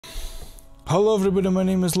Hello everybody, my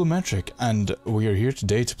name is Lumetric, and we are here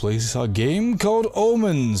today to play a game called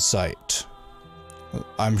Omen's Sight.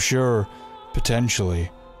 I'm sure,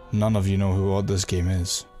 potentially, none of you know what this game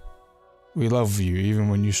is. We love you, even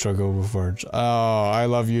when you struggle with words. Oh, I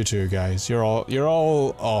love you too, guys. You're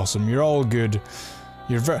all awesome. You're all good.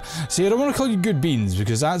 See, I don't want to call you good beans,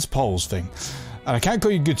 because that's Paul's thing. And I can't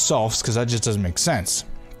call you good softs, because that just doesn't make sense.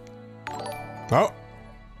 Oh.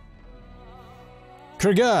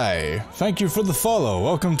 Kurgai, thank you for the follow.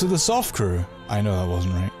 Welcome to the soft crew. I know that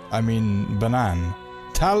wasn't right. I mean, banan.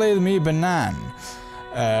 Tally me banan.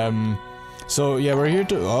 So yeah, we're here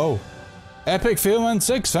to. Oh, Epic Failman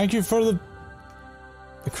 6. Thank you for the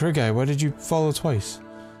Kurgai. Why did you follow twice?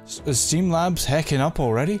 Is Steam Labs hecking up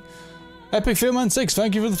already? Epic Failman 6.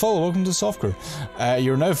 Thank you for the follow. Welcome to the soft crew.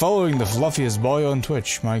 You're now following the fluffiest boy on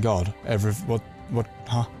Twitch. My God. What?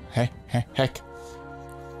 Huh? Heck.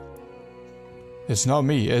 It's not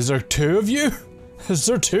me. Is there two of you? Is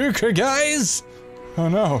there two guys? Oh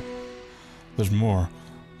no. There's more.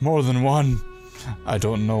 More than one. I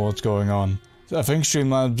don't know what's going on. I think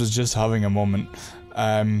Streamlabs is just having a moment.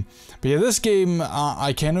 But yeah, this game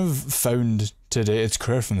I kind of found today. It's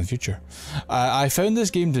Career from the Future. I found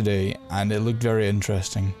this game today and it looked very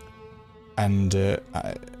interesting. And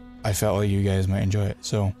I felt like you guys might enjoy it.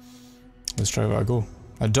 So let's try what I go.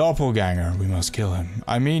 A doppelganger. We must kill him.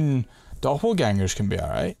 I mean, doppelgangers can be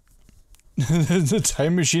alright. The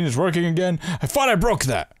time machine is working again. I thought I broke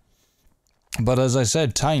that. But as I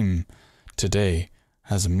said, time today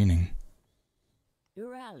has a meaning.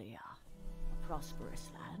 Euralia, a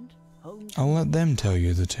prosperous land, home to I'll let them tell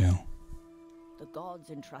you the tale. the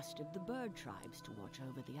gods entrusted the bird tribes to watch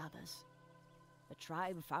over the others. The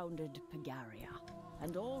tribe founded Pagaria,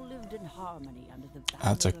 and all lived in harmony under the banner.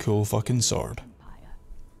 That's a cool fucking sword. Empire.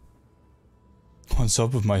 What's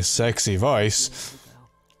up with my sexy voice?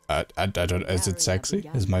 I don't. Is it sexy?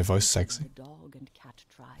 Is my voice sexy? Dog and cat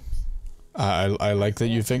tribes. I like that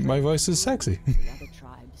you think my voice is sexy. The other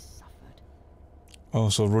tribes suffered. Oh,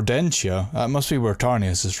 so Rodentia. That must be where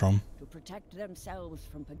Tarnius is from. To protect themselves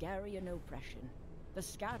from Pagarian oppression, the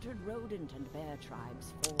scattered rodent and bear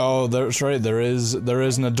tribes formed. Oh, that's right. There is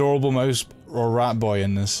an adorable mouse or rat boy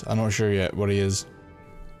in this. I'm not sure yet what he is.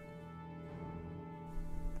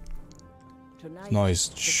 Tonight, Nice.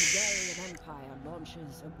 the Pagarian Empire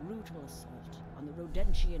launches a brutal assault on the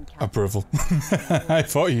Rodentian capital. Approval. I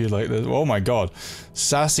thought you'd like this. Oh my God,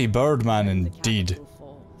 sassy Birdman indeed. The capital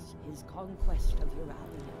falls, his conquest of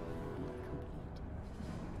Euralia will be complete.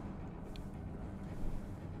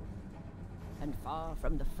 And far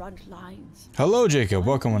from the front lines, Hello, Jacob.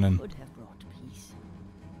 Welcome on in. could have brought peace.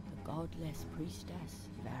 The godless priestess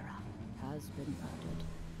Vera has been murdered.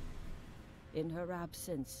 In her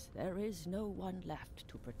absence, there is no one left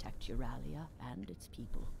to protect Euralia and its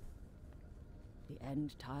people. The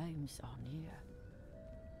end times are near.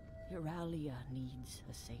 Euralia needs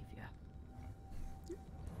a savior.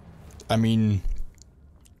 I mean,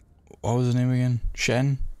 what was his name again?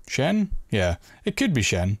 Shen? Shen? Yeah, it could be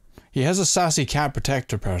Shen. He has a sassy cat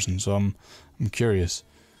protector person, so I'm curious.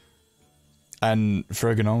 And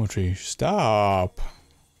trigonometry. Stop.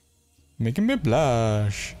 Making me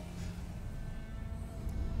blush.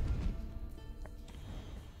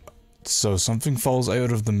 So something falls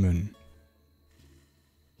out of the moon.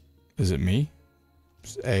 Is it me?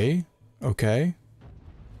 A? Okay.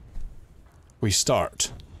 We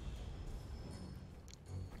start.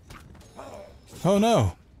 Oh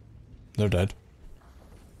no! They're dead.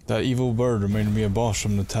 That evil bird reminded me of Bosch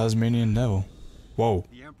from the Tasmanian Devil. Whoa.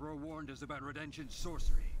 The Emperor warned us about Redemption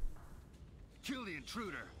sorcery. Kill the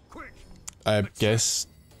intruder, quick! I guess.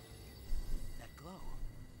 That glow.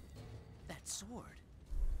 That sword.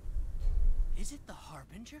 Is it the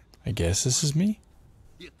Harbinger? I guess this is me?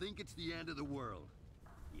 You think it's the end of the world?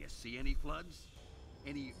 You see any floods?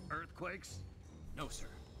 Any earthquakes? No, sir.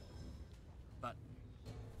 But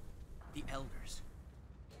the elders,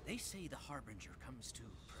 they say the Harbinger comes to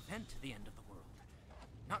prevent the end of the world,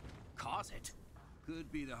 not cause it.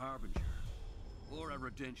 Could be the Harbinger. Or a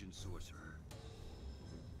Redemption sorcerer.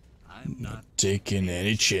 I'm not Taking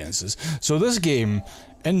any chances. So this game,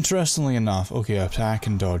 interestingly enough, okay, attack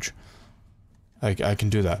and dodge. I can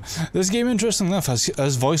do that. This game, interestingly enough,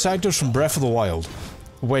 has voice actors from Breath of the Wild.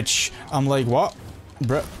 Which, I'm like, what?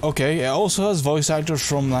 Okay, it also has voice actors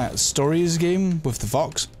from that Stories game with the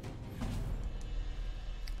fox.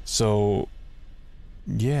 So,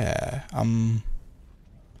 yeah,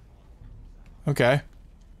 okay.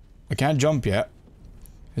 I can't jump yet.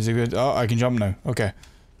 Is it good? Oh, I can jump now. Okay.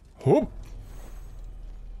 Whoop.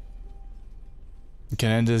 can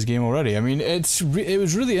end this game already. I mean, it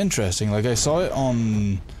was really interesting. Like, I saw it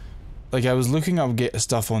on like I was looking up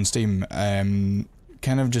stuff on Steam, kind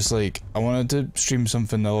of just like, I wanted to stream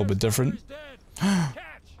something a little bit different.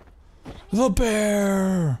 The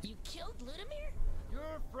bear! You killed Ludimir?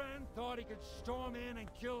 Your friend thought he could storm in and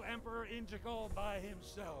kill Emperor Indrik all by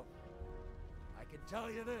himself. I can tell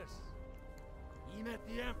you this. He met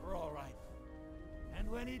the Emperor all right. And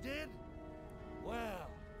when he did, well,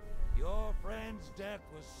 your friend's death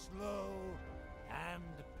was slow and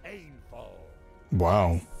painful.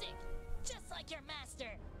 Wow. Sick. Just like your master.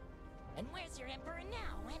 And where's your Emperor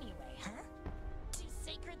now, anyway, huh? Too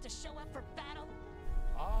sacred to show up for battle?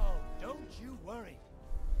 Oh, don't you worry.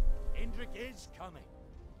 Indrik is coming.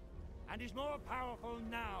 And he's more powerful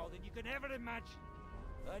now than you can ever imagine.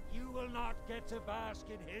 But you will not get to bask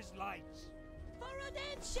in his light. For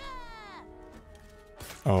Rodentia!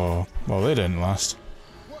 Oh, well, they didn't last.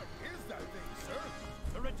 What is that thing, sir?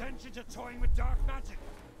 The Redemptions are toying with dark magic.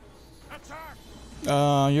 Attack!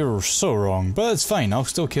 You're so wrong, but it's fine, I'll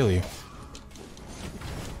still kill you.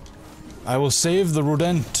 I will save the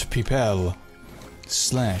rodent people.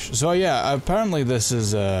 Slash. So yeah, apparently this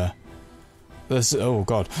is, oh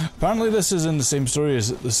god. Apparently this is in the same story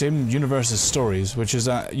as, the same universe as Stories, which is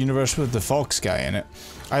a universe with the fox guy in it.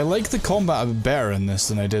 I like the combat a bit better in this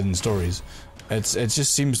than I did in Stories. It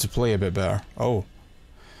just seems to play a bit better. Oh.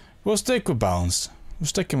 We'll stick with balanced. We're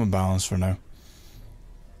sticking with balance for now.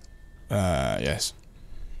 Yes.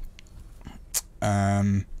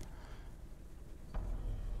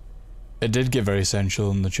 It did get very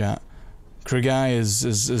sensual in the chat. Krigai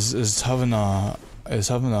is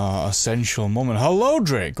having a sensual moment. Hello,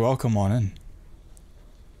 Drake. Welcome on in.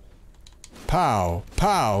 Pow,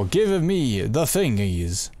 pow. Give me the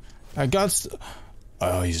thingies. I got.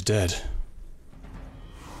 Oh, he's dead.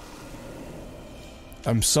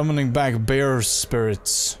 I'm summoning back bear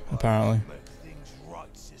spirits. Apparently. Let things rot,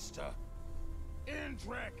 sister.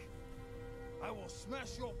 Indrik, I will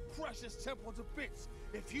smash your precious temple to bits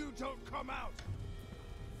if you don't come out.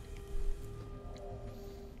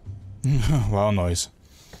 Wow, noise.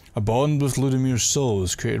 A bond with Ludimir's soul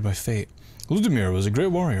was created by fate. Ludimir was a great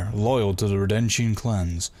warrior, loyal to the Redentian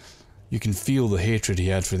clans. You can feel the hatred he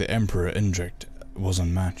had for the Emperor Indrik was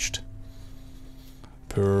unmatched.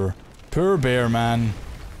 Poor bear man.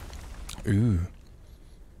 Ooh.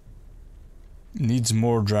 Needs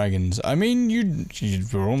more dragons. I mean, you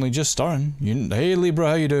were only just starting. Hey Libra,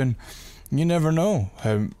 how you doing? You never know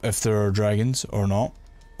if there are dragons or not.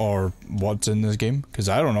 Or what's in this game, because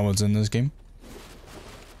I don't know what's in this game.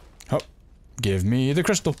 Oh, give me the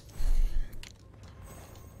crystal.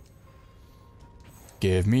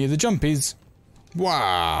 Give me the jumpies.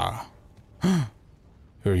 Wow. Who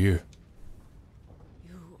are you?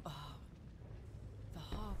 You are the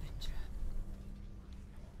Harbinger.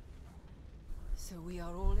 So we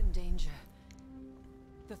are all in danger.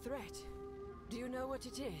 The threat. Do you know what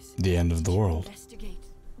it is? The end of the world. Investigate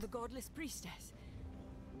the godless priestess.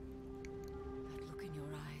 That look in your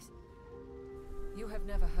eyes. You have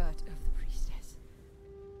never heard of the priestess.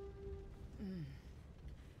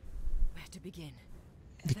 Where to begin?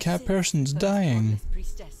 The Ever cat since person's the dying. godless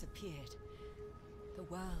priestess appeared, the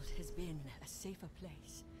world has been a safer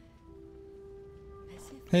place. As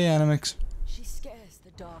if Hey, Animix. she scares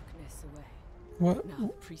the darkness away. What? Now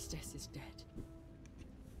the priestess is dead.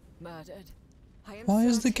 Murdered. I am Why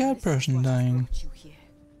is the certain cat this person what has dying? brought you here.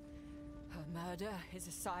 Her murder is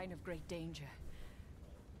a sign of great danger.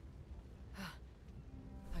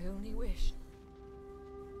 I only wish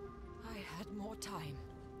I had more time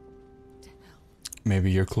to help. Maybe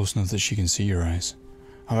you're close enough that she can see your eyes.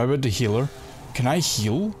 Am I about to heal her? Can I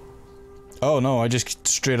heal? Oh no, I just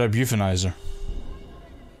straight up euthanize her.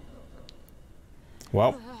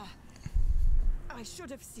 Well. I should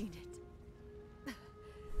have seen it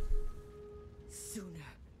sooner.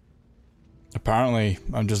 Apparently,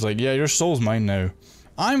 I'm just like, yeah, your soul's mine now.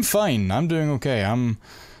 I'm fine. I'm doing okay.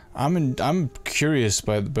 I'm curious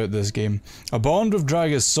about this game. A bond with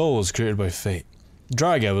Draga's soul is created by fate.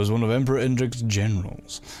 Draga was one of Emperor Indrik's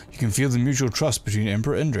generals. You can feel the mutual trust between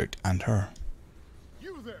Emperor Indrik and her.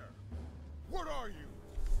 You there? What are you?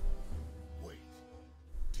 Wait,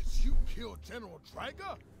 did you kill General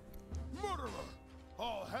Draga? Murderer!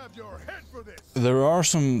 I'll have your head for this! There are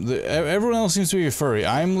some... everyone else seems to be a furry.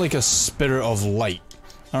 I'm like a spirit of light.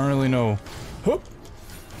 I don't really know. Whoop.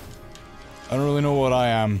 I don't really know what I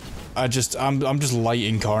am. I'm just light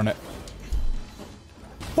incarnate.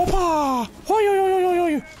 Whoopah! Oi, oi, oi,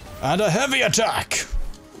 oi, oi. And a heavy attack!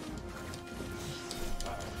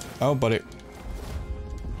 Oh, buddy.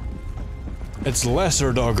 It's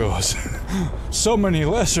lesser doggos. So many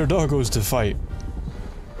lesser doggos to fight.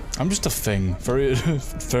 I'm just a thing.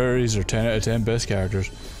 Furries are 10 out of 10 best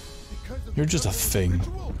characters. You're just a thing.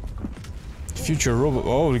 Future robot.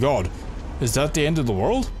 Oh god. Is that the end of the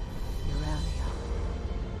world? Euralia,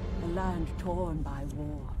 the land torn by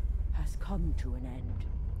war, has come to an end.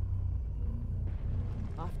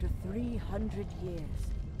 After 300 years,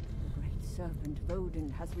 the great serpent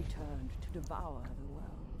Vodin has returned to devour the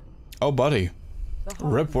world. Oh, buddy. The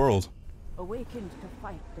Rip world. awakened to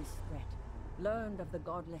fight this threat, learned of the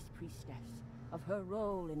godless priestess, of her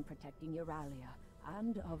role in protecting Euralia,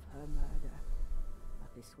 and of her murder.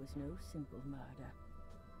 But this was no simple murder.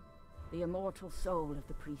 The immortal soul of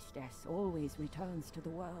the priestess always returns to the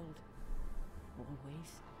world. Always.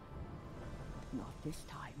 But not this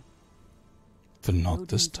time. But not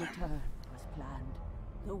this Odin's time. return was planned.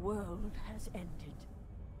 The world has ended.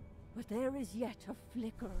 But there is yet a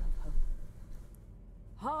flicker of hope.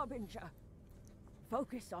 Harbinger,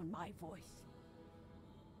 focus on my voice.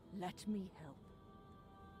 Let me help.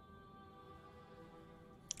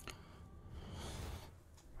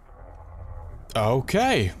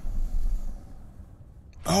 Okay.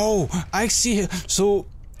 Oh, I see. So,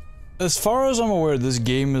 as far as I'm aware, this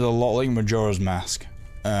game is a lot like Majora's Mask.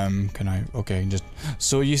 Can I? Okay, just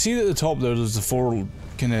so you see at the top there's the 4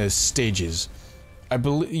 kind of stages. I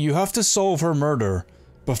believe you have to solve her murder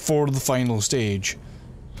before the final stage,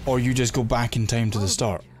 or you just go back in time to the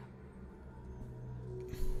start.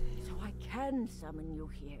 So I can summon you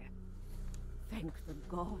here. Thank the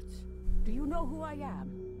gods. Do you know who I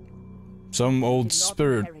am? Some old Did not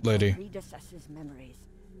spirit inherit lady. your predecessor's memories.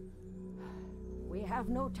 We have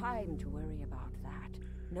no time to worry about that.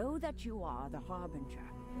 Know that you are the Harbinger.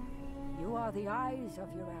 You are the eyes of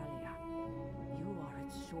Euralia. You are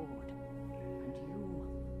its sword. And you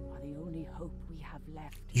are the only hope we have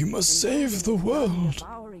left. You must And save the Odin, world.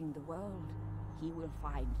 Devouring the world, he will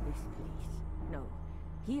find this place. No,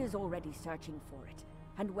 he is already searching for it.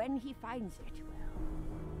 And when he finds it,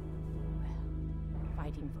 well,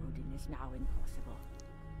 fighting Vodin is now impossible.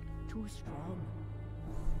 Too strong.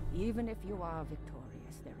 Even if you are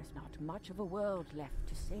victorious, there is not much of a world left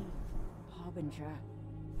to save. Harbinger,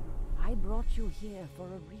 I brought you here for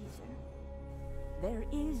a reason. There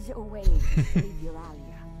is a way to save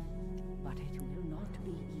Euralia, but it will not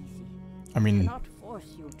be easy. I mean, I cannot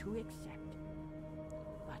force you to accept.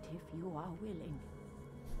 But if you are willing,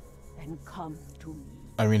 then come to me.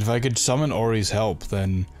 I mean, if I could summon Ori's help,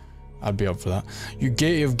 then I'd be up for that.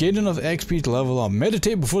 You've gained enough XP to level up.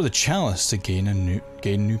 Meditate before the chalice to gain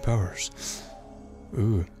new powers.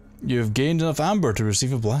 Ooh. You've gained enough amber to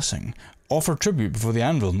receive a blessing. Offer tribute before the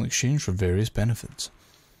anvil in exchange for various benefits.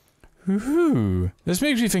 Woohoo! This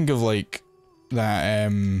makes me think of like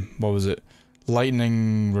that, what was it?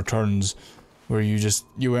 Lightning Returns, where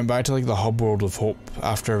you went back to like the hub world of hope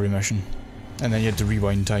after every mission. And then you had to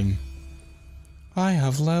rewind time. I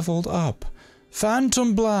have leveled up.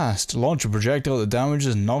 Phantom Blast! Launch a projectile that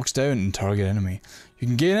damages and knocks down a target enemy. You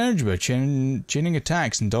can gain energy by chaining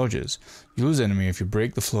attacks and dodges. You lose enemy if you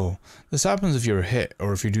break the flow. This happens if you're hit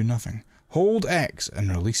or if you do nothing. Hold X and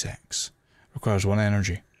release X. Requires 1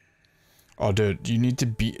 energy. Oh dude, you need to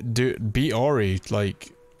beat Ori.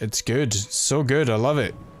 Like, it's good. It's so good, I love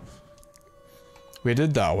it. We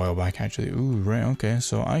did that a while back actually. Ooh, right, okay,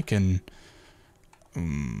 so I can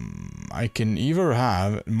either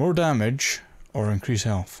have more damage or increase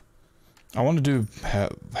health. I want to do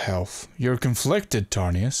health. You're conflicted,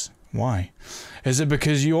 Tarnius. Why? Is it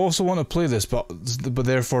because you also want to play this, but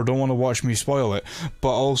therefore don't want to watch me spoil it,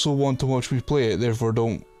 but also want to watch me play it, therefore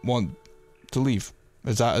don't want to leave?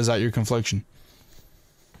 Is that your confliction?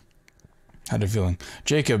 Had a feeling.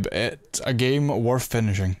 Jacob, it's a game worth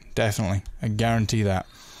finishing. Definitely. I guarantee that.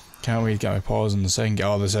 Can't wait to get my paws on the second game.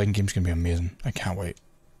 Oh, the second game's gonna be amazing. I can't wait.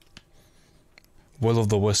 Will of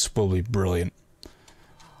the Wisp will be brilliant.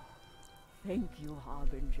 Thank you,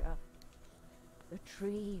 Harbinger. The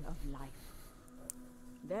Tree of Life.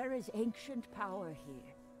 There is ancient power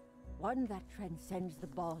here. One that transcends the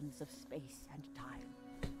bonds of space and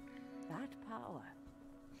time. That power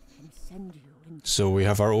can send you into... So we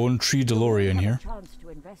have our own Tree DeLorean here. You have a chance to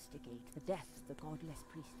investigate the death of the godless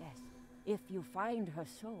priestess. If you find her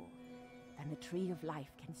soul, then the Tree of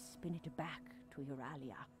Life can spin it back to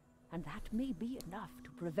Euralia. And that may be enough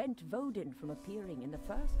to prevent Vodin from appearing in the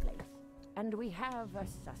first place. And we have a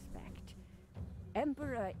suspect.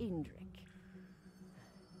 Emperor Indrik.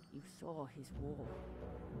 You saw his war.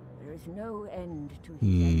 There is no end to his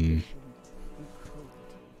ambition and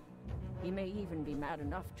cruelty. He may even be mad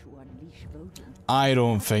enough to unleash Vodin. I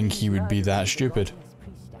don't think he would be that stupid.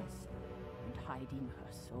 Priestess and hiding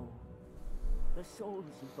her soul. The souls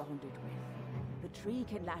you bonded with. The tree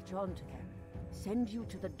can latch on to them. Send you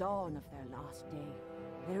to the dawn of their last day.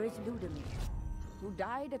 There is Ludamir. who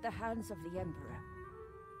died at the hands of the Emperor.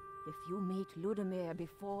 If you meet Ludimir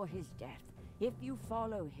before his death, if you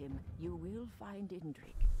follow him, you will find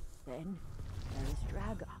Indrik. Then there is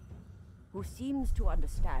Draga, who seems to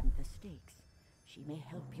understand the stakes. She may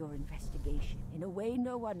help your investigation in a way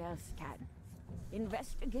no one else can.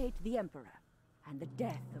 Investigate the Emperor and the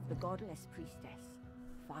death of the godless priestess.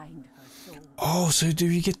 Find her soul. Oh, so do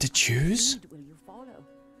you get to choose? Who will you follow?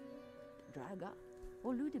 Draga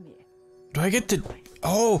or Ludimir? Do I get to...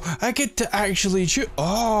 Oh, I get to actually choose...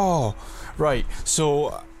 Oh, right.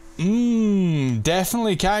 So,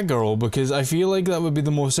 definitely Catgirl, because I feel like that would be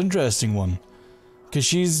the most interesting one. Because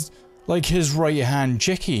she's like his right-hand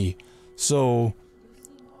chickie. So,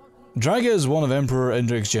 Draga is one of Emperor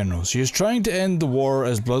Indrik's generals. She is trying to end the war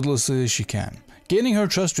as bloodlessly as she can. Gaining her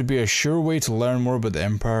trust would be a sure way to learn more about the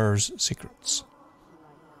Empire's secrets.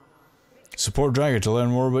 Support Draga to learn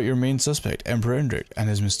more about your main suspect, Emperor Indrik, and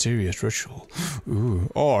his mysterious ritual. Ooh.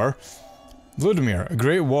 Or, Ludimir, a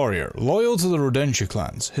great warrior, loyal to the Rodentia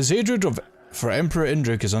clans. His hatred for Emperor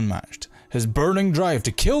Indrik is unmatched. His burning drive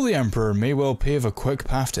to kill the Emperor may well pave a quick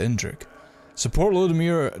path to Indrik. Support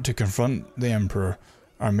Ludimir to confront the Emperor,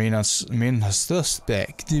 our main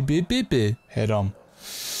suspect. Head on.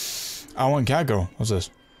 I want Catgirl. What's this?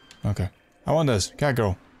 Okay. I want this.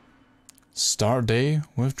 Catgirl. Start day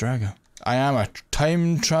with Draga. I am a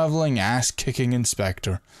time-traveling, ass-kicking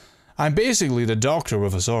inspector. I'm basically the Doctor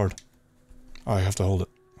with a sword. Oh, I have to hold it.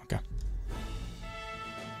 Okay.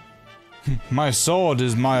 My sword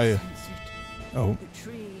is my... Oh.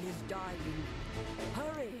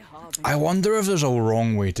 I wonder if there's a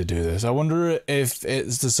wrong way to do this. I wonder if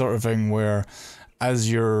it's the sort of thing where,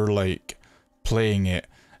 as you're, like, playing it,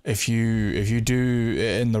 if you do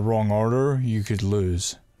it in the wrong order, you could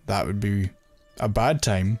lose. That would be a bad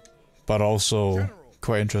time. But also General,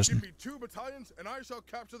 quite interesting. Give me 2 battalions and I shall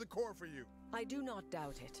capture the core for you. I do not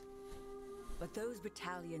doubt it. But those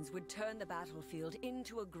battalions would turn the battlefield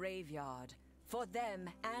into a graveyard. For them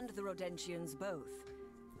and the Rodentians both.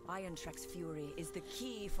 Iron Trek's fury is the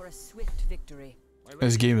key for a swift victory.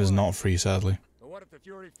 This game is not free, sadly. But what if the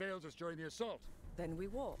Fury fails us during the assault? Then we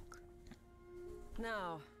walk.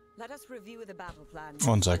 Now, let us review the battle plan.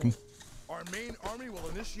 1 second. Our main army will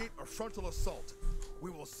initiate a frontal assault. We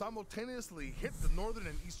will simultaneously hit the northern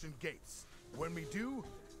and eastern gates. When we do,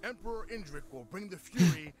 Emperor Indrik will bring the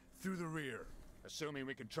Fury through the rear. Assuming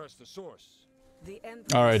we can trust the source.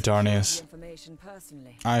 Alright, Darnius.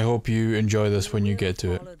 I hope you enjoy this when you get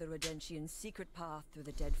to it. Follow the Rodentians' secret path through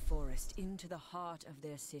the dead forest into the heart of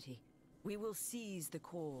their city. We will seize the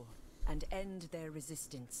core and end their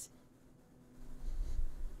resistance.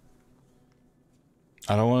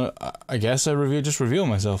 I don't want to... I guess I just reveal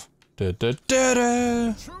myself. Da, da, da, da.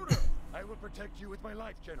 Intruder! I will protect you with my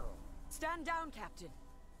life, General. Stand down, Captain.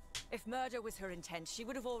 If murder was her intent, she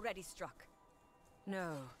would have already struck.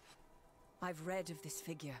 No. I've read of this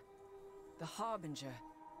figure. The Harbinger.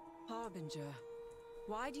 Harbinger.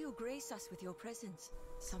 Why do you grace us with your presence?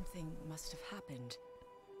 Something must have happened.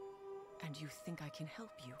 And you think I can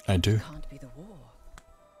help you? I do. It can't be the war.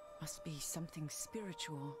 Must be something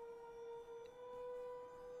spiritual.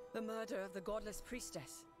 The murder of the godless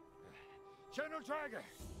priestess. General Draga!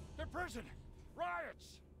 The prison!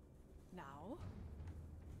 Riots! Now?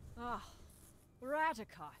 Ah,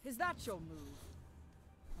 Radica, is that your move?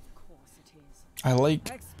 Of course it is. I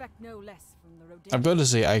like... I expect no less from the Rodentians. I've got to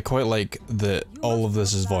say, I quite like that all of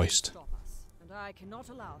this is voiced. Stop us, and I cannot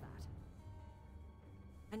allow that.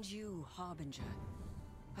 And you, Harbinger,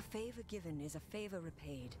 a favor given is a favor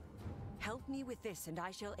repaid. Help me with this, and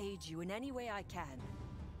I shall aid you in any way I can.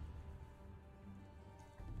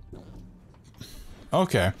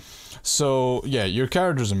 Okay, so yeah, your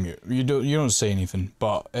character's a mute. You don't say anything,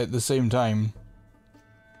 but at the same time,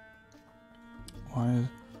 why?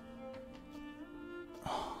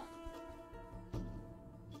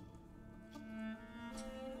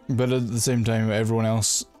 But at the same time, everyone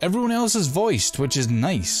else is voiced, which is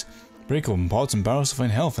nice. Break open pots and barrels to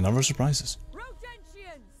find health and other surprises.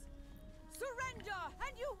 Rodentians, surrender,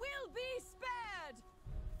 and you will be spared.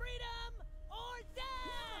 Freedom or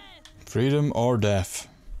death. Freedom or death.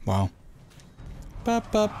 Wow. Ba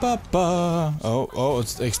ba ba ba. Oh,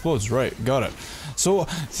 it explodes. Right, got it. So,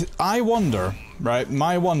 I wonder, right?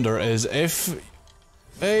 My wonder is if...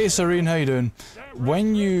 Hey, Serene, how you doing?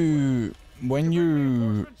 When you...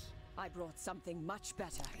 I brought something much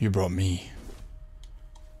better. You brought me.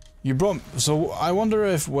 You brought... So, I wonder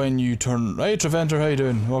if when you turn... Hey, Treventer, how you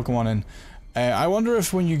doing? Welcome on in. I wonder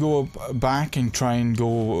if when you go back and try and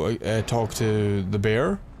go talk to the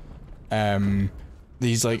bear,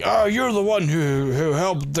 he's like, oh, you're the one who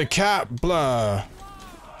helped the cat, blah.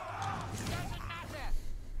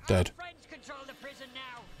 Dead. Friends control the prison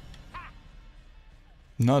now. Ha!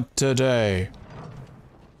 Not today.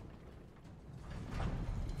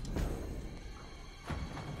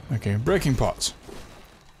 Okay, breaking pots.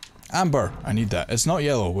 Amber, I need that. It's not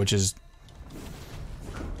yellow, which is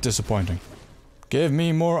disappointing. Give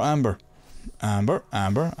me more amber. Amber,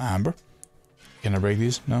 amber, amber. Can I break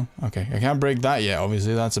these? No? Okay, I can't break that yet,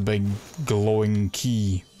 obviously. That's a big glowing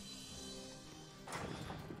key.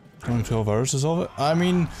 Only 12 hours to solve it? I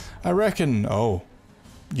mean, I reckon... Oh.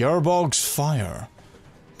 Yarbog's fire.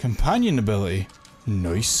 Companion ability.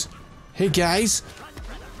 Nice. Hey guys!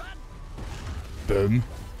 Boom.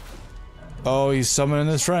 Oh, he's summoning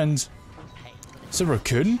his friends. It's a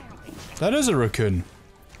raccoon? That is a raccoon.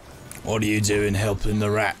 What are you doing helping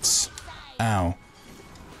the rats? Ow.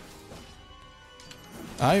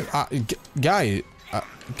 Guy,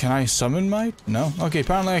 can I summon my... No? Okay,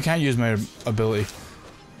 apparently I can't use my ability.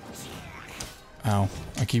 Ow.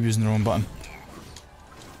 I keep using the wrong button.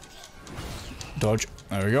 Dodge.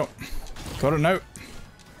 There we go. Got it now.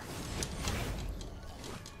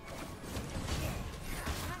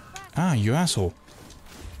 Ah, you asshole.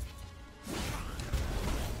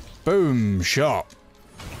 Boom! Shot.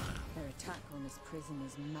 Their attack on this prison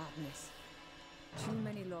is madness. Too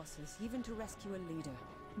many losses, even to rescue a leader.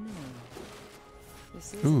 No.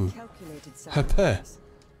 This is Ooh. a calculated Hepe. sacrifice.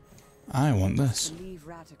 I want this. Believe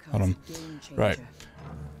Ratica's Hold on. a game changer. Right.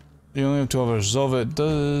 You only have 12 hours to solve it.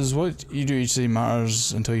 Does what you do each day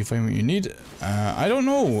matters until you find what you need? I don't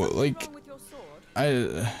know. Like, Wrong with your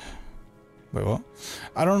sword? wait, what?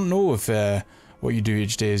 I don't know if what you do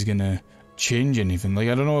each day is gonna change anything. Like,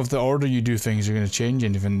 I don't know if the order you do things are gonna change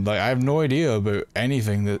anything. Like, I have no idea about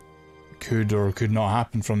anything that could or could not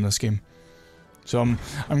happen from this game. So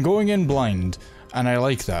I'm going in blind, and I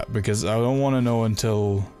like that because I don't want to know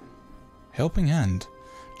until... Helping hand.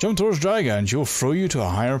 Jump towards Draga and she'll throw you to a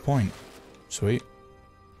higher point. Sweet.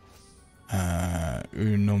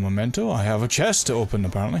 Uno momento. I have a chest to open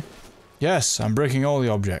apparently. Yes, I'm breaking all the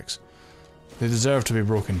objects. They deserve to be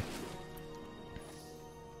broken.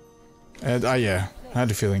 Yeah. I had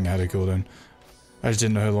a feeling I had a cooldown. I just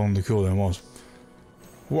didn't know how long the cooldown was.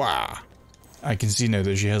 Wow. I can see now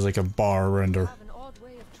that she has like a bar around her. Have an odd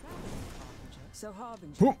way of traveling, Harbinger. So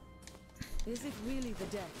Harbinger, Whoop. is it really the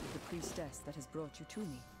death of the priestess that has brought you to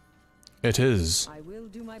me? It is. I will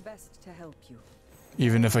do my best to help you.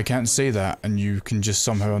 Even if I can't say that and you can just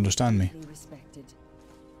somehow understand me. Deeply respected.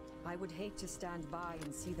 I would hate to stand by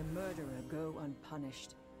and see the murderer go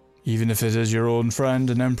unpunished. Even if it is your own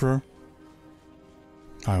friend and emperor?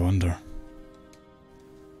 I wonder.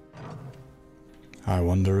 I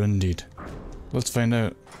wonder indeed. Let's find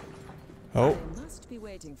out. Oh. They must be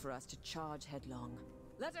waiting for us to charge headlong.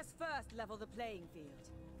 Let us first level the playing field.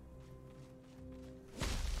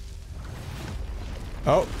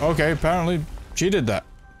 Oh, okay, apparently she did that.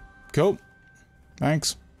 Cool.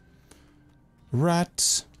 Thanks.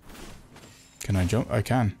 Rats. Can I jump? I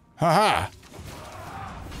can. Haha!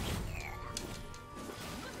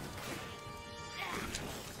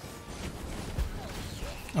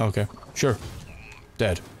 Okay, sure.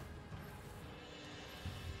 Dead.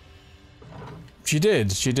 She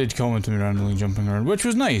did comment to me randomly jumping around, which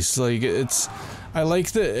was nice. Like, it's... I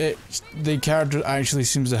like that the character actually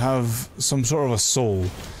seems to have some sort of a soul,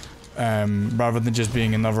 rather than just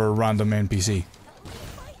being another random NPC.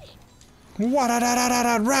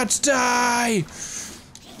 Rats die!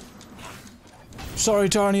 Sorry,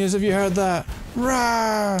 Tarnias, have you heard that?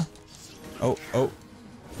 Rah! Oh, oh.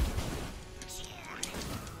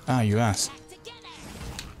 Ah, you ass.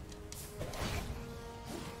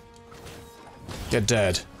 Get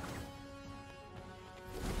dead.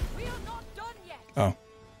 We are not done yet. Oh.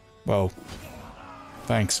 Well.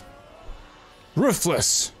 Thanks.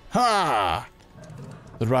 Ruthless! Ha!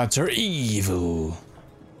 The rats are evil.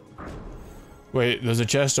 Wait, there's a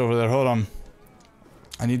chest over there. Hold on.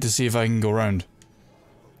 I need to see if I can go round.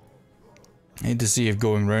 I need to see if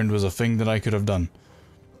going round was a thing that I could have done.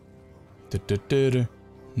 Damn it,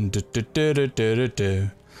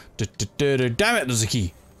 there's a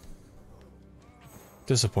key.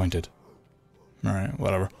 Disappointed. Alright,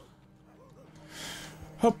 whatever.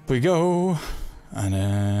 Up we go. And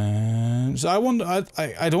then... So I wonder...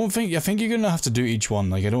 I don't think... I think you're gonna have to do each one.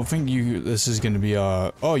 Like, I don't think this is gonna be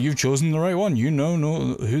a... Oh, you've chosen the right one. You know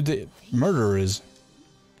who the murderer is.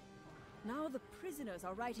 Now the prisoners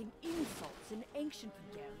are writing insults in ancient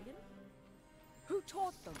Hungarian. Who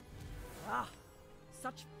taught them? Ah,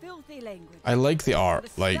 such filthy language. I like the art.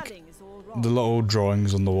 The Like, spelling is all wrong. the little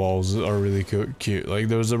drawings on the walls are really cute. Like,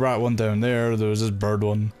 there was a rat one down there. There was this bird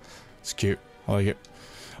one. It's cute. I like it.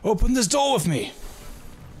 Open this door with me!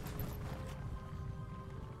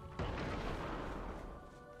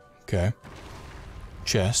 Okay.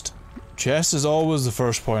 Chest. Chest is always the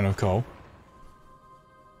first point of call.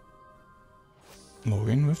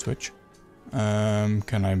 Login with Twitch.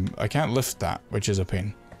 I can't lift that, which is a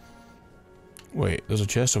pain. Wait, there's a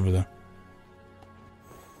chest over there.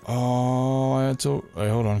 Oh, I had to... Wait,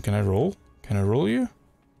 hold on, can I roll? Can I roll you?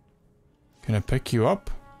 Can I pick you up?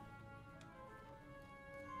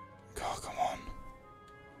 Oh, come on.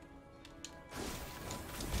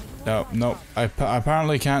 No, no, I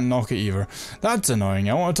apparently can't knock it either. That's annoying.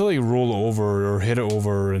 I wanted to like roll it over or hit it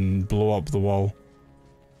over and blow up the wall.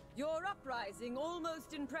 Your uprising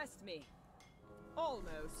almost impressed me.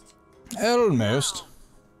 Almost. Almost.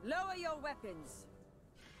 Now, lower your weapons.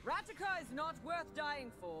 Ratica is not worth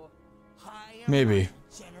dying for. Hi, Maybe.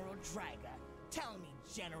 General Draga. Tell me,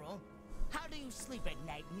 General, how do you sleep at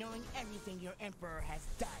night knowing everything your Emperor has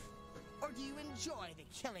done? Or do you enjoy the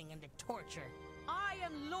killing and the torture? I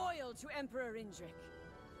am loyal to Emperor Indrik.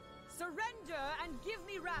 Surrender and give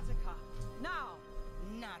me Ratica. Now.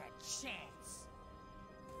 Not a chance.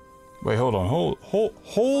 Wait, hold on.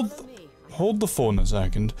 Hold the phone a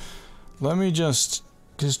second. Let me just...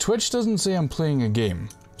 Because Twitch doesn't say I'm playing a game.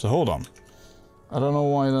 So hold on. I don't know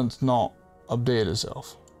why that's not updated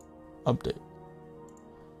itself. Update.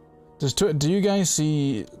 Do you guys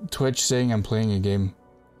see Twitch saying I'm playing a game?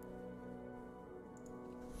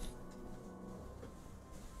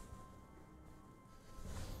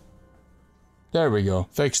 There we go.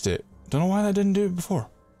 Fixed it. Don't know why that didn't do it before.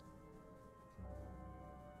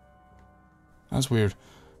 That's weird.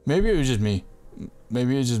 Maybe it was just me.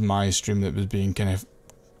 Maybe it was just my stream that was being kind of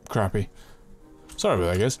crappy. Sorry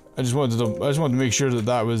about that, guys. I just wanted to make sure that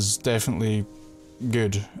that was definitely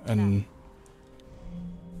good, and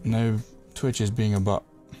now Twitch is being a butt.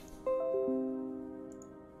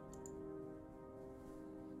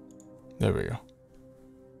 There we go.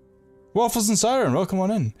 Waffles and Siren, welcome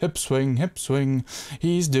on in. Hip swing, hip swing.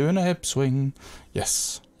 He's doing a hip swing.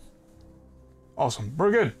 Yes. Awesome.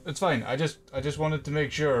 We're good. It's fine. I just wanted to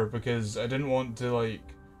make sure because I didn't want to like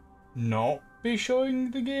not be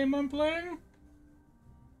showing the game I'm playing.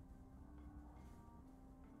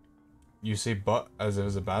 You say but as if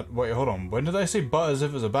it's a bad... Wait, hold on. When did I say but as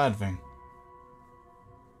if it's a bad thing?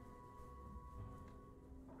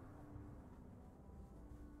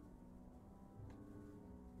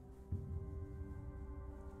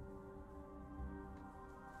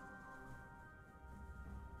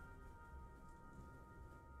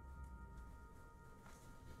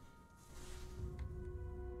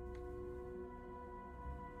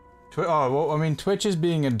 Oh, well, I mean, Twitch is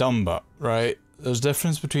being a dumb butt, right? There's a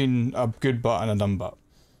difference between a good butt and a dumb butt.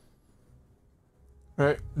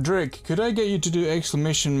 Right, Drake, could I get you to do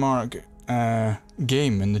exclamation mark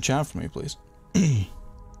game in the chat for me, please? I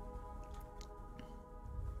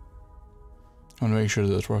want to make sure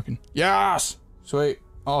that it's working. Yes! Sweet.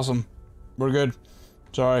 Awesome. We're good.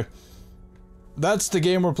 Sorry. That's the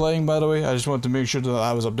game we're playing, by the way. I just wanted to make sure that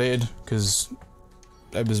that was updated, because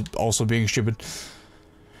I was also being stupid.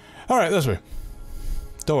 Alright, this way.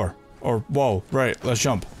 Door. Or wall. Right, let's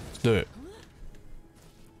jump. Let's do it.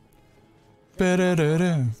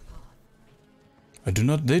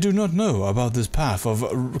 They do not know about this path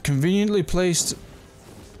of conveniently placed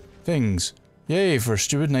things. Yay for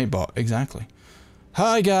stupid Nightbot. Exactly.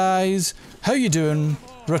 Hi guys. How you doing?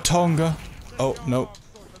 Ratonga. Oh, no.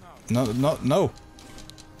 No.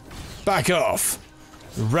 Back off.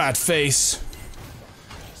 Rat face.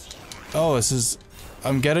 Oh, this is...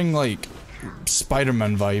 I'm getting, like,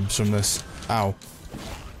 Spider-Man vibes from this. Ow.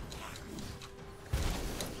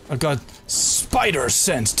 I've got spider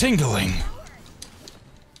sense tingling.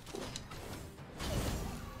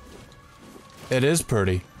 It is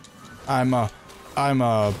pretty. I'm a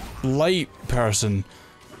light person.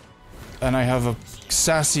 And I have a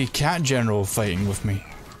sassy cat general fighting with me.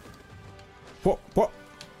 What?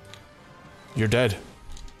 You're dead.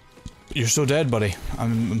 You're so dead, buddy.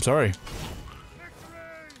 I'm sorry.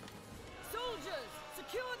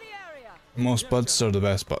 Most butts are the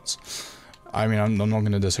best butts. I mean, I'm not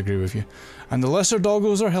going to disagree with you. And the lesser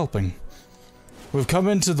doggos are helping. We've come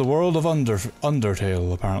into the world of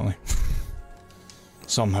Undertale, apparently.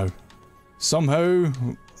 Somehow,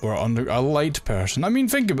 we're a light person. I mean,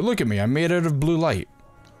 think of it. Look at me. I'm made out of blue light.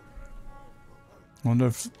 Wonder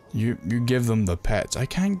if you give them the pets. I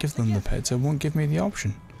can't give them the pets. It won't give me the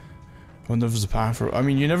option. Wonder if there's a path for... I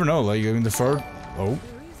mean, you never know. Like, in the third... Oh.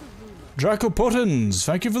 Draco Puttins,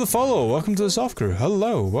 thank you for the follow. Welcome to the soft crew.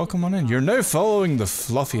 Hello, welcome on in. You're now following the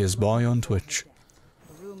fluffiest boy on Twitch.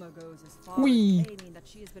 Wee.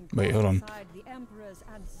 Wait, hold on.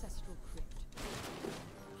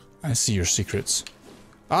 I see your secrets.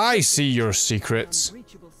 I see your secrets.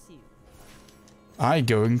 I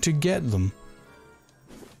going to get them?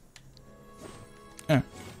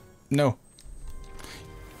 No.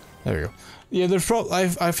 There we go. Yeah, there's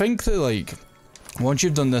I think that, like, once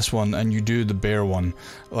you've done this one and you do the bear one,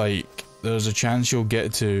 like, there's a chance you'll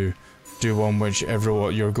get to do one which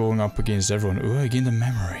you're going up against everyone. Ooh, I gained a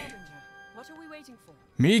memory. What are we waiting for?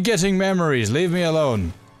 Me getting memories, leave me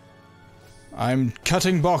alone. I'm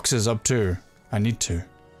cutting boxes up too. I need to.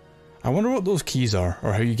 I wonder what those keys are,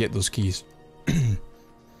 or how you get those keys.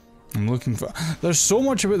 I'm looking for... There's so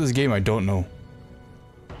much about this game I don't know.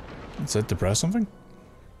 Is it to press something?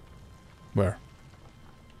 Where?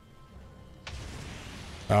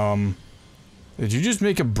 Did you just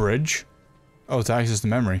make a bridge? Oh, to access the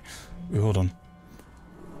memory. Wait, hold on.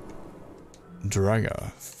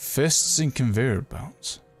 Draga. Fists and conveyor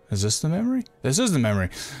belts. Is this the memory? This is the memory.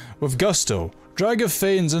 With gusto, Draga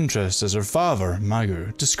feigns interest as her father,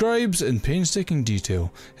 Magu, describes in painstaking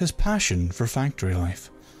detail his passion for factory life.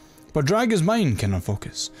 But Draga's mind cannot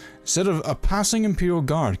focus. Instead of a passing Imperial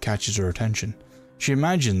guard catches her attention, she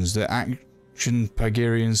imagines the action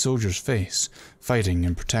Pygarian soldiers face, fighting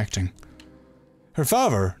and protecting. Her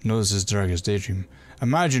father notices Draga's daydream.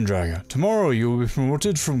 Imagine, Draga, tomorrow you will be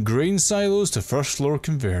promoted from grain silos to first floor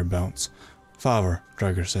conveyor belts. Father,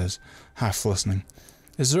 Draga says, half listening.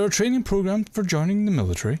 Is there a training program for joining the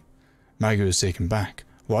military? Magu is taken back.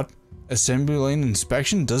 What? Assembly line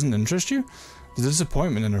inspection doesn't interest you? The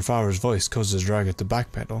disappointment in her father's voice causes Draga to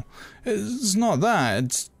backpedal. It's not that,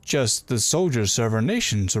 it's just the soldiers serve our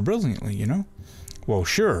nation so brilliantly, you know? Well,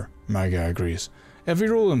 sure, Maga agrees. Every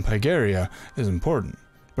role in Pygaria is important,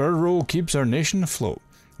 but our role keeps our nation afloat.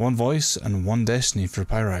 One voice and one destiny for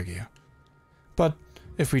Pyragia. But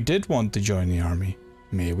if we did want to join the army,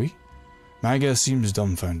 may we? Maga seems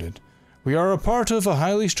dumbfounded. We are a part of a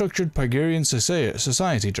highly structured Pygarian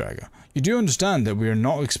society, Draga. You do understand that we are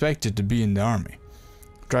not expected to be in the army.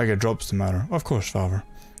 Draga drops the matter. Of course, father.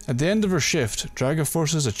 At the end of her shift, Draga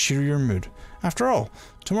forces a cheerier mood. After all,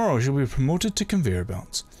 tomorrow she'll be promoted to conveyor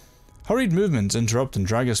belts. Hurried movements interrupt and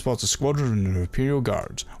Draga spots a squadron of Imperial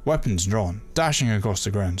guards, weapons drawn, dashing across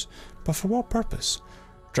the grounds. But for what purpose?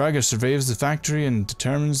 Draga surveys the factory and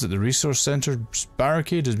determines that the resource centre's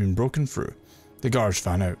barricade has been broken through. The guards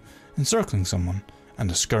fan out, encircling someone, and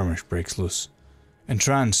a skirmish breaks loose.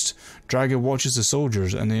 Entranced, Draga watches the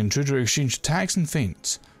soldiers and the intruder exchange attacks and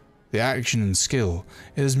feints. The action and skill,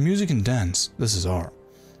 it is music and dance, this is art.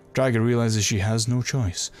 Draga realizes she has no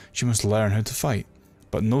choice, she must learn how to fight.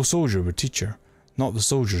 But no soldier would teach her. Not the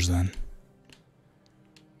soldiers then.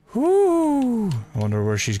 Whoo! I wonder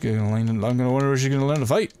where she's gonna learn. I'm gonna wonder where she's gonna learn to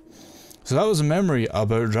fight. So that was a memory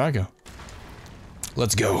about Draga.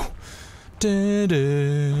 Let's go.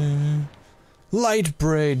 Da-da. Light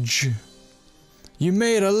bridge. You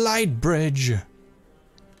made a light bridge.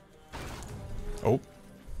 Oh.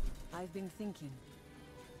 I've been thinking.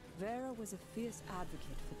 Vera was a fierce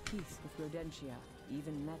advocate for peace with Rodentia.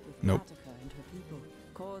 Even met with Attica and her people.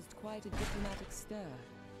 Caused quite a diplomatic stir.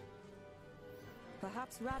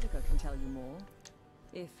 Perhaps Radica can tell you more,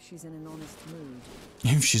 if she's in an honest mood.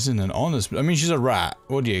 If she's in an honest mood? I mean, she's a rat.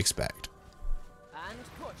 What do you expect? And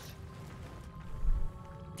push.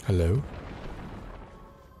 Hello?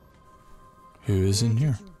 Who is in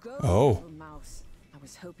here? Oh. Mouse? I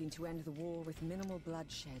was hoping to end the war with minimal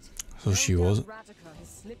bloodshed. So she was. Radica has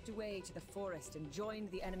slipped away to the forest and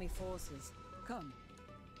joined the enemy forces. Come.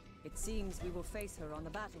 It seems we will face her on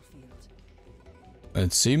the battlefield.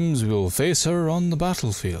 It seems we'll face her on the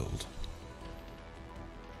battlefield.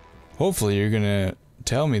 Hopefully you're gonna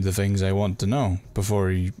tell me the things I want to know before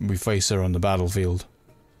we face her on the battlefield.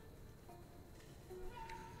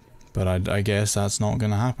 But I guess that's not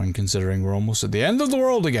gonna happen considering we're almost at the end of the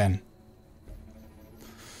world again.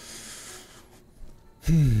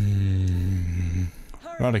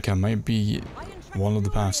 Radica might be one of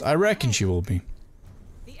the paths. I reckon she will be.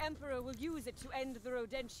 The Emperor will use it to end the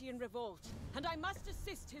Rodentian revolt, and I must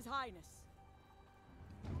assist His Highness.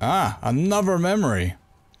 Ah, another memory.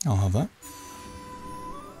 I'll have that.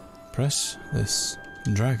 Press this.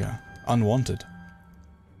 Draga. Unwanted.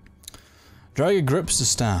 Draga grips the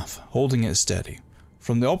staff, holding it steady.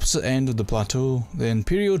 From the opposite end of the plateau, the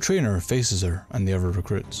Imperial trainer faces her and the other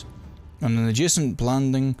recruits. On an adjacent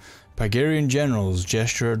landing, Pygarian generals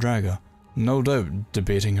gesture at Draga, no doubt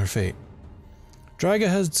debating her fate. Draga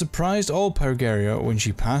had surprised all Pygaria when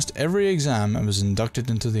she passed every exam and was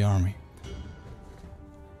inducted into the army.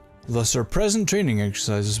 Thus her present training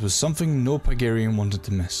exercises was something no Pygarian wanted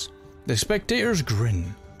to miss. The spectators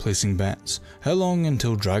grin, placing bets. How long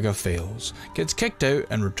until Draga fails, gets kicked out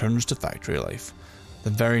and returns to factory life?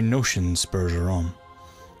 The very notion spurs her on.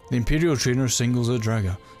 The Imperial trainer singles out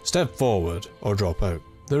Draga. Step forward, or drop out.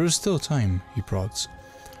 There is still time, he prods.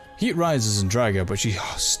 Heat rises in Draga, but she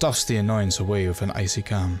stuffs the annoyance away with an icy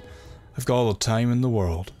calm. I've got all the time in the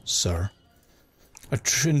world, sir.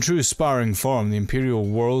 In true sparring form, the Imperial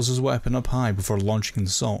whirls his weapon up high before launching an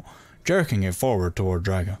assault, jerking it forward toward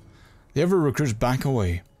Draga. The other recruits back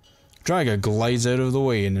away. Draga glides out of the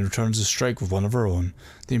way and returns to strike with one of her own.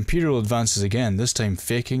 The Imperial advances again, this time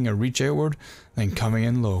faking a reach outward, then coming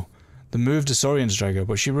in low. The move disorients Draga,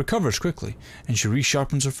 but she recovers quickly, and she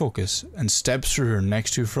resharpens her focus, and steps through her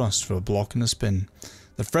next two thrusts for a block and a spin.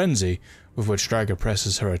 The frenzy with which Draga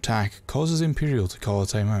presses her attack causes the Imperial to call a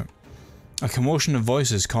timeout. A commotion of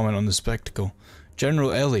voices comment on the spectacle. General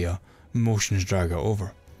Elia motions Draga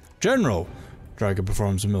over. General! Draga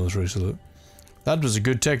performs a military salute. That was a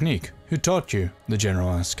good technique. Who taught you? The general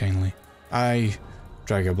asks kindly. I...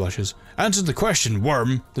 Draga blushes. Answer the question,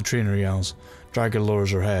 worm! The trainer yells. Draga lowers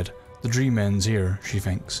her head. The dream ends here, she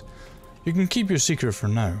thinks. You can keep your secret for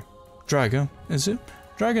now. Draga, is it?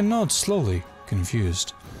 Draga nods slowly,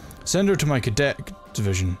 confused. Send her to my cadet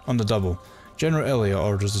division, on the double. General Elia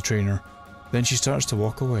orders the trainer. Then she starts to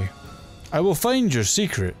walk away. I will find your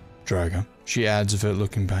secret, Draga, she adds without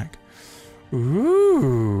looking back.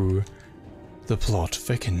 Ooh. The plot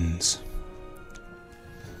thickens.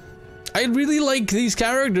 I really like these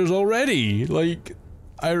characters already. Like,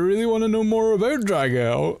 I really want to know more about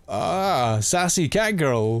Draga. Oh, sassy cat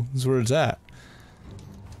girl is where it's at.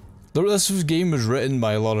 This game was written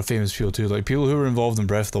by a lot of famous people too, like people who were involved in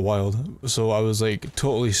Breath of the Wild. So I was like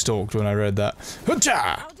totally stoked when I read that. How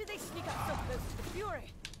did they sneak up so close to the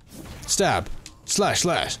Fury? Stab. Slash,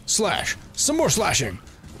 slash, slash. Some more slashing.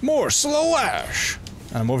 More slash.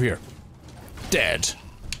 And I'm over here. Dead.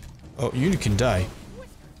 Oh, you can die.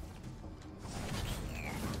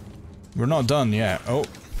 We're not done yet. Oh.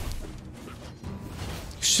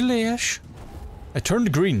 Slash. I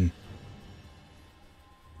turned green.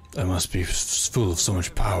 I must be full of so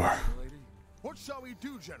much power. What shall we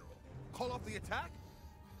do, General? Call off the attack?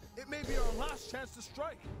 It may be our last chance to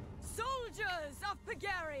strike. Soldiers of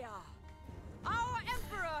Pagaria! Our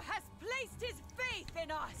Emperor has placed his faith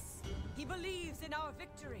in us! He believes in our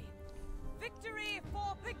victory. Victory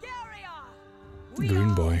for Pagaria! We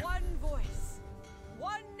Green boy. Are one voice,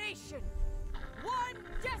 one nation, one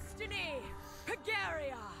destiny!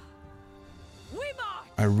 Pagaria! We march!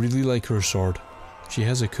 I really like her sword. She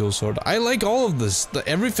has a cool sword. I like all of this.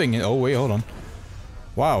 Everything. Oh wait, hold on.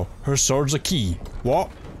 Wow, her sword's a key. What?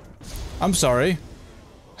 I'm sorry.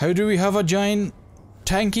 How do we have a giant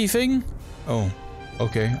tanky thing? Oh,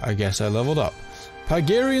 okay, I guess I leveled up.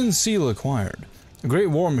 Pagarian seal acquired. A great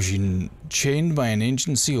war machine chained by an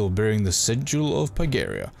ancient seal bearing the sigil of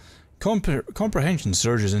Pagaria. Comprehension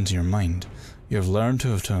surges into your mind. You have learned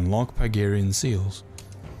to unlock Pagarian seals.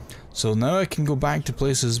 So now I can go back to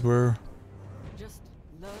places where... Just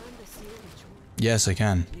learn the seal ritual. Yes, I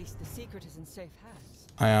can. At least the secret is in safe hands.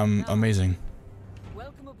 I am amazing.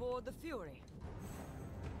 Welcome aboard the Fury.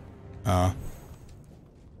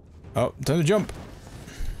 Oh, time to jump.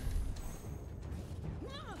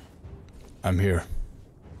 I'm here.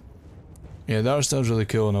 Yeah, that art style's really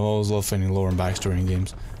cool, and I always love finding lore and backstory in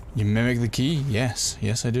games. You mimic the key? Yes,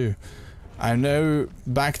 yes I do. I'm now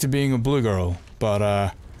back to being a blue girl, but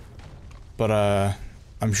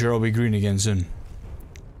I'm sure I'll be green again soon.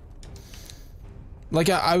 Like,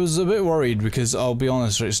 I was a bit worried because, I'll be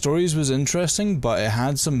honest, right, Stories was interesting, but it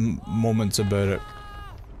had some moments about it.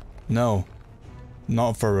 No.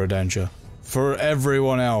 Not for Rodentia. For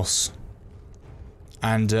everyone else.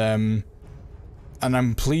 And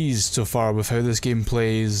I'm pleased so far with how this game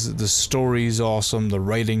plays. The story's awesome, the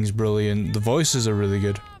writing's brilliant, the voices are really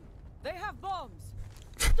good. They have bombs.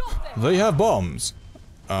 Stop them. They have bombs.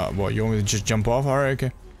 What, you want me to just jump off? Alright,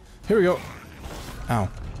 okay. Here we go. Ow.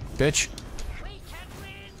 Bitch.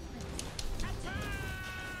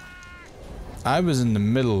 I was in the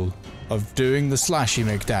middle of doing the slashy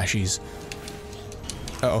McDashies.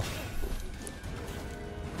 Uh-oh.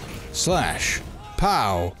 Slash.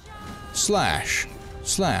 Pow. Slash.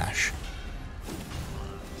 Slash.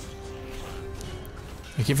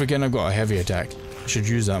 I keep forgetting I've got a heavy attack. I should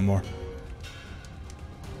use that more.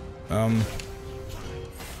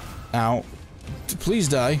 Ow. Please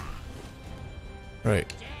die.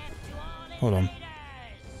 Right. Hold on.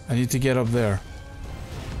 I need to get up there.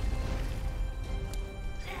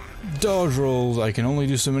 Dodge rolls. I can only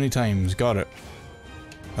do so many times. Got it.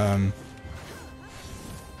 I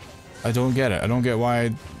don't get it. I don't get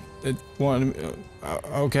why it wanted me.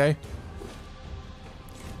 Okay.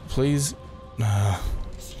 Please.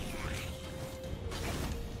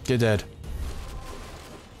 Get dead.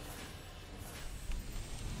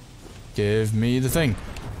 Give me the thing.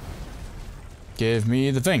 Give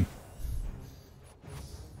me the thing.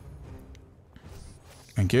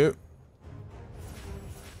 Thank you.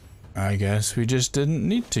 I guess we just didn't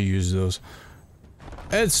need to use those.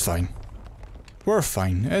 It's fine. We're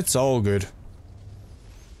fine. It's all good.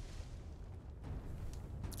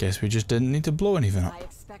 Guess we just didn't need to blow anything up. I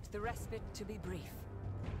expect the respite to be brief.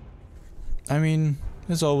 I mean,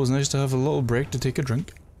 it's always nice to have a little break to take a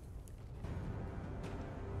drink.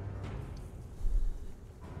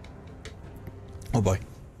 Oh boy.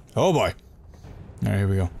 Oh boy. Alright, here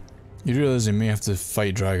we go. You realize you may have to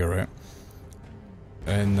fight Draga, right?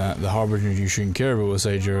 And that the Harbinger you shouldn't care about what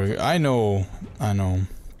side you're... I know. I know.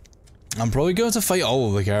 I'm probably going to fight all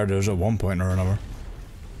of the characters at one point or another.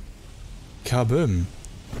 Kaboom.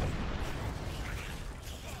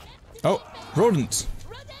 Oh, rodents.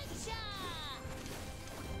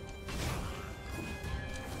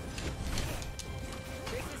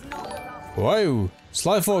 Wow,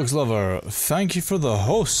 Sly Fox Lover, thank you for the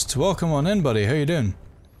host. Welcome on in, buddy. How you doing?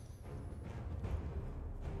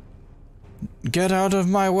 Get out of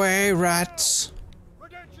my way, rats.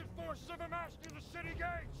 Redemption forces have amassed in the city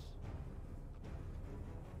gates.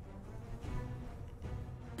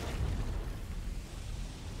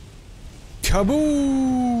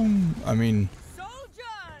 Kaboom! I mean,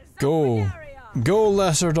 go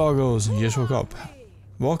lesser doggos. You just woke up.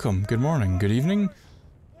 Welcome. Good morning. Good evening.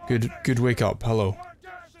 Good wake up. Hello.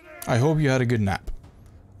 I hope you had a good nap.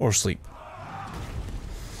 Or sleep.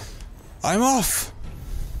 I'm off!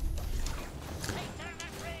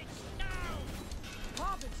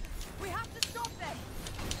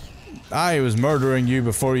 I was murdering you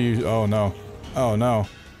before you... Oh no. Oh no.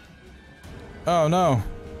 Oh no.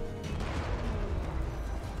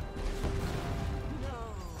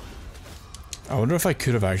 I wonder if I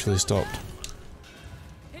could have actually stopped.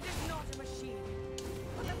 It is not a machine,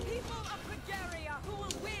 but the people of Pagaria who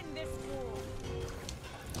will win this war.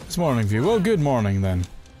 This morning view. Well, good morning then.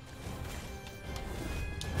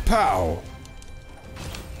 Pow!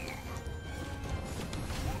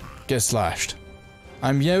 Get slashed.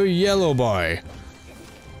 I'm yellow boy.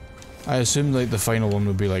 I assumed like the final one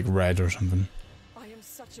would be like red or something. I am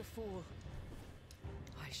such a fool.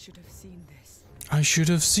 I should have seen this. I should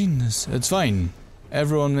have seen this. It's fine.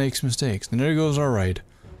 Everyone makes mistakes. And there goes our ride.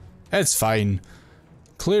 It's fine.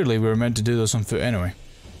 Clearly we were meant to do this on foot anyway.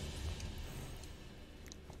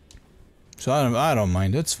 So I don't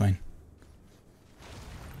mind. It's fine.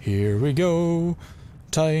 Here we go.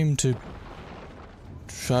 Time to...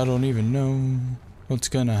 I don't even know what's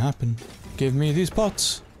gonna happen. Give me these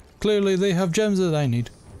pots. Clearly they have gems that I need.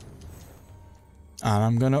 And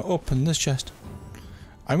I'm gonna open this chest.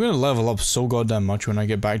 I'm gonna level up so goddamn much when I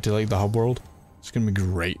get back to like the hub world. It's gonna be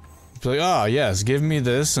great. It's like, ah, yes, give me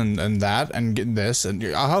this and that and get this and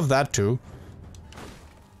I'll have that too.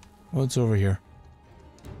 What's over here?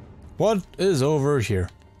 What is over here?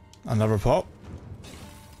 Another pot?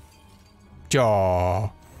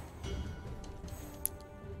 Jaw.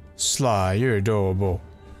 Sly, you're adorable.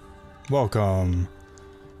 Welcome.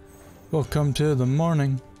 Welcome to the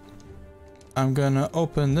morning. I'm gonna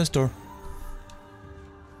open this door.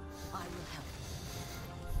 I will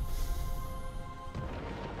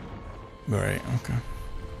help. Right, okay.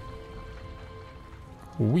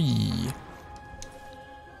 Wee.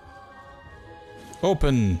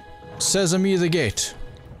 Open. Sesame the gate.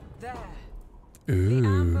 There. Ooh. The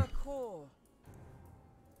amber core.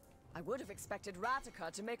 I would have expected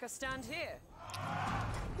Ratica to make a stand here.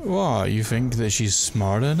 What, you think that she's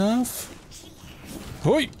smart enough?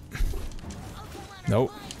 Hoi!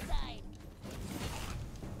 Nope.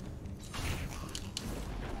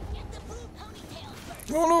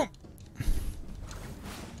 Oh no!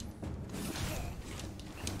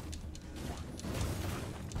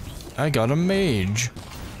 I got a mage.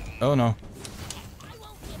 Oh no.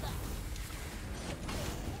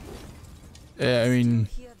 I mean...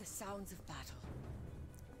 Hear the sounds of battle.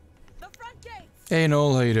 The front gates. Hey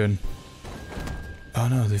Noel, how you doing? Oh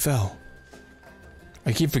no, they fell.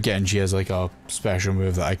 I keep forgetting she has like a special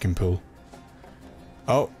move that I can pull.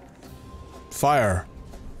 Oh. Fire.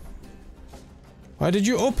 Why did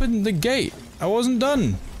you open the gate? I wasn't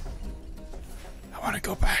done. I want to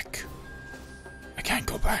go back. I can't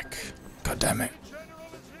go back. God damn it.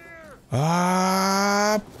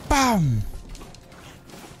 Ah, bam!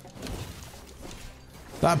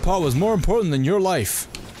 That pot was more important than your life.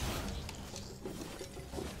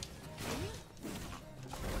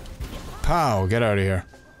 Pow, get out of here.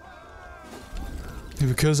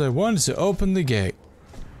 Because I wanted to open the gate.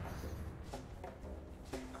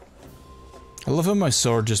 I love how my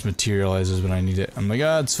sword just materializes when I need it. I'm like,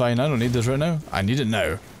 ah, it's fine, I don't need this right now. I need it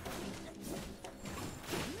now.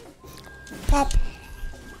 Pop!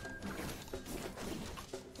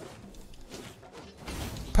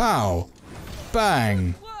 Pow!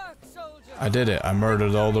 Bang! I did it. I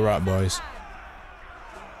murdered all the rat boys.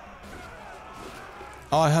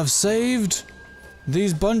 I have saved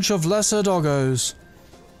these bunch of lesser doggos.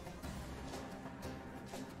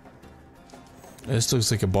 This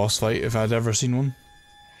looks like a boss fight if I'd ever seen one.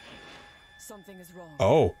 Something is wrong.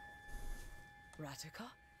 Oh. Ratika?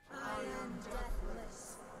 I am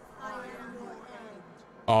deathless. I am your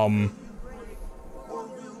end.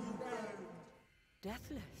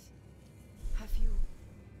 Deathless? Have you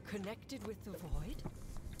connected with the void?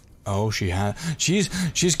 Oh,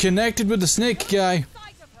 she's connected with the snake guy.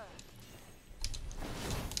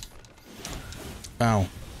 Ow.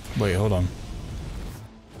 Wait, hold on.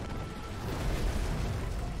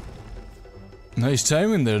 Nice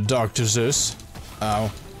timing there, Dr. Zeus.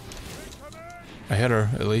 Ow. I hit her,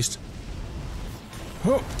 at least.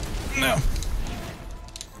 Oh, no.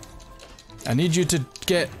 I need you to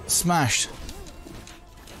get smashed.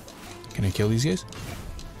 Can I kill these guys?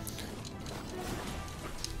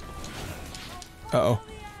 Uh-oh.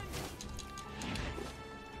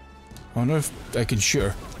 I wonder if I can shoot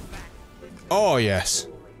her. Oh, yes.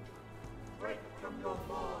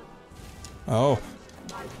 Oh.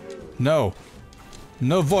 No.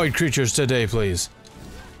 No void creatures today, please.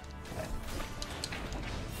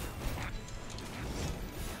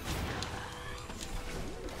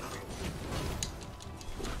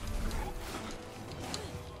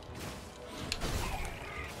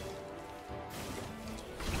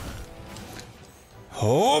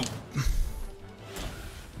 Hope.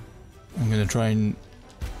 I'm gonna try and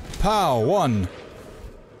pow one.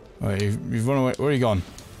 Wait, you've run away. Where are you gone?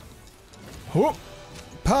 Whoop!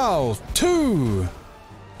 Pow two.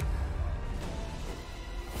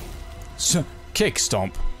 Kick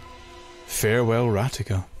stomp. Farewell,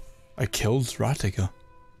 Ratika. I killed Ratika.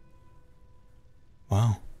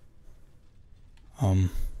 Wow.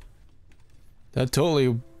 That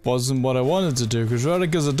totally wasn't what I wanted to do, because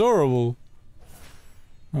Ratika's adorable.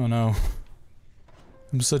 Oh no.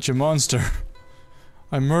 I'm such a monster.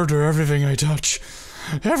 I murder everything I touch.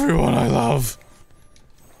 Everyone I love.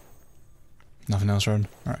 Nothing else around?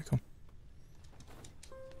 Alright, cool.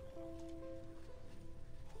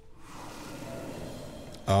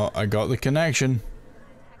 Oh, I got the connection.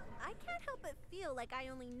 I can't help but feel like I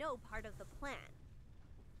only know part of the plan.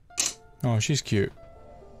 Oh, she's cute.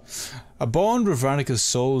 A bond with Ratika's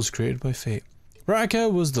soul was created by fate. Ratika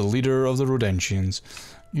was the leader of the Rodentians,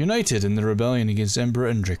 united in the rebellion against Emperor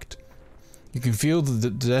Indrict. You can feel the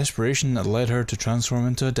desperation that led her to transform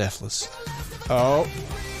into a deathless. Oh.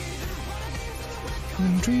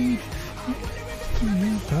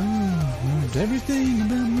 Everything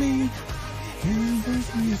about me.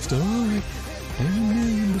 Every story. Every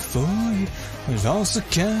million before you. There's also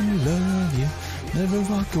kind of love you never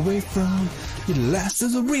walk away from. You last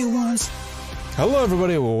as the real ones. Hello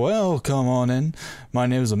everybody, welcome on in. My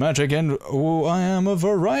name is Magic and I am a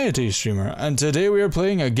variety streamer, and today we are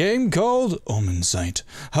playing a game called Omen Sight.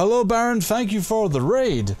 Hello Baron, thank you for the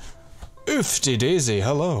raid. Oofty daisy,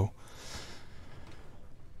 hello.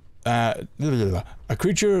 A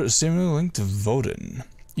creature seemingly linked to Vodin.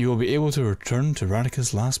 You will be able to return to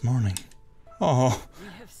Ratika's last morning. Oh. We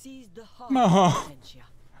have seized the heart Oh. of Potentia.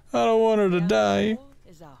 I don't want her to die. War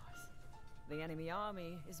is ours. The enemy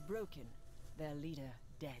army is broken. Their leader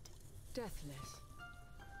dead. Deathless.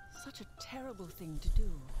 Such a terrible thing to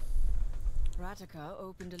do. Ratika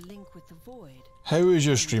opened a link with the void. How is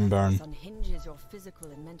your stream, Baron? This unhinges your physical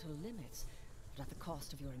and mental limits, but at the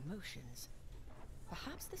cost of your emotions.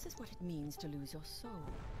 Perhaps this is what it means to lose your soul.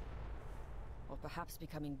 Or perhaps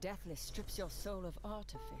becoming deathless strips your soul of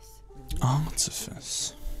artifice.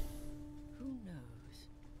 Artifice. Who knows?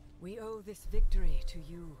 We owe this victory to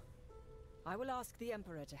you. I will ask the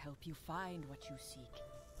Emperor to help you find what you seek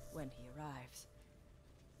when he arrives.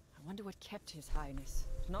 I wonder what kept His Highness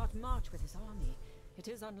to not march with his army. It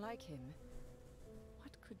is unlike him.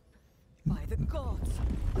 What could... By the gods!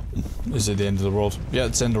 Is it the end of the world? Yeah,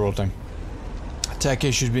 it's the end of the world time. Tech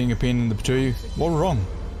issues being a pain in the two. What wrong?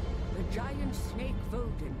 The giant snake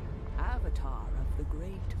Vodin, avatar of the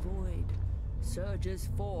great void, surges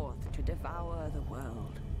forth to devour the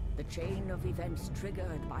world. The chain of events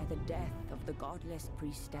triggered by the death of the godless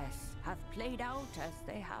priestess have played out as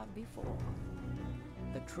they have before.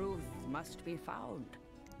 The truth must be found,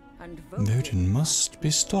 and Vodin must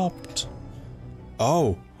be stopped.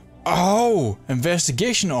 Oh. Oh!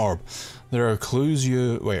 Investigation orb! There are clues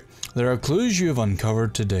you have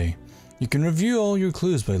uncovered today. You can review all your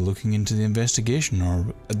clues by looking into the investigation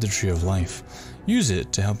orb at the Tree of Life. Use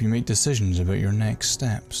it to help you make decisions about your next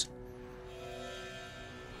steps. Use it to help you make decisions about your next steps.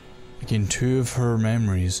 Gain 2 of her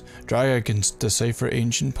memories. Draga can decipher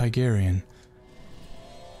ancient Pygarian.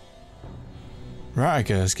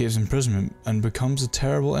 Ratika escapes imprisonment and becomes a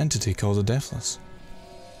terrible entity called the Deathless.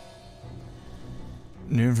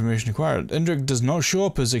 New information acquired. Indrik does not show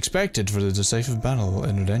up as expected for the decisive battle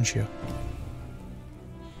in Rodentia.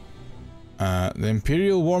 The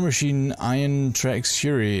Imperial war machine Iron Trex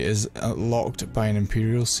Fury is locked by an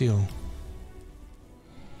Imperial seal.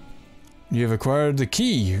 You have acquired the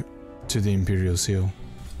key to the Imperial seal.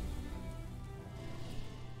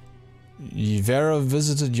 Vera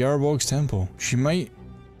visited Yarbog's temple. She might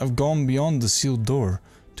have gone beyond the sealed door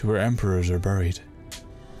to where emperors are buried.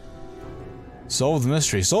 Solve the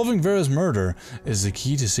mystery. Solving Vera's murder is the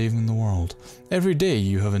key to saving the world. Every day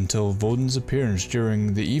you have until Voden's appearance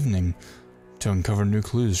during the evening to uncover new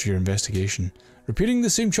clues for your investigation. Repeating the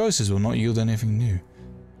same choices will not yield anything new.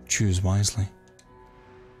 Choose wisely.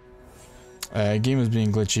 Game is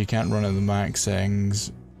being glitchy, can't run at the max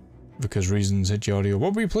settings because reasons hit your audio.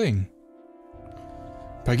 What were you playing?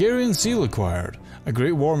 Pygarian seal acquired. A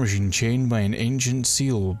great war machine chained by an ancient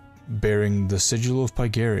seal bearing the sigil of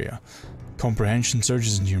Pygaria. Comprehension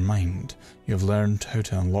surges into your mind. You have learned how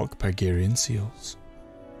to unlock Pygarian seals.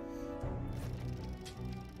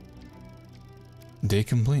 Day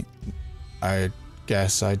complete. I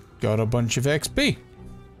guess I got a bunch of XP.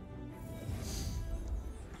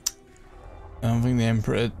 I don't think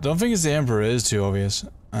the Emperor is too obvious.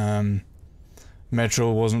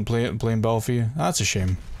 Metro wasn't playing ball for you. That's a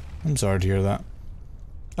shame. I'm sorry to hear that.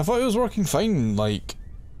 I thought it was working fine, like,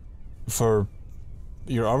 for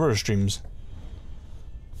your other streams.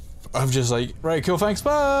 I'm just like, right, cool, thanks,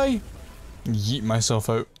 bye! Yeet myself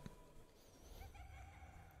out.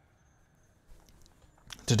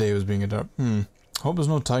 Today was being a dark. Hope there's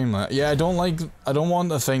no time limit. Yeah, I don't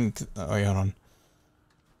want to think. Oh, wait, hold on.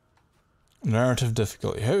 Narrative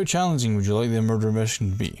difficulty. How challenging would you like the murder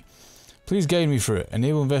mission to be? Please guide me through it.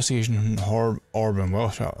 Enable investigation in Orban.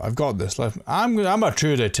 Well, I've got this. I'm a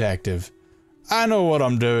true detective. I know what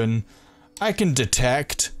I'm doing. I can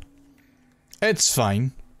detect. It's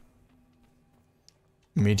fine.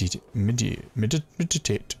 Meditate.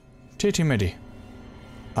 Titty midi.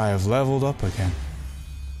 I have leveled up again.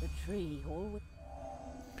 The tree always...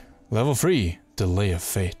 Level 3. Delay of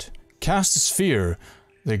Fate. Cast a sphere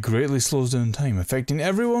that greatly slows down time, affecting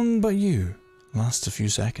everyone but you. Lasts a few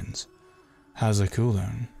seconds. Has a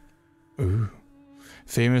cooldown. Ooh.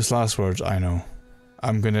 Famous last words, I know.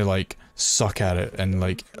 I'm gonna, like, suck at it and,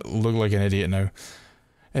 like, look like an idiot now.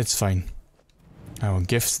 It's fine. I will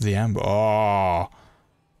gift the amber. Oh.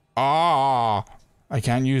 Ah! I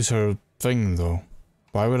can't use her thing, though.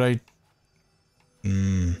 Why would I?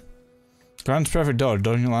 Grant's perfect dodge.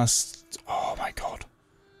 Dodging last. Oh my god.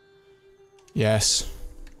 Yes.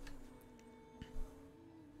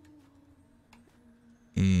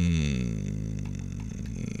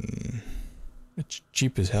 It's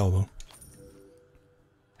cheap as hell, though.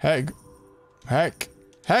 Heck.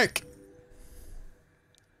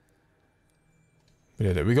 We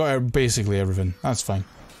did it. We got basically everything. That's fine.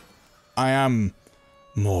 I am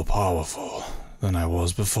more powerful than I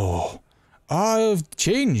was before. I've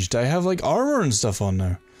changed. I have like armor and stuff on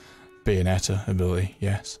now. Bayonetta ability,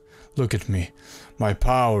 yes. Look at me. My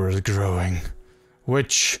power is growing.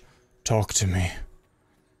 Witch, talk to me.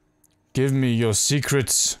 Give me your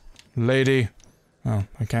secrets, lady. Oh,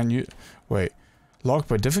 I can't use... Wait. Locked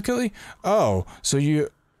by difficulty? Oh, so you...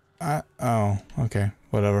 oh, okay.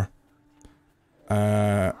 Whatever.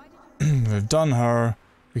 We've done her.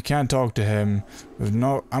 We can't talk to him. We've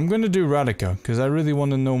not... I'm gonna do Radika, because I really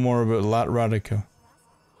want to know more about Radika.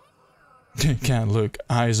 Can't look.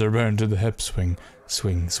 Eyes are bound to the hip swing.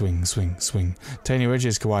 Swing, swing, swing, swing. Tiny witch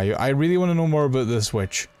is kawaii. I really want to know more about this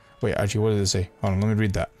witch. Wait, actually, what did it say? Hold on, let me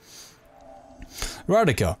read that.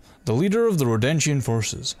 Radika, the leader of the Rodentian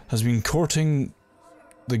forces, has been courting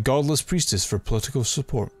the godless priestess for political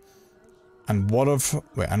support. And what of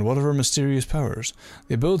her mysterious powers?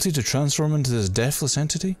 The ability to transform into this deathless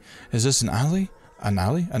entity? Is this an ally? An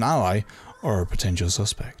ally? Or a potential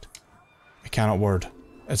suspect? I cannot word.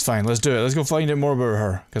 It's fine, let's do it. Let's go find out more about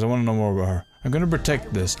her, because I want to know more about her. I'm gonna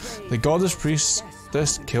protect this. The goddess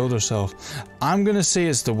priestess killed herself. I'm gonna say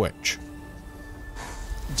it's the witch.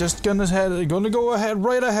 Just gonna go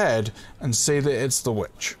right ahead and say that it's the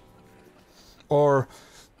witch. Or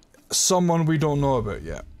someone we don't know about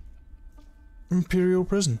yet. Imperial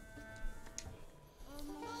prison.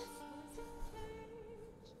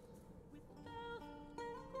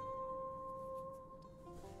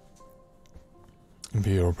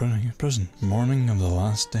 Imperial prison. Morning of the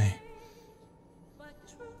last day.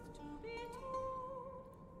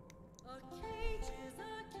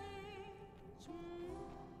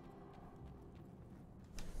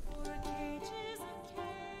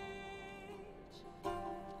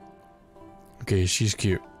 Okay, she's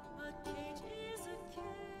cute.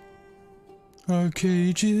 A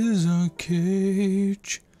cage is a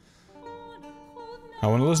cage. I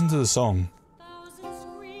want to listen to the song.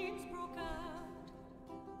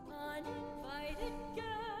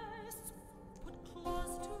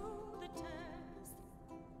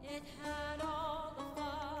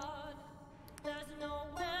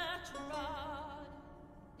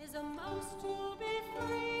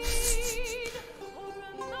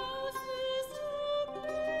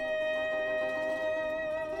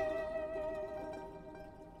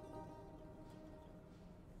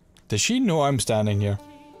 Does she know I'm standing here?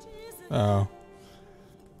 Oh.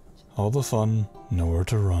 All the fun, nowhere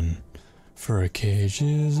to run. For a cage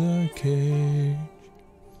is a cage.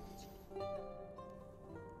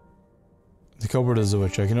 The cupboard is a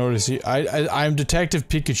witch. I can already see. I'm Detective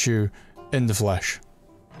Pikachu in the flesh.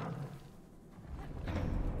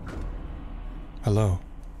 Hello.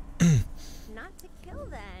 Not to kill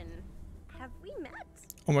then. Have we met?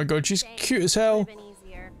 Oh my god, she's Thanks. cute as hell. Could've been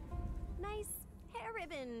easier. Nice hair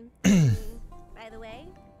ribbon. By the way,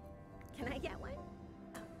 can I get one?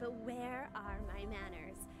 But where are my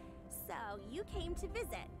manners? So you came to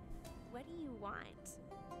visit. What do you want?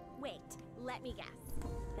 Wait, let me guess.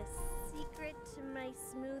 The secret to my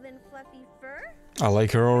smooth and fluffy fur? I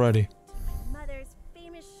like her already. My mother's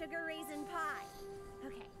famous sugar raisin pie.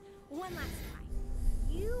 Okay, one last try.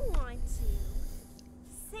 You want to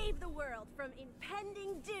save the world from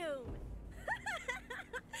impending doom.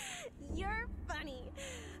 You're funny.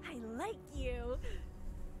 I like you.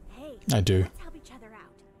 Hey, I do. let's help each other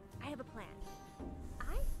out. I have a plan.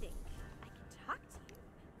 I think I can talk to you.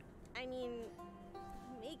 I mean,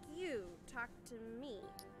 make you talk to me.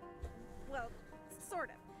 Well, sort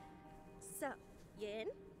of. So, you in?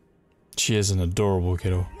 She is an adorable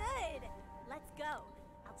kiddo. Good. Let's go.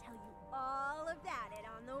 I'll tell you all about it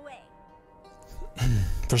on the way.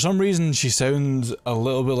 For some reason, she sounds a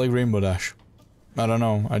little bit like Rainbow Dash. I don't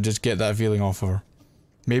know, I just get that feeling off of her.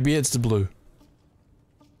 Maybe it's the blue.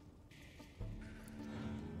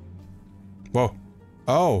 Whoa.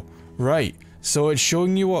 Oh, right. So it's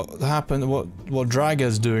showing you what happened, what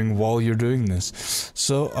Draga's doing while you're doing this.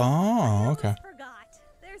 So, oh, okay. Forgot.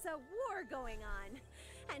 There's a war going on.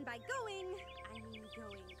 And by going, I mean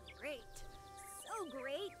going great. So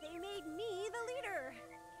great, they made me the leader.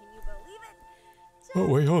 Can you believe it? Oh,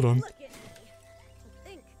 wait, hold on. Look at me. To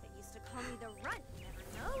think they used to call me the runt, never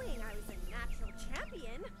knowing I was a natural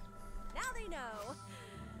champion. Now they know.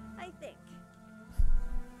 I think.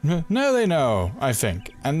 Now they know, I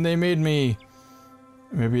think. And they made me...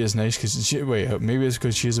 Maybe it's nice because she... Wait, maybe it's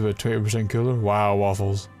because she's about 20% cooler? Wow,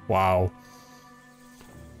 Waffles. Wow.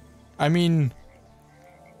 I mean...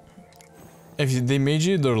 If they made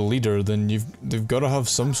you their leader, then they've got to have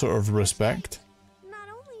some sort of respect. Not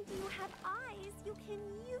only do you have eyes, you can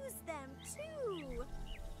use them too.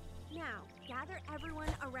 Now, gather everyone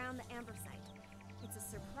around the amber site. It's a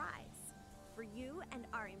surprise for you and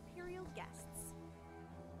our imperial guests.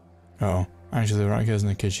 Oh, actually, the rat isn't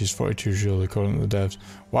a kid. She's 42 years old, according to the devs.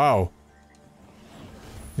 Wow.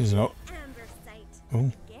 He's not. Amber site.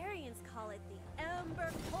 Oh. Hungarians call it the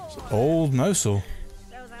Amber Core. Old mousel.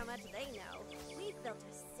 Shows how much they know. We've built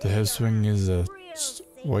a The hip swing is a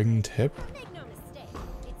real winged hip. Make no mistake,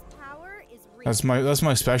 its power is real. That's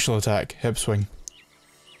my special attack, hip swing.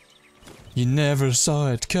 You never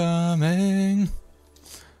saw it coming.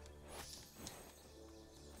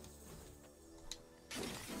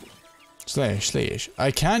 Slash. I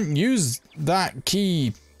can't use that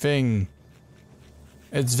key thing.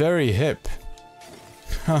 It's very hip.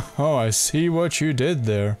 Oh, I see what you did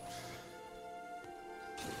there.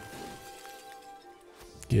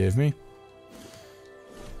 Give me.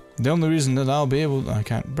 The only reason that I'll be able... I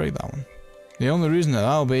can't break that one. The only reason that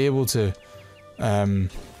I'll be able to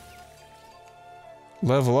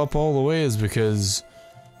level up all the way is because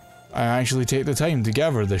I actually take the time to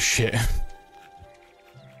gather this shit.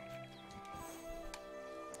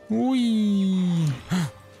 Whee!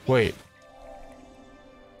 Wait.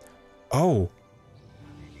 Oh.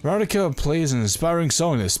 Radika plays an inspiring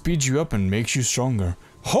song that speeds you up and makes you stronger.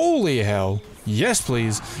 Holy hell! Yes,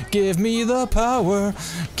 please. Give me the power.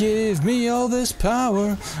 Give me all this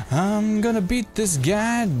power. I'm gonna beat this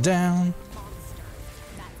guy down.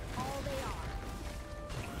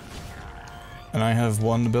 And I have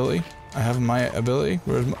one ability. I have my ability.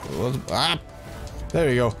 Where's my... There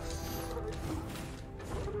we go.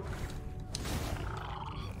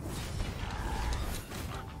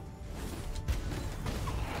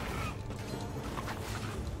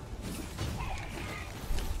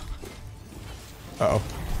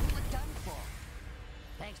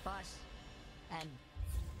 Thanks, boss. And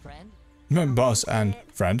friend? Boss and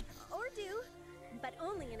friend. Or do, but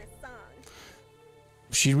only in a song.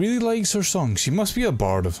 She really likes her song. She must be a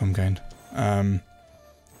bard of some kind.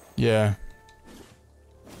 Yeah.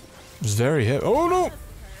 It's very hip. Oh no!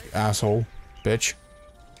 Asshole. Bitch.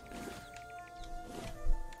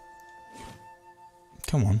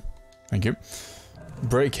 Come on. Thank you.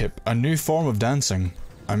 Break hip. A new form of dancing.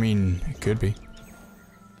 I mean, it could be.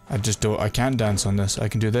 I can't dance on this. I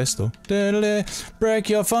can do this though. Break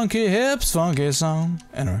your funky hips, funky song.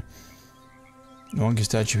 Anyway. The monkey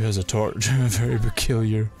statue has a torch. Very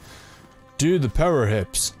peculiar. Do the power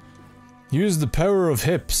hips. Use the power of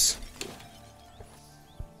hips.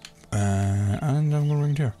 And I'm going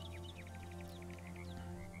right here.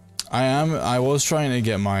 I was trying to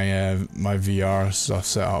get my my VR stuff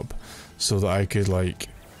set up so that I could like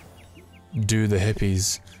do the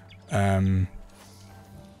hippies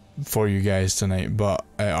for you guys tonight, but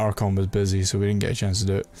Archon was busy, so we didn't get a chance to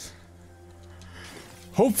do it.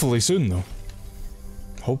 Hopefully soon though.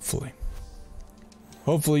 Hopefully.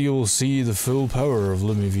 Hopefully you will see the full power of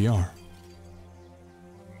Lumi VR.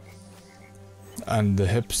 And the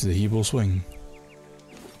hips that he will swing.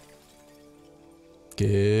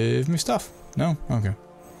 Give me stuff. No? Okay.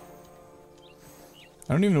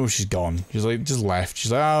 I don't even know where she's gone. She's like, just left.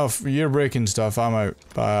 She's like, oh, you're breaking stuff, I'm out.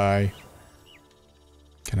 Bye.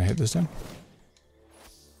 Can I hit this then?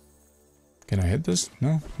 Can I hit this?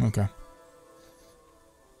 No? Okay.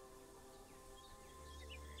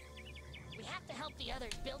 We have to help the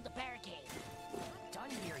others build the barricade. Not done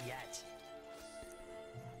here yet.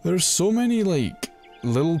 There's so many, like,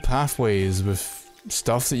 little pathways with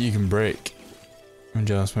stuff that you can break. And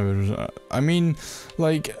just maybe I mean,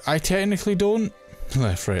 like, I technically don't.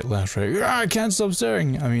 Left, right, left, right. Ah, I can't stop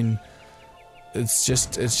staring. I mean, it's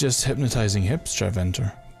just hypnotizing hips,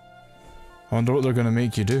 Treventer. I wonder what they're gonna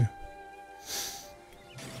make you do.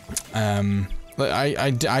 Like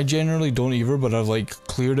I generally don't either, but I've like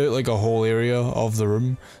cleared out like a whole area of the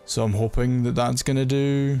room, so I'm hoping that that's gonna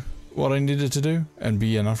do what I needed to do and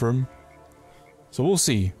be enough room. So we'll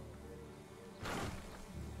see.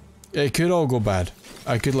 It could all go bad.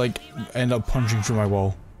 I could like end up punching through my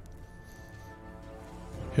wall.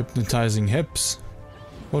 Hypnotizing hips.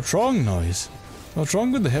 What's wrong, Noise? What's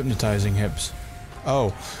wrong with the hypnotizing hips?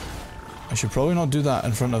 Oh, I should probably not do that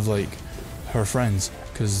in front of like her friends,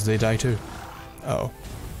 because they die too. Uh oh.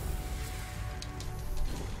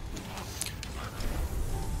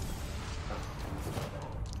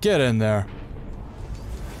 Get in there.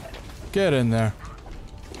 Get in there.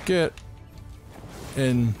 Get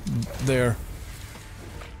in there.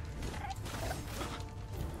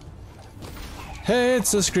 Hey,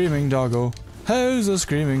 it's a screaming doggo. How's a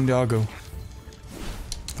screaming doggo?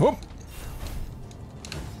 Whoop.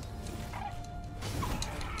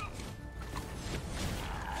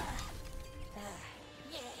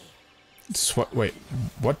 Wait,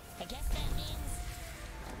 what? I guess that means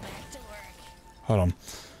back to work. Hold on.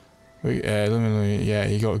 Wait, let me, yeah,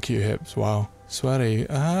 he got cute hips. Wow. Sweaty.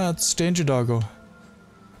 Ah, it's Danger Doggo.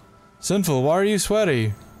 Sinful, why are you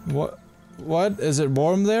sweaty? What? Is it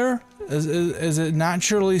warm there? Is it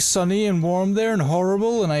naturally sunny and warm there and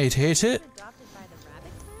horrible and I hate it?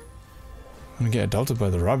 I'm gonna get adopted by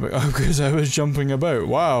the rabbit. Oh, because I was jumping about.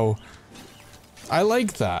 Wow. I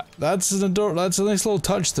like that. That's a nice little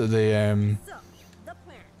touch that they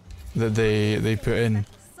put in.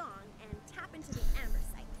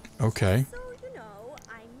 Okay. So, you know,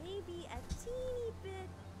 I may be a teeny bit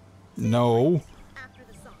No. after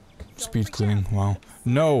the song. Speed cleaning. Wow.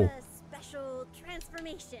 No. Special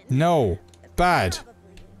transformation. No. Bad.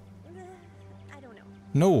 Probably. I don't know.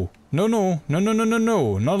 No. No, no. No, no, no, no,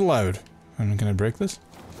 no. Not allowed. Can I break this?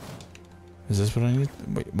 Is this what I need?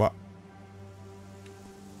 Wait, what?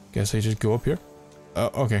 Guess I just go up here?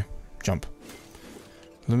 Okay. Jump.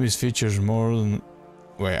 Lumi's features more than...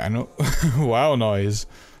 Wait, I know... Wow, Noise.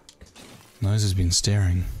 Noise has been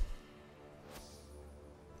staring.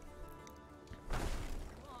 Come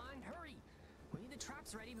on, hurry. We need the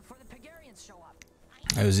traps ready before the Pegarians show up.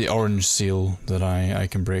 It was the orange seal that I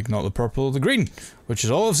can break, not the purple or the green, which is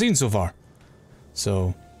all I've seen so far.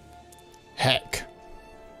 So... Heck.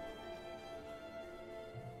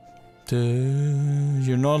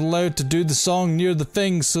 You're not allowed to do the song near the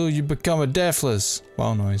thing, so you become a deathless.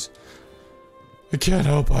 Wow, Noise. I can't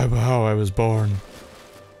help how I was born.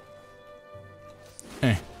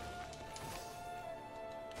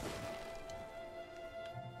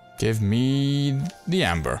 Give me the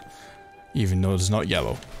amber, even though it's not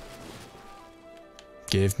yellow.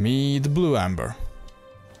 Give me the blue amber.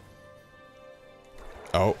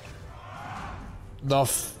 Oh. The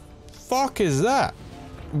fuck is that?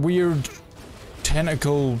 Weird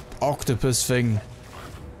tentacle octopus thing.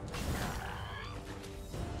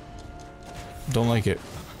 Don't like it.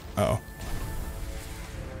 Uh oh.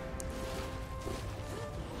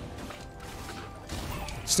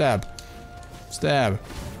 Stab. Stab.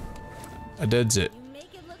 I did it. You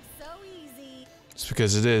make it look so easy. It's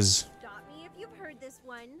because it is. Stop me if you've heard this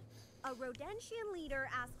one. A Rodentian leader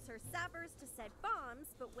asks her sappers to set bombs,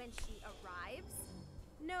 but when she arrives,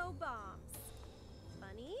 no bombs.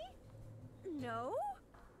 Funny? No?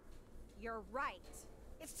 You're right.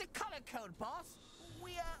 It's the color code, boss.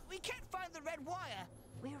 We can't find the red wire.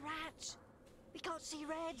 We're rats. We can't see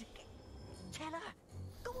red. Tell her.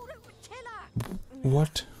 Go on over, tell her.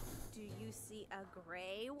 What? Do you see a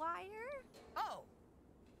gray wire? Oh.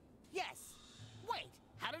 Yes. Wait,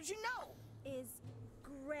 how did you know? Is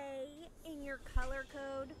gray in your color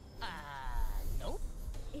code? Nope.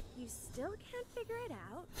 If you still can't figure it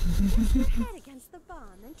out, press your head against the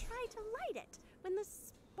bomb and try to light it when the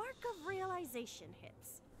spark of realization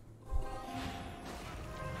hits.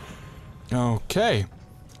 Okay.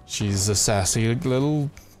 She's a sassy little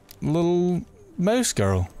mouse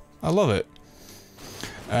girl. I love it.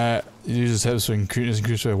 It uses hip swing,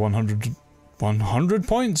 increased by 100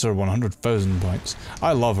 points or 100,000 points.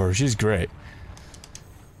 I love her. She's great.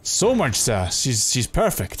 So much sass. She's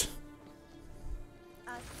perfect.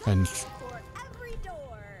 And For every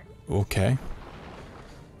door. okay.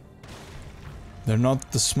 They're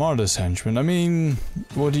not the smartest henchmen. I mean,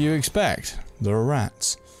 what do you expect? They're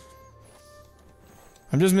rats.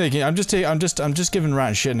 I'm just giving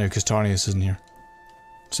rat shit now because Tarnius isn't here.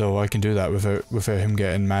 So I can do that without him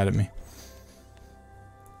getting mad at me.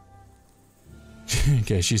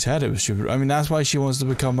 Okay, she's had it with stupid. I mean, that's why she wants to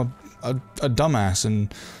become a dumbass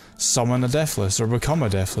and summon a deathless or become a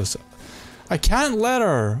deathless. I can't let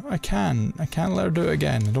her. I can't let her do it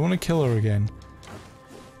again. I don't want to kill her again.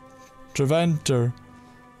 Prevent her.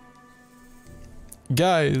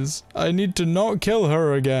 Guys, I need to not kill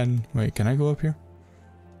her again. Wait, can I go up here?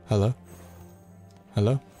 Hello?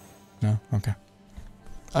 Hello? No? Okay.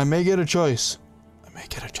 I may get a choice. I may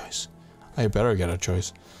get a choice. I better get a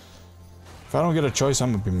choice. If I don't get a choice,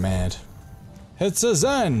 I'm gonna be mad. It's a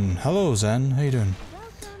Zen! Hello, Zen. How you doing?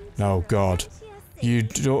 Oh, God. You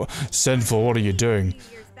don't... Sinful, what are you doing?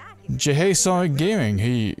 Jihei Sonic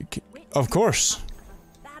Gaming, of course.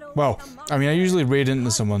 Well, I mean, I usually raid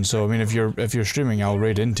into someone, so I mean, if you're streaming, I'll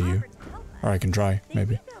raid into you. Or I can try,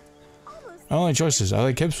 maybe. I don't like choices, I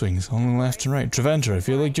like hip swings, only left and right. Treventer, I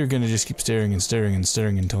feel like you're gonna just keep staring and staring and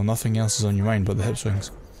staring until nothing else is on your mind but the hip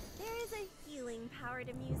swings. There is a healing power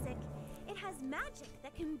to music. It has magic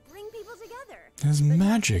that can bring people together. There's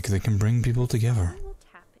magic that can bring people together. Will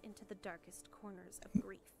tap into the darkest corners of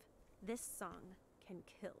grief. This song can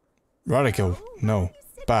kill. Radical, no.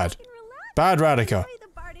 Sit Bad. back and relax. Bad Radica. Enjoy the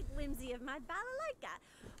bardic whimsy of my balalaika.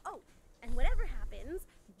 Oh, and whatever happens,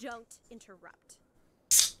 don't interrupt.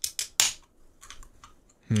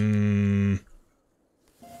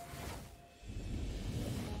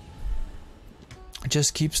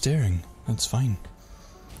 Just keep staring. That's fine.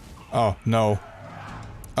 Oh, no.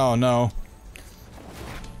 Oh, no.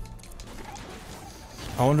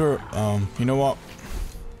 I wonder, you know what?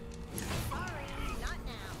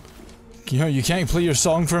 You know, you can't play your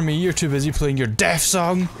song for me. You're too busy playing your death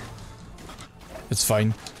song. It's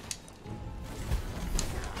fine.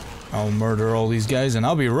 I'll murder all these guys and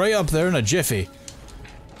I'll be right up there in a jiffy.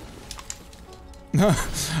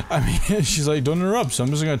 I mean, she's like, don't interrupt, so I'm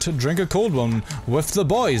just gonna drink a cold one with the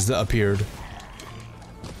boys that appeared.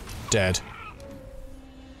 Dead.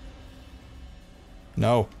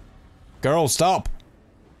 No. Girl, stop!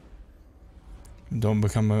 Don't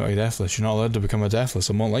become a deathless. You're not allowed to become a deathless.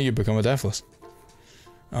 I won't let you become a deathless.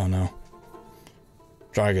 Oh no.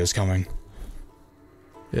 Draga's coming.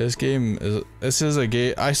 Yeah, this is a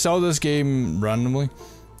game. I saw this game randomly,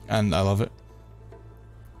 and I love it.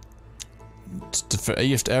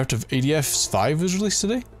 ADF 5 was released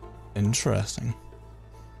today? Interesting.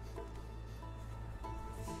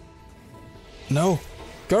 No!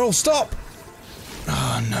 Girl, stop!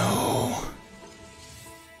 Oh no.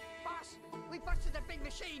 Boss, we busted a big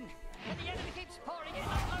machine, and the enemy keeps pouring in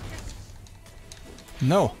like locusts.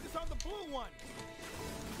 No. Focus on the blue one.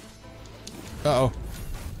 Uh-oh.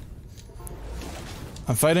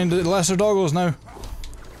 I'm fighting the lesser doggos now.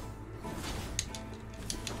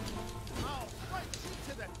 I'll fight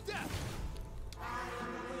you to the death.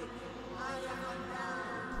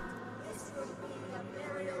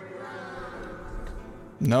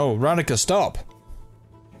 No, Radika, stop!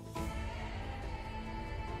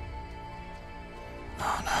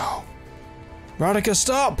 Oh no. Radika,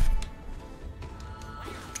 stop!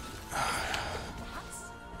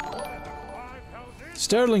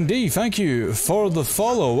 Sterling D, thank you for the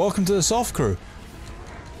follow. Welcome to the Soft Crew.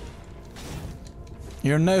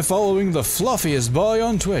 You're now following the fluffiest boy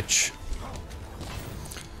on Twitch.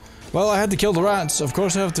 Well, I had to kill the rats. Of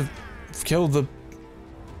course I have to kill the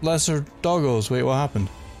lesser doggos. Wait, what happened?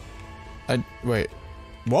 Wait.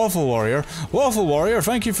 Waffle Warrior. Waffle Warrior,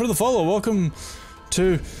 thank you for the follow. Welcome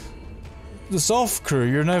to the Soft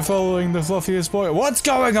Crew. You're now following the fluffiest boy. What's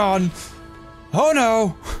going on? Oh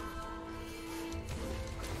no!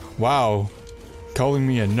 Wow. Calling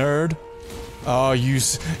me a nerd? Oh,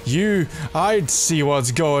 I'd see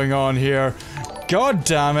what's going on here. God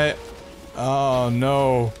damn it. Oh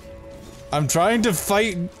no. I'm trying to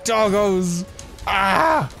fight doggos.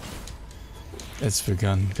 Ah! It's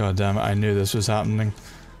begun. God damn it, I knew this was happening.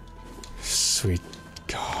 Sweet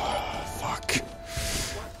God, fuck.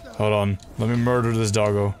 Hold on, let me murder this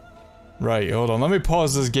doggo. Right, hold on, let me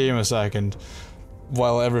pause this game a second.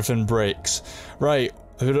 While everything breaks. Right.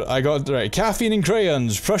 I got right. Caffeine and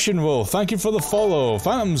Crayons, Prussian Wolf, thank you for the follow.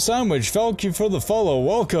 Phantom Sandwich, thank you for the follow.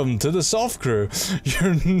 Welcome to the Soft Crew.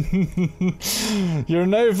 You're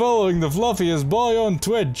now following the fluffiest boy on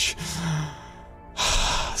Twitch.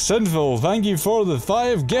 Sinful, thank you for the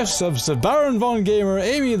 5 gift subs to Baron Von Gamer,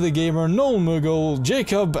 Amy the Gamer, Noel Moogle,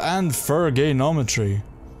 Jacob, and Ferganometry.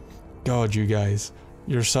 God, you guys,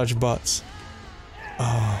 you're such butts.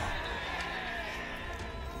 Oh.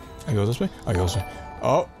 I go this way? I go this way.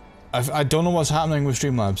 Oh, I don't know what's happening with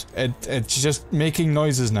Streamlabs. It's just making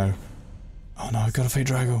noises now. Oh no, I gotta fight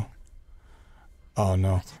Drago. Oh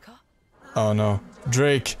no. Oh no.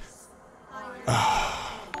 Drake.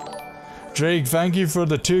 Drake, thank you for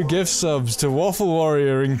the 2 gift subs to Waffle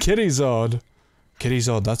Warrior and Kittyzod.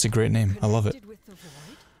 Kittyzod, that's a great name. I love it.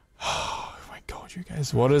 Oh my god, you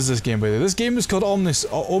guys. What is this game, by the way? This game is called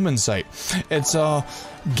Omen Sight. It's a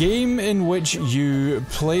game in which you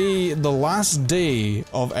play the last day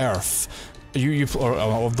of Earth. Or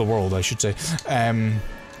of the world, I should say.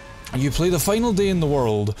 You play the final day in the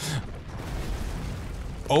world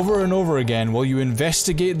over and over again while you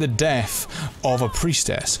investigate the death of a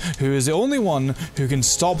priestess, who is the only one who can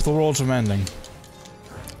stop the world from ending.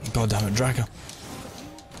 God damn it, Draco.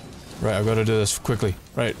 Right, I've got to do this quickly.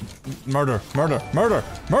 Right, murder, murder, murder,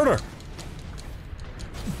 murder!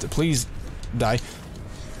 Please, die.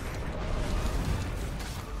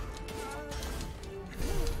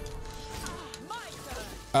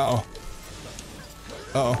 Uh-oh.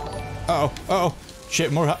 Uh-oh. Uh-oh. Uh-oh.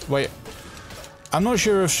 Shit, more wait. I'm not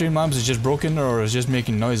sure if Streamlabs is just broken or is just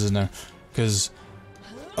making noises now. Because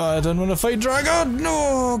I don't want to fight Dragon!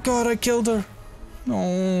 No! God, I killed her.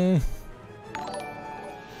 No.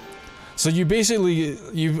 So you basically,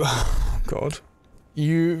 God.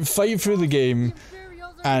 You fight through the game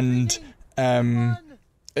and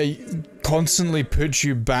it constantly puts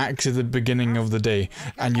you back to the beginning of the day.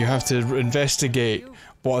 And you have to investigate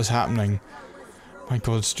what is happening. My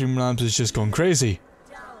god, Streamlabs has just gone crazy.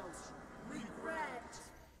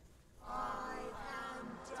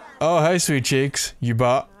 Oh, hi, sweet cheeks, you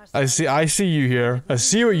butt. I see you here. I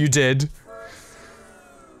see what you did.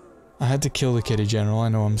 I had to kill the kitty general. I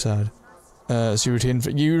know, I'm sad. So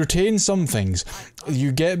you retain some things.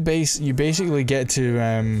 You basically get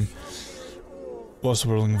to what's the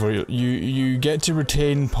word I'm looking for? You get to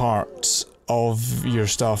retain parts of your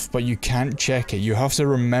stuff, but you can't check it. You have to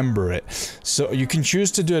remember it. So you can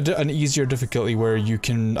choose to do an easier difficulty where you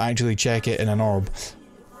can actually check it in an orb.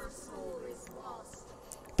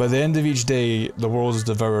 By the end of each day, the world is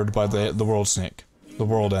devoured by the world snake, the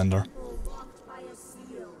world ender.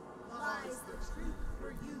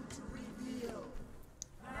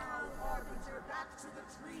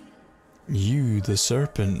 You, the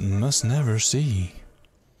serpent, must never see.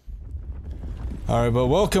 Alright, but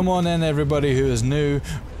welcome on in, everybody who is new.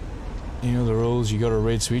 You know the rules, you gotta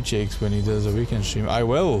raid Sweet Shakes when he does a weekend stream. I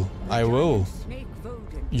will.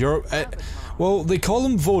 You're... well, they call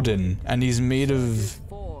him Vodin, and he's made of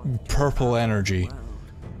purple energy.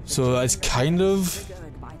 So that's kind of...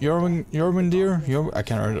 Jormundir?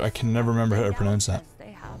 I can never remember how to pronounce that.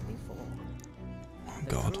 Oh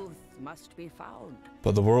god.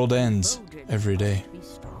 But the world ends every day.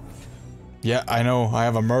 Yeah, I know, I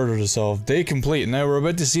have a murder to solve. Day complete. Now we're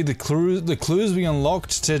about to see the clues we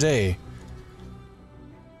unlocked today.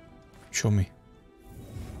 Show me.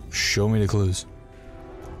 Show me the clues.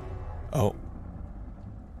 Oh.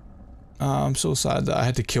 I'm so sad that I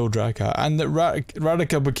had to kill Draka, and that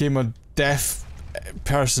Radika became a deaf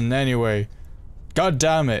person anyway. God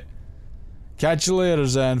damn it. Catch you later,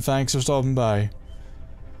 Zen. Thanks for stopping by.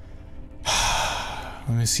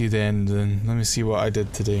 Let me see the end then. Let me see what I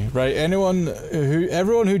did today. Right, everyone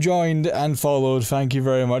who joined and followed, thank you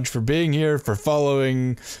very much for being here, for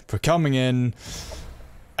following, for coming in.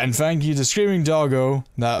 And thank you to Screaming Doggo,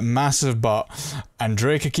 that massive butt, and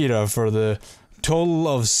Drake Akira for the total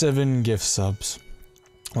of 7 gift subs.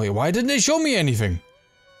 Wait, why didn't it show me anything?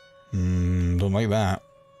 Don't like that.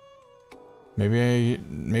 Maybe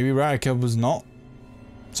Radika was not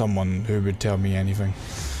someone who would tell me anything.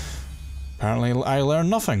 Apparently I learned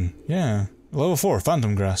nothing. Yeah. Level 4,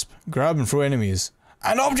 Phantom Grasp. Grab and throw enemies.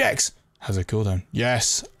 And objects! Has a cooldown.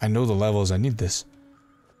 Yes, I know the levels, I need this.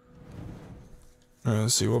 Alright,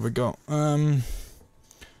 let's see what we got. Alright,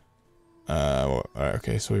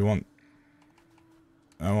 okay, so we want...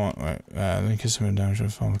 link is some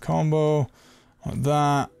damage from the combo. I want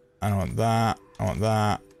that, I want that, I want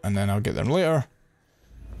that, and then I'll get them later.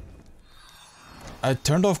 I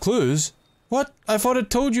turned off clues? What? I thought it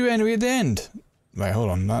told you anyway at the end. Right,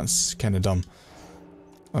 hold on, that's kinda dumb.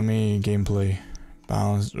 Let me gameplay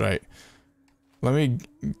balance, right. Let me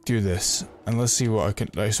do this, and let's see what I can,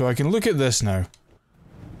 right, so I can look at this now.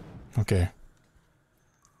 Okay.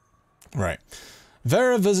 Right.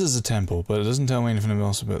 Vera visits the temple, but it doesn't tell me anything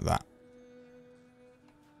else about that.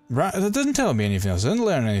 Right, that doesn't tell me anything else, I didn't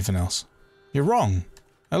learn anything else. You're wrong.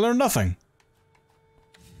 I learned nothing.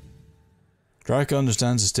 Draka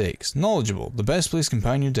understands the stakes. Knowledgeable, the best placed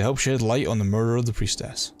companion to help shed light on the murder of the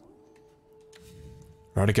priestess.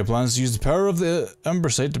 Radika plans to use the power of the Ember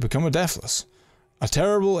Sight to become a Deathless. A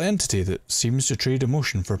terrible entity that seems to trade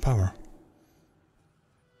emotion for power.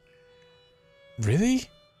 Really?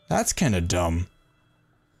 That's kinda dumb.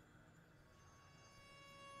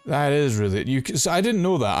 That is really... So I didn't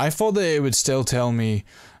know that. I thought that it would still tell me,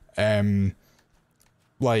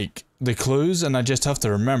 like, the clues, and I just have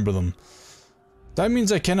to remember them. That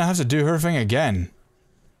means I kinda have to do her thing again.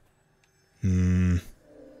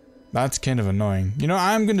 That's kind of annoying. You know,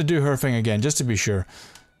 I'm gonna do her thing again, just to be sure.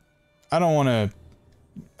 I don't wanna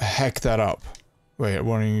heck that up. Wait,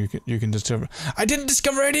 warning, you can discover... I didn't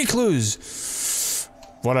discover any clues!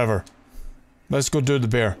 Whatever. Let's go do the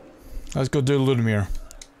bear. Let's go do Ludmir.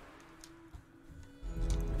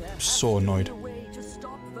 So annoyed.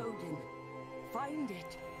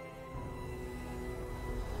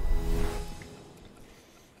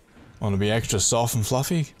 Want to be extra soft and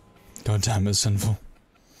fluffy? God damn, it's sinful.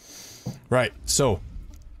 Right, so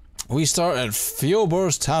we start at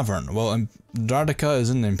Fiobor's Tavern. Well, Radika is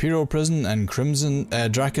in the Imperial Prison and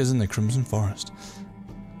Draka is in the Crimson Forest.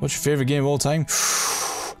 What's your favorite game of all time?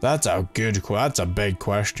 That's a big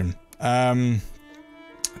question.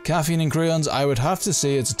 Caffeine and crayons, I would have to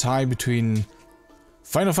say it's a tie between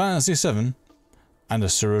Final Fantasy VII and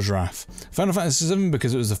Asura's Wrath. Final Fantasy VII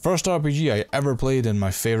because it was the first RPG I ever played in my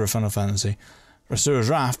favourite Final Fantasy. Asura's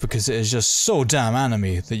Wrath because it is just so damn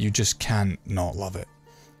anime that you just can't not love it.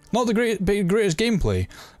 Not the greatest gameplay,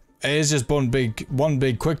 it is just one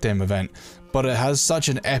big quick time event, but it has such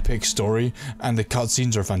an epic story and the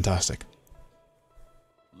cutscenes are fantastic.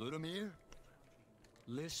 Ludmir,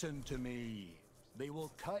 listen to me. They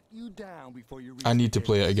will cut you down before you reach I need to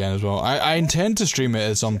play it again as well. I intend to stream it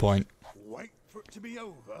at some point. Wait for it to be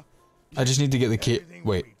over. I just need to get the cable.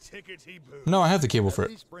 Wait. No, I have the cable for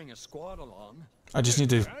it. Bring a squad along. I just need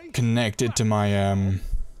to connect it to my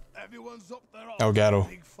Everyone's up there Elgato.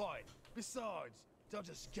 big fight. Besides, they'll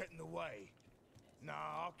just get in the way. Nah,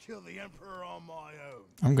 I'll kill the Emperor on my own.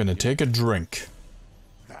 I'm gonna take a drink.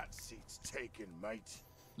 That seat's taken, mate.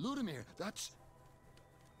 Ludmir, that's...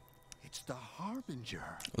 It's the Harbinger.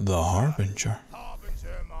 The Harbinger.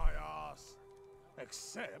 Harbinger, my ass.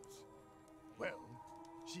 Except, well,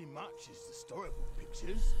 she matches the storybook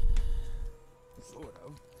pictures. Sort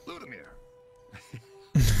of. Ludmir.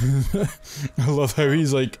 I love how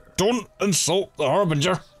he's like, don't insult the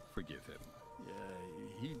Harbinger. Forgive him.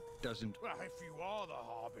 He doesn't... Well, if you are the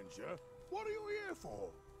Harbinger, what are you here for?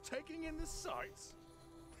 Taking in the sights?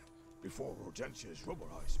 Before Rodentia's rubble,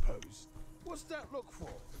 I suppose. What's that look for?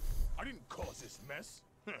 I didn't cause this mess.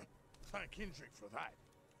 Thank Indrik for that.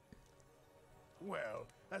 Well,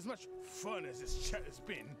 as much fun as this chat has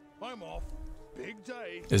been, I'm off. Big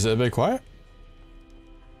day. Is it a bit quiet?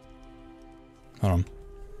 Hold on.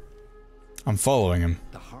 I'm following him.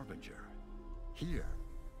 The Harbinger. Here.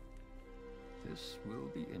 This will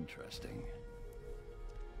be interesting.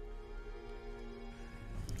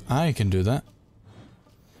 I can do that.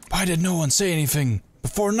 Why did no one say anything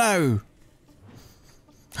before now?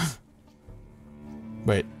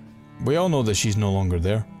 Wait, we all know that she's no longer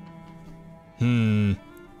there.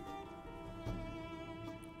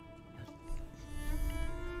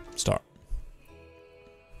 Start.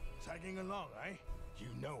 Tagging along, eh? You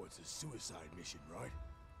know it's a suicide mission, right?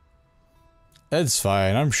 It's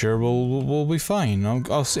fine. I'm sure we'll be fine.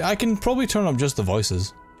 I'll see. I can probably turn up just the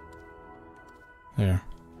voices. There.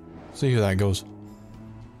 See how that goes.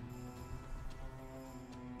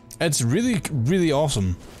 It's really, really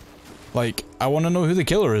awesome. Like, I want to know who the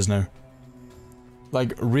killer is now.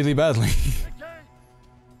 Like, really badly.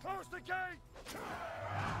 Close the gate!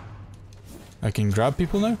 I can grab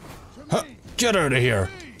people now? Huh, get out of here!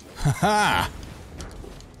 Haha!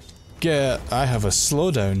 I have a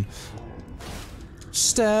slowdown.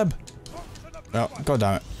 Stab! Oh, god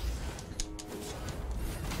damn it.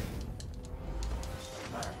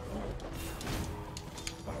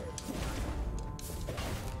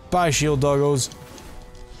 Bye, shield doggos.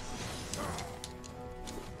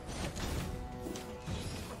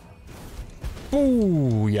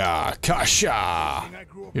 Booyah! Kasha!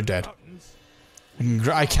 You're dead.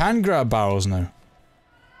 I can grab barrels now.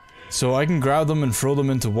 So I can grab them and throw them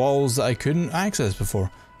into walls that I couldn't access before.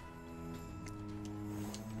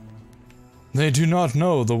 They do not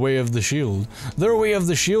know the way of the shield. Their way of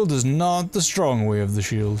the shield is not the strong way of the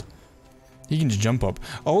shield. He can just jump up.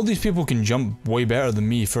 All these people can jump way better than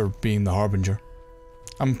me for being the Harbinger.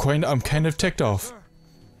 I'm kind of ticked off.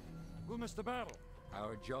 We'll miss the battle.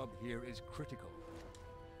 Our job here is critical.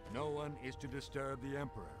 No one is to disturb the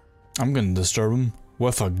Emperor. I'm gonna disturb him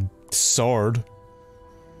with a sword.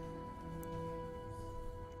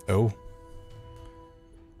 Oh.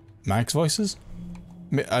 Max voices?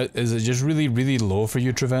 Is it just really, really low for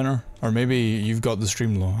you, Treventer? Or maybe you've got the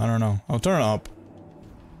stream low. I don't know. I'll turn it up.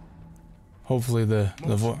 Hopefully the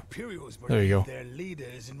there you go. Their leader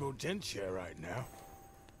is in Rodentia right now.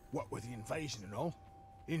 What with the invasion and all,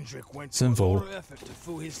 Indrik went to a lot of effort to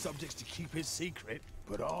fool his subjects to keep his secret.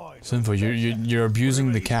 But Sinful, you're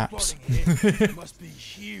abusing the caps. It must be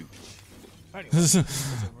huge. Anyway, it doesn't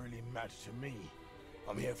really matter to me.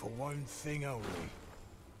 I'm here for one thing only.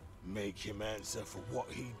 Make him answer for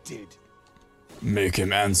what he did. Make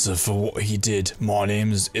him answer for what he did. My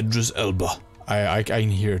name is Idris Elba. I can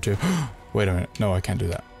hear it too. Wait a minute. No, I can't do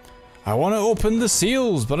that. I want to open the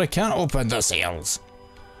seals, but I can't open the seals.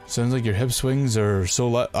 Sounds like your hip swings are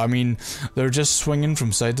so I mean, they're just swinging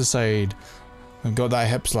from side to side. I've got that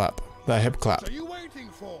hip slap. That hip clap. What are you waiting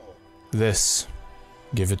for? This.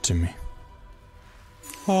 Give it to me.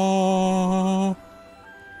 Oh.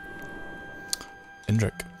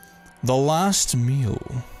 Indrik. The last meal.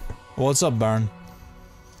 What's up, Baron?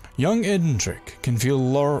 Young Indrik can feel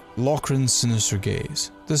Lochran's sinister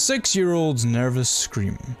gaze. The 6-year-old's nervous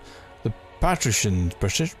scream. The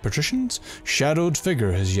patrician's shadowed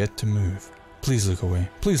figure has yet to move. Please look away.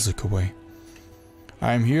 Please look away.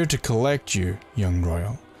 I am here to collect you, young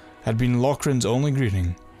royal, had been Lochran's only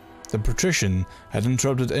greeting. The patrician had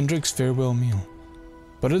interrupted Indrik's farewell meal.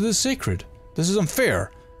 But it is sacred. This is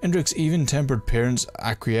unfair. Indrik's even-tempered parents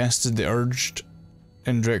acquiesced and urged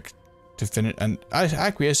Indrik to finish, and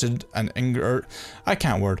acquiesced and I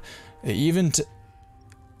can't word. Indrik's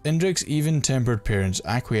even-tempered parents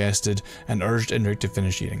acquiesced and urged Indrik to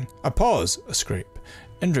finish eating. A pause, a scrape.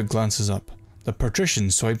 Indrik glances up. The patrician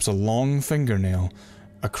swipes a long fingernail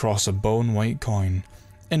across a bone-white coin.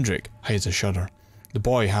 Indrik hides a shudder. The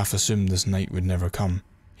boy half assumed this night would never come.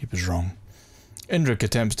 He was wrong. Indrik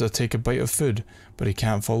attempts to take a bite of food, but he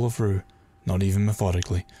can't follow through, not even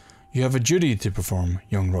methodically. You have a duty to perform,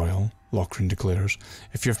 young royal, Lochran declares.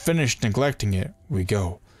 If you're finished neglecting it, we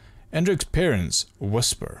go. Indrik's parents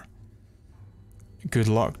whisper good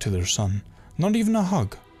luck to their son. Not even a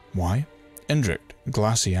hug. Why? Indrik,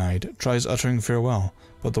 glassy-eyed, tries uttering farewell,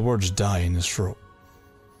 but the words die in his throat.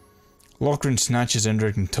 Lochran snatches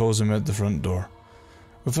Indrik and tows him out the front door.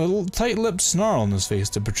 With a tight-lipped snarl on his face,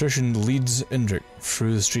 the patrician leads Indrik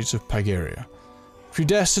through the streets of Pagaria.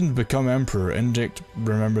 Predestined to become emperor, Indrik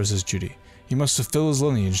remembers his duty. He must fulfill his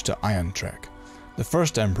lineage to Ion-Trek, the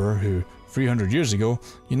first emperor who, 300 years ago,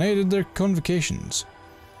 united their convocations.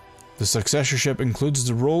 The successorship includes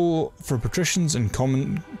the role for patricians and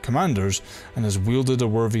commanders and has wielded a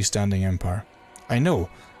worthy standing empire. I know,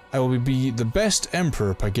 I will be the best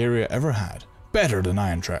emperor Pagaria ever had, better than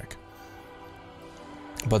Ion-Trek.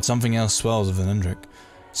 But something else swells within Indrik,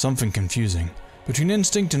 something confusing. Between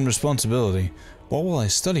instinct and responsibility, what will I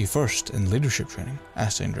study first in leadership training?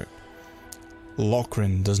 Asks Indrik.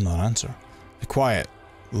 Lochran does not answer. The quiet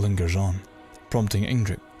lingers on, prompting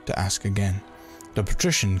Indrik to ask again. The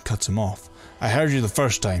patrician cuts him off. I heard you the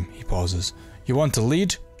first time, he pauses. You want to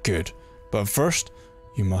lead? Good. But first,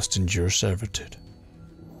 you must endure servitude.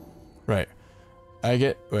 Right. I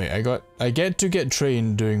get to get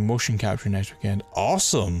trained doing motion capture next weekend.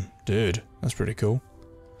 Awesome! Dude, that's pretty cool.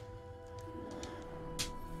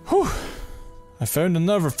 Whew. I found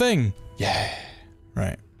another thing. Yeah.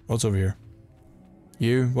 Right. What's over here?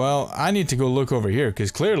 You? Well, I need to go look over here,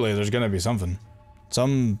 because clearly there's gonna be something.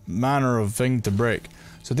 Some manner of thing to break.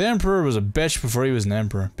 So the Emperor was a bitch before he was an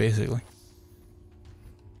Emperor, basically.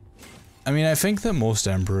 I mean, I think that most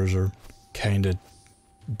Emperors are kinda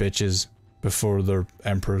bitches before they're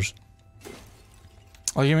Emperors.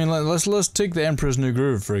 Like, I mean, let's take the Emperor's New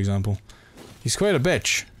Groove, for example. He's quite a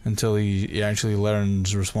bitch until he actually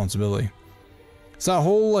learns responsibility. It's that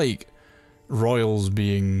whole, like, royals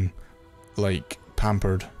being, like,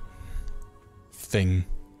 pampered thing.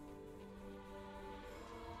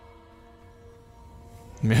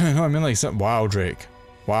 No, I mean, like, wow, Drake.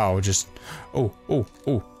 Wow, just... Oh.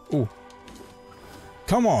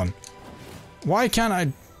 Come on. Why can't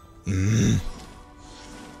I...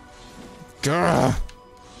 Gah.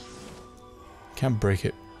 Can't break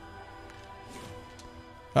it.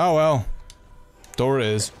 Oh well. Door it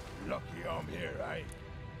is. Lucky I'm here, eh?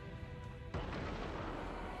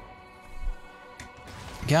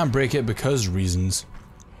 Can't break it because reasons.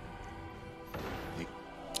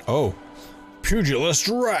 Oh. Pugilist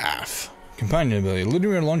Wrath. Companion ability.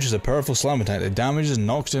 Ludimir launches a powerful slam attack that damages and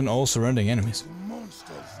knocks down all surrounding enemies.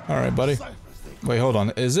 Alright, buddy. Wait, hold on.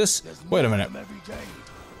 Is this... Wait a minute.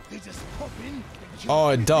 Oh,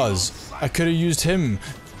 it does. I could have used him.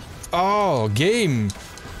 Oh, game.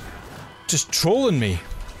 Just trolling me.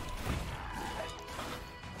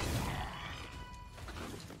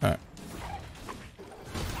 Alright.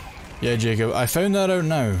 Yeah, Jacob, I found that out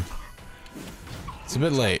now. It's a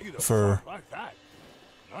bit late for...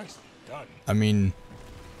 I mean...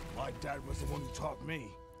 My dad was the one who taught me.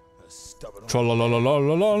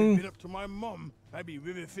 Trollololololol. Up to my mum, I'd be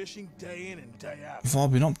river fishing day in and day out. If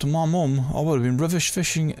I'd been up to my mum, I would have been river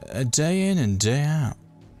fishing a day in and day out.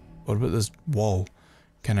 What about this wall?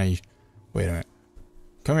 Can I... Wait a minute.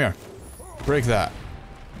 Come here. Break that.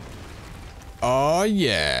 Oh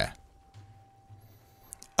yeah.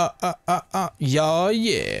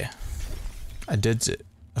 Yeah. I did it.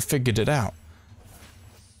 I figured it out.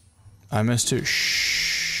 I missed too.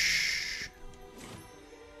 Shh.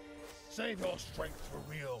 Save your strength for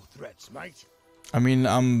real threats, mate. I mean,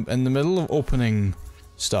 I'm in the middle of opening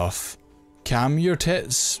stuff. Cam your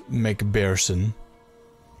tits, McBearson.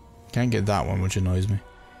 Can't get that one, which annoys me.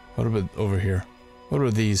 What about over here? What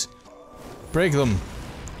about these? Break them.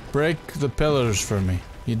 Break the pillars for me.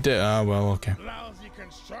 You did. Ah, well, okay. Lousy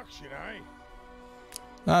construction, eh?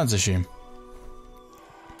 That's a shame.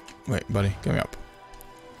 Wait, buddy, come up.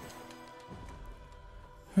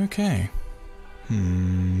 Okay.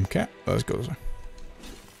 Okay, let's go this way.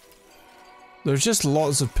 There's just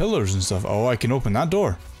lots of pillars and stuff. Oh, I can open that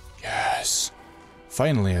door. Yes.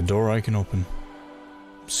 Finally, a door I can open.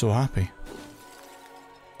 I'm so happy.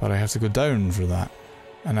 But I have to go down for that.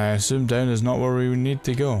 And I assume down is not where we need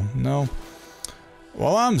to go. No.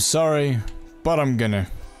 Well, I'm sorry, but I'm gonna.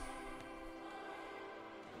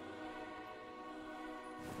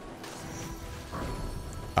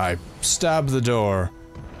 I stab the door.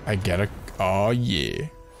 I get a... Oh, yeah.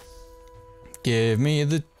 Give me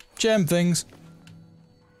the gem things.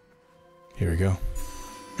 Here we go.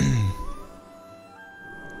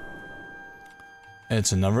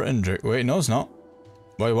 It's another Indrik. Wait, no, it's not.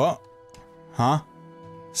 Wait, what? Huh?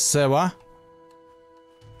 Say what?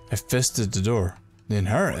 I fisted the door. The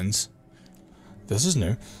inheritance? This is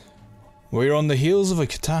new. We're on the heels of a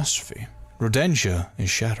catastrophe. Rodentia is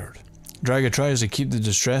shattered. Draga tries to keep the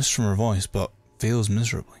distress from her voice, but fails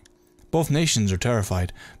miserably. Both nations are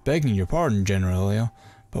terrified, begging your pardon, General Elia,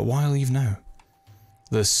 but why leave now?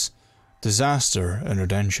 This disaster in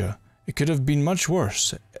Rodentia, it could have been much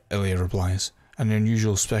worse, Elia replies, an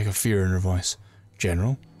unusual speck of fear in her voice.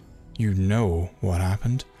 General, you know what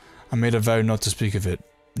happened. I made a vow not to speak of it.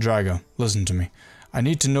 Draga, listen to me. I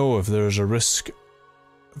need to know if there is a risk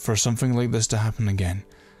for something like this to happen again.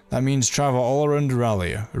 That means travel all around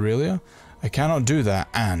Aurelia. Aurelia? I cannot do that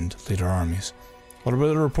and lead our armies. What about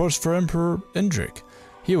the reports for Emperor Indrik?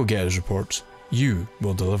 He will get his reports. You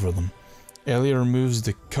will deliver them. Elia removes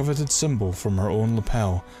the coveted symbol from her own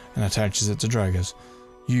lapel and attaches it to Draga's.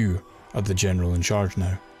 You are the general in charge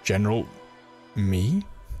now. General... me?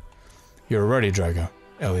 You're ready, Draga,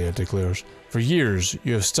 Elia declares. For years,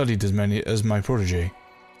 you have studied as my protege.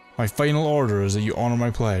 My final order is that you honor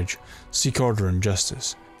my pledge. Seek order and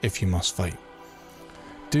justice, if you must fight.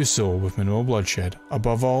 Do so with minimal bloodshed.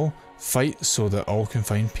 Above all, fight so that all can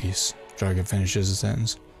find peace. Draga finishes the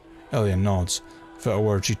sentence. Elia nods. Without a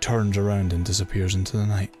word, she turns around and disappears into the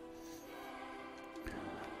night.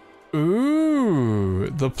 Ooh,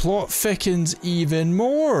 the plot thickens even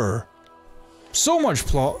more. So much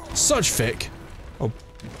plot, such fic. Oh.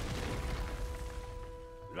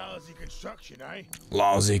 Lousy construction, eh?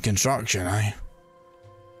 Lousy construction, eh?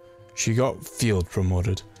 She got field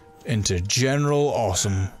promoted into General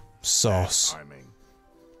Awesome Sauce.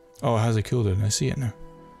 Oh, it has a cooldown. I see it now.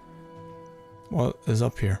 What is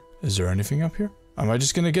up here? Is there anything up here? Am I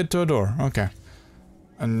just gonna get to a door? Okay.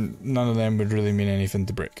 And none of them would really mean anything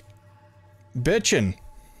to break. Bitchin'!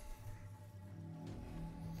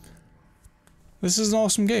 This is an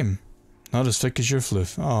awesome game. Not as thick as your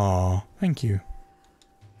floof. Aw, thank you.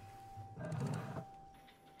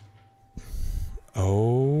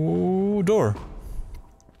 Oh, door.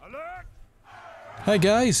 Alert! Hi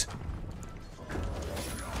guys.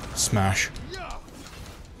 Smash.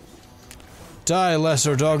 Die,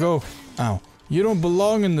 lesser doggo. Ow. You don't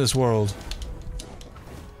belong in this world.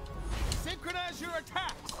 Synchronize your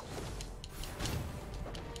attacks!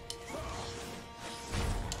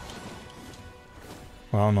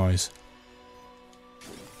 Wow, noise.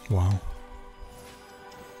 Wow.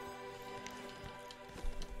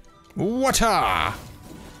 Wata!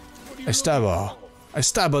 I stab her. I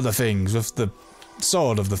stab other things with the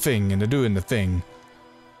sword of the thing and they're doing the thing.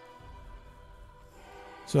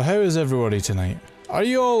 So how is everybody tonight? Are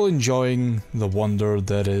you all enjoying the wonder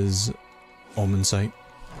that is Omen Sight?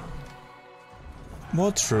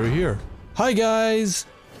 What's through here? Hi guys!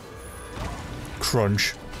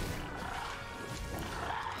 Crunch.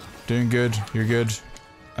 Doing good, you're good.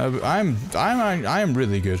 I'm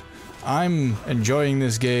really good. I'm enjoying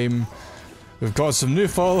this game. We've got some new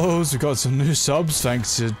follows, we've got some new subs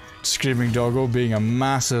thanks to Screaming Doggo being a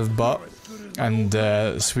massive butt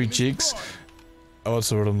and Sweet Cheeks. Oh, what's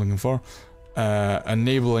the word I'm looking for?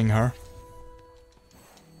 Enabling her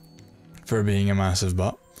for being a massive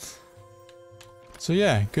butt. So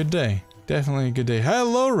yeah, good day. Definitely a good day.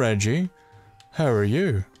 Hello, Reggie. How are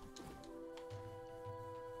you?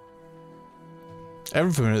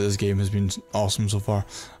 Everything in this game has been awesome so far.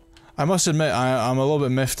 I must admit, I'm a little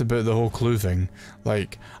bit miffed about the whole clue thing.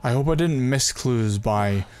 Like, I hope I didn't miss clues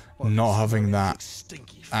by not having that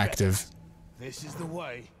active. This is the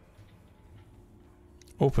way.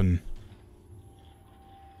 Open.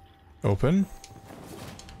 Open.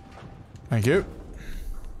 Thank you.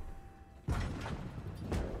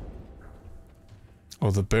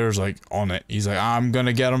 Oh, the bear's like on it. He's like, I'm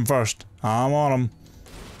gonna get him first. I'm on him.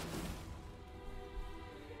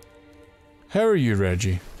 How are you,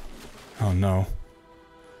 Reggie? Oh no.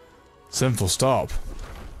 Sinful, stop.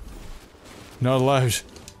 Not allowed.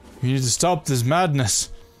 You need to stop this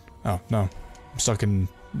madness. Oh, no. I'm stuck in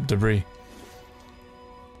debris.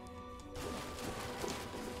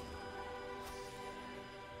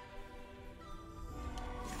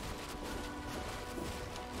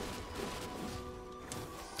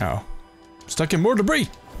 Uh oh. Stuck in more debris!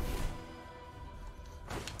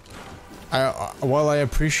 While I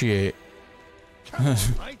appreciate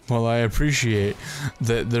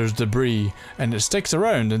that there's debris and it sticks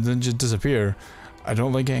around and then just disappear, I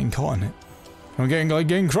don't like getting caught in it. I'm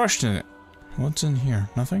getting crushed in it. What's in here?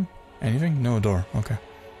 Nothing? Anything? No door. Okay.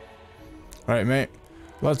 Alright, mate.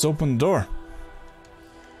 Let's open the door.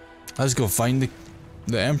 Let's go find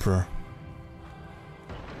the Emperor.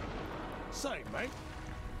 Say, mate.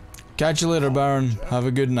 Catch you later, Baron. Have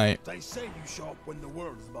a good night. They say you show up when the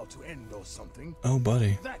world is about to end or something. Oh,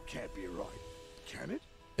 buddy. That can't be right, can it?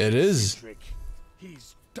 It is. Cedric,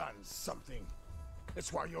 he's done something.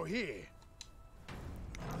 That's why you're here.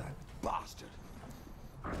 That bastard.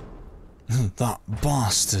 That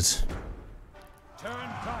bastard. Turn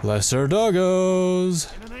back. Lesser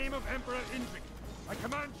doggos. In the name of Emperor Indrik, I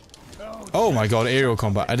command you. Oh my god, aerial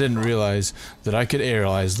combat. I didn't realize that I could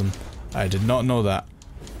aerialize them. I did not know that.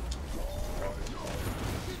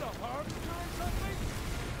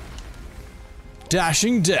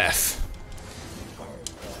 Dashing death.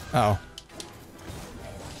 Uh oh.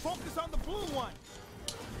 Focus on the blue one.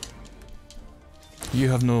 You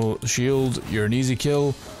have no shield. You're an easy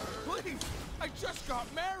kill. Please, I just got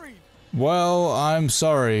married. Well, I'm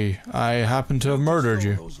sorry. I happen to have murdered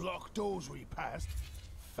you. Those locked doors we passed.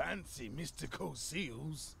 Fancy mystical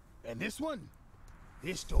seals. And this one?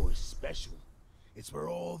 This door is special. It's where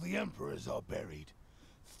all the emperors are buried.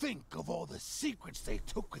 Think of all the secrets they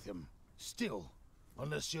took with them. Still,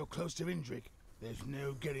 unless you're close to Indrik, there's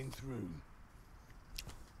no getting through.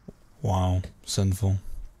 Wow, sinful.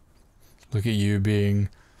 Look at you being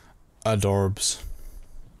adorbs.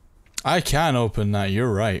 I can open that,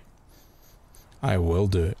 you're right. I will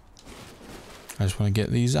do it. I just want to get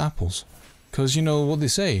these apples. Because you know what they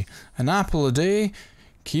say, an apple a day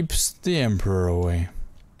keeps the emperor away.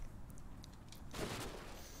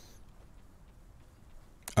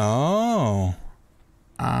 Oh.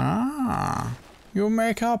 Ah. You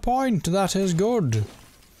make a point, that is good.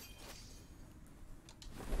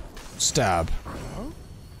 Stab. Huh?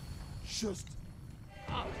 Just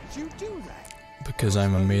how did you do that? Because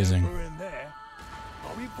I'm amazing. We're in there.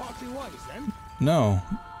 Are we parting ways then? No.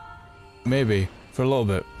 Maybe. For a little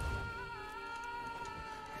bit.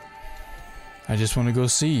 I just want to go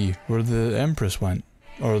see where the Empress went.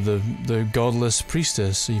 Or the godless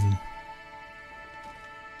priestess, even.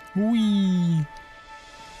 Whee!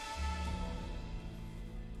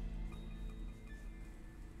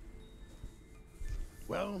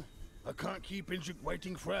 Well, I can't keep Indrik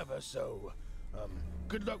waiting forever, so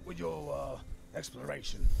good luck with your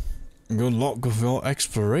exploration. Good luck with your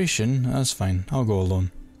exploration. That's fine. I'll go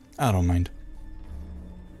alone. I don't mind.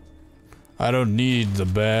 I don't need the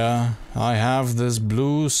bear. I have this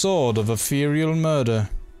blue sword of ethereal murder.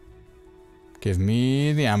 Give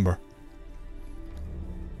me the amber.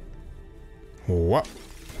 What?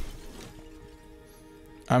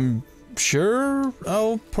 I'm sure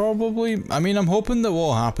I'll probably... I mean, I'm hoping that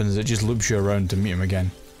what happens, it just loops you around to meet him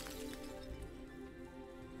again.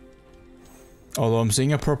 Although I'm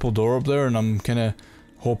seeing a purple door up there and I'm kind of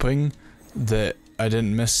hoping that I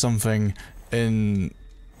didn't miss something in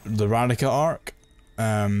the Radica arc.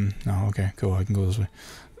 No, okay, cool, I can go this way.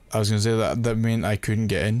 I was gonna say that meant I couldn't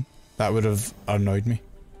get in. That would have annoyed me.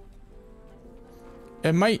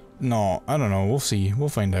 It might not, I don't know, we'll see, we'll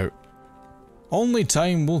find out. Only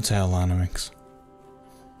time will tell, Animix.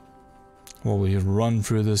 While we run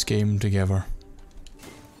through this game together.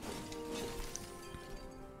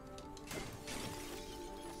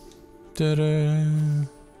 Ta-da!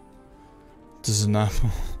 This is an apple.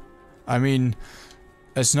 I mean,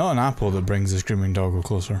 it's not an apple that brings the screaming doggo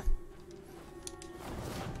closer.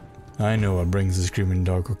 I know what brings the screaming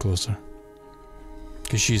doggo closer.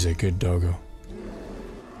 'Cause she's a good doggo.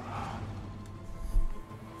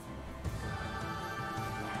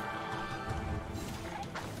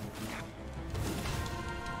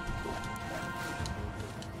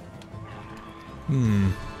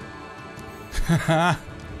 Haha.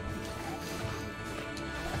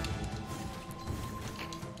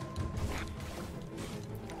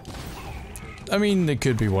 I mean, it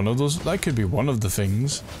could be one of those. That could be one of the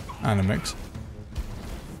things. Animix.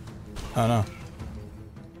 Oh no.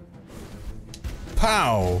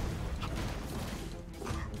 Pow!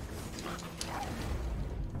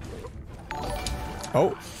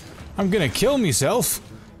 Oh, I'm gonna kill myself.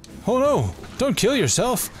 Oh no, don't kill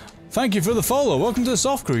yourself. Thank you for the follow. Welcome to the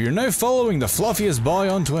Soft Crew. You're now following the fluffiest boy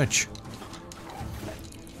on Twitch.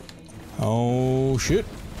 Oh shit.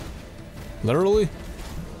 Literally.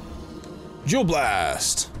 Joe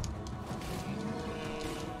Blast.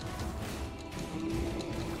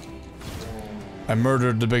 I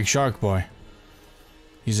murdered the big shark boy.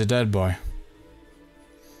 He's a dead boy.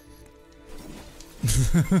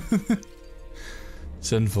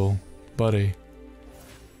 Sinful, buddy.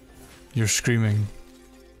 You're screaming.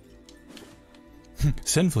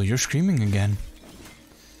 Sinful, you're screaming again.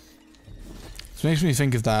 This makes me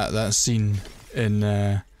think of that scene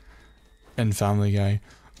in Family Guy.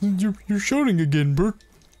 You're shouting again, Bert.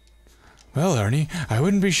 Well, Ernie, I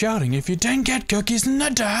wouldn't be shouting if you didn't get cookies in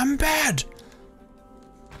the damn bed.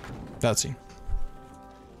 That scene.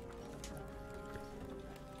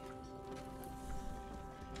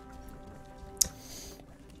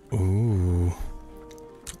 Ooh.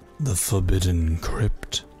 The Forbidden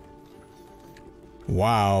Crypt.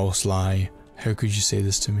 Wow, Sly. How could you say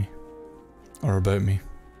this to me? Or about me?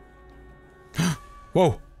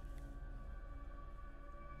 Whoa!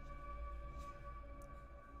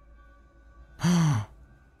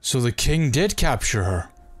 So the king did capture her.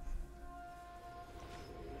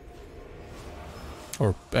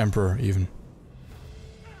 Or emperor, even.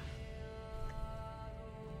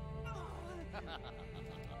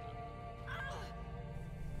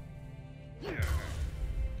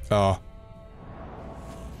 Oh.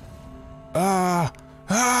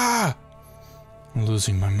 I'm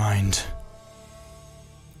losing my mind.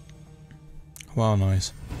 Wow,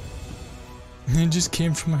 noise. It just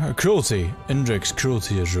came from her. Cruelty. Indrik's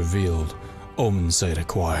cruelty is revealed. Omen sight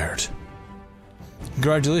acquired.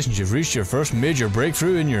 Congratulations, you've reached your first major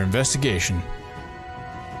breakthrough in your investigation.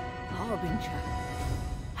 Harbinger,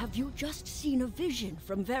 have you just seen a vision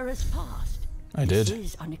from Vera's past? I did.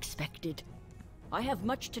 This is unexpected. I have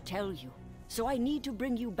much to tell you, so I need to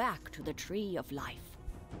bring you back to the Tree of Life.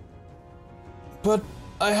 But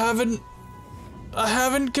I haven't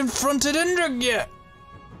confronted Indrik yet.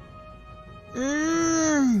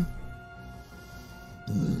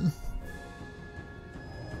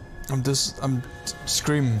 I'm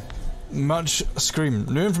scream. Much scream.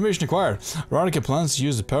 New information acquired. Radica plans to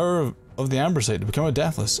use the power of the Amber Sight to become a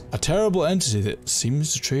Deathless, a terrible entity that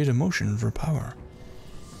seems to trade emotion for power.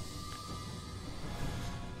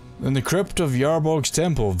 In the crypt of Yarborg's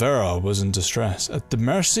temple, Vera was in distress, at the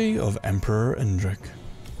mercy of Emperor Indrik.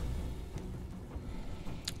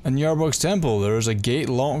 In Yarborg's temple, there is a gate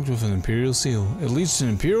locked with an imperial seal. It leads to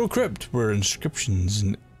an imperial crypt where inscriptions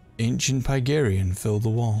in ancient Pygarian fill the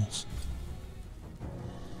walls.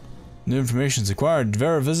 New information is acquired.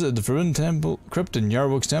 Vera visited the Forbidden Temple crypt in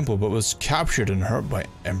Yarborg's temple, but was captured and hurt by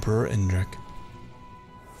Emperor Indrik.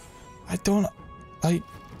 I don't like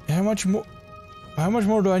how much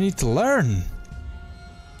more do I need to learn?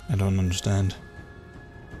 I don't understand.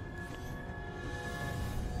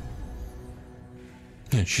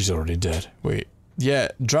 Yeah, she's already dead. Wait. Yeah,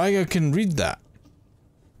 Draga can read that.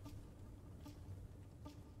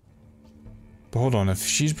 But hold on, if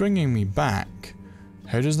she's bringing me back,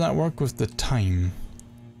 how does that work with the time?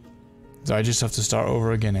 Do I just have to start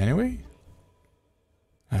over again anyway?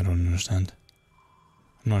 I don't understand.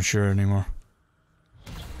 I'm not sure anymore.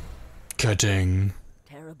 Cutting.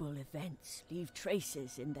 Terrible events leave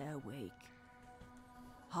traces in their wake.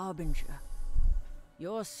 Harbinger,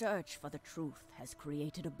 your search for the truth has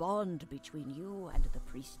created a bond between you and the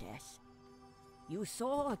priestess. You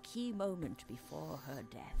saw a key moment before her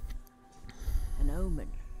death. An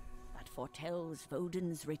omen that foretells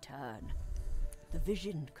Vodun's return. The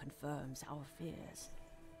vision confirms our fears.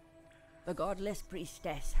 The godless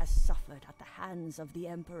priestess has suffered at the hands of the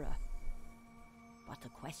Emperor. But the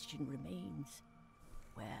question remains,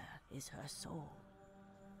 where is her soul?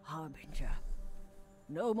 Harbinger,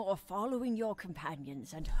 no more following your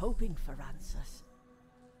companions and hoping for answers.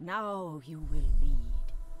 Now you will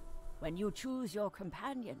lead. When you choose your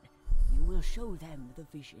companion, you will show them the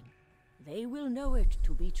vision. They will know it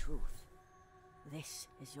to be truth. This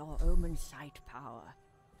is your omen sight power.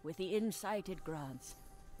 With the insight it grants,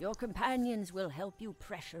 your companions will help you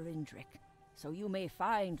pressure Indrik, so you may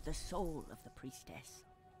find the soul of the priestess.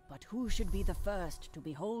 But who should be the first to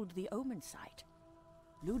behold the omen sight?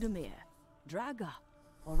 Ludimir, Draga,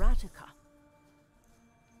 or Ratika?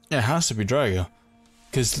 It has to be Draga,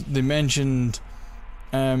 because they mentioned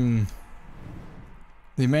the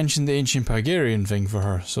ancient Pygarian thing for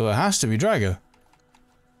her, so it has to be Draga.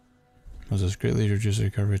 Was this greatly reduce the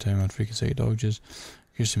recovery time on freaking sight dodges,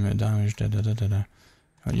 increase the amount of damage, da da da da da.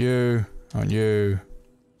 On you,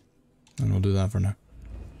 and we'll do that for now.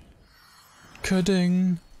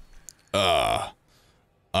 Cutting. I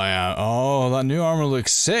am. Oh, that new armor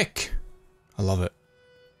looks sick. I love it.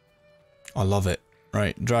 I love it.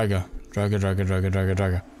 Right, Draga.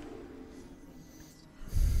 Draga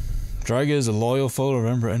is a loyal follower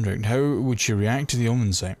of Emperor Indrik. How would she react to the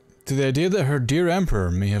omen sight? To the idea that her dear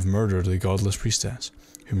Emperor may have murdered the godless priestess,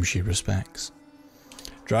 whom she respects.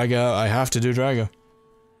 Draga, I have to do Draga.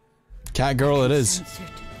 Cat girl it is.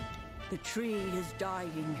 The tree is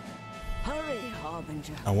dying. Hurry,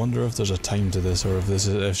 Harbinger. I wonder if there's a time to this, or if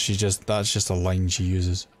that's just a line she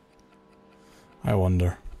uses. I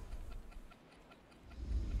wonder.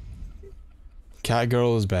 Cat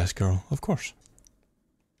girl is best girl, of course.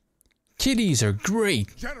 Kitties are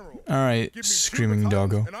great. Alright, screaming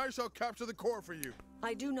doggo. And I shall capture the core for you.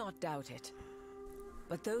 I do not doubt it.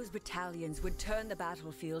 But those battalions would turn the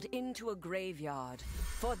battlefield into a graveyard.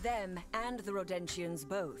 For them and the Rodentians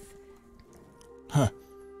both. Huh.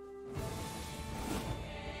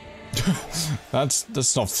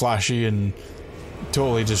 That's not flashy and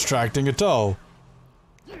totally distracting at all.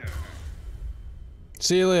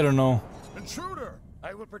 See you later, Noel. Intruder!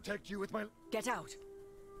 I will protect you with my... Get out!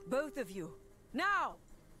 Both of you! Now!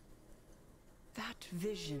 That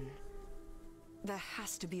vision... There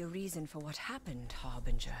has to be a reason for what happened,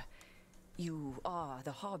 Harbinger. You are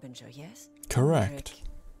the Harbinger, yes? Correct. Ulrich.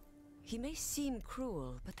 He may seem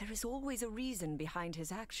cruel, but there is always a reason behind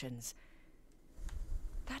his actions.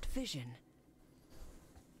 That vision...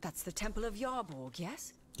 That's the Temple of Yarborg,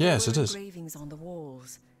 yes? Yes, there it were is. Engravings on the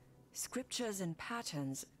walls. Scriptures and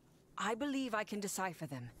patterns. I believe I can decipher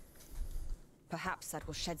them. Perhaps that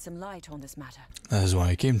will shed some light on this matter. That is why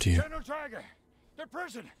I came to you. General Draga! The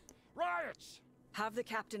prison! Riots! Have the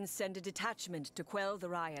captain send a detachment to quell the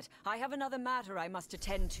riot. I have another matter I must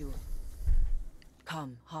attend to.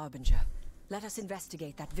 Come, Harbinger. Let us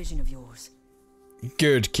investigate that vision of yours.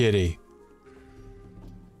 Good kitty.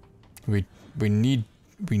 We need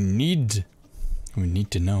to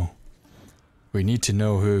know. We need to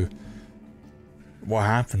know who... What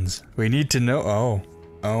happens? We need to know...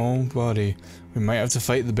 Oh, buddy. We might have to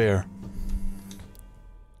fight the bear.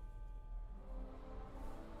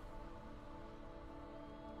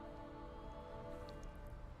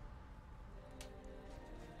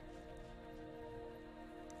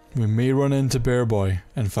 We may run into Bear Boy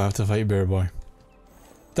and have to fight Bear Boy.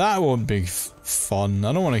 That won't be fun.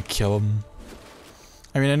 I don't want to kill him.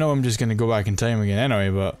 I mean, I know I'm just gonna go back in time again anyway,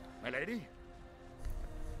 but... My lady?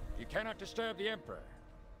 You cannot disturb the Emperor.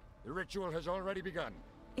 The ritual has already begun.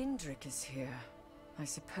 Indrik is here. I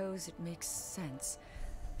suppose it makes sense.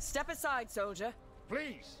 Step aside, soldier.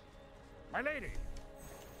 Please! My lady!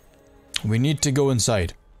 We need to go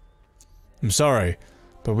inside. I'm sorry,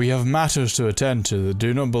 but we have matters to attend to that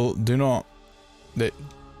do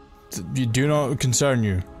not concern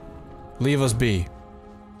you. Leave us be.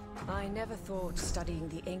 I never thought studying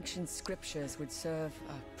the ancient scriptures would serve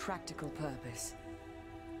a practical purpose.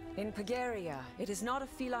 In Pagaria, it is not a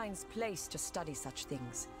feline's place to study such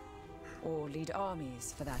things. Or lead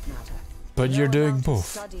armies, for that matter. But you're doing both.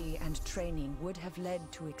 Study and training would have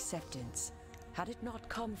led to acceptance, had it not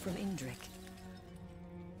come from Indrik.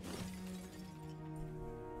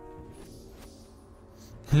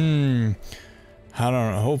 I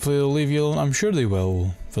don't know. Hopefully they'll leave you alone. I'm sure they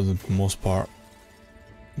will, for the most part.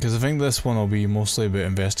 Because I think this one will be mostly about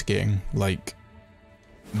investigating, like,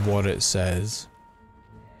 what it says.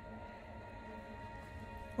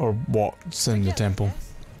 Or what's in the temple.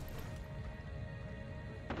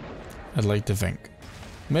 I'd like to think.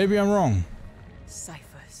 Maybe I'm wrong.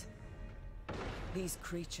 Ciphers. These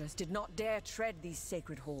creatures did not dare tread these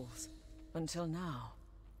sacred halls. Until now.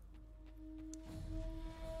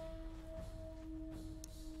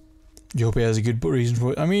 You hope he has a good reason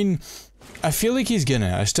for it. I mean, I feel like he's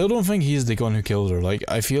gonna. I still don't think he's the one who killed her. Like,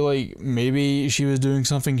 I feel like maybe she was doing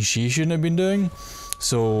something she shouldn't have been doing.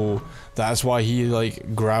 So, that's why he,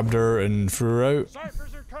 like, grabbed her and threw her out.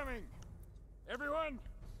 Ciphers are coming! Everyone,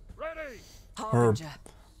 ready! Harbinger.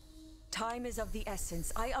 Time is of the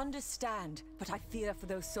essence. I understand, but I fear for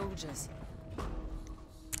those soldiers.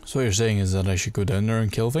 So what you're saying is that I should go down there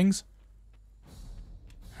and kill things?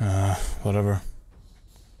 Whatever.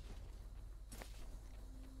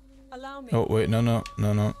 Allow me. Oh, wait, no,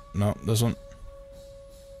 this one.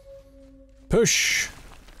 Push!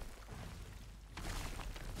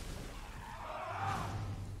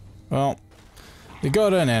 Well, they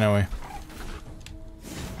got in anyway.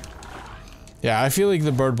 Yeah, I feel like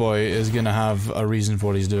the bird boy is gonna have a reason for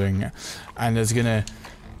what he's doing, and it's gonna,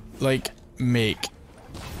 like, make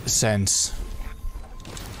sense.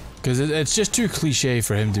 Because it's just too cliche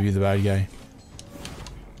for him to be the bad guy.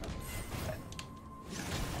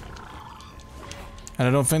 And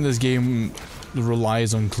I don't think this game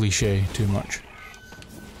relies on cliche too much.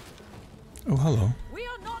 Oh, hello. We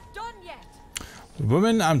are not done yet.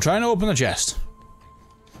 Woman, I'm trying to open the chest.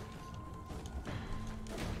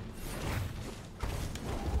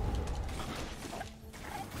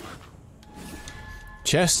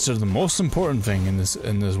 Chests are the most important thing in this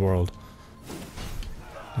world.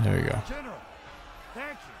 There we go. General,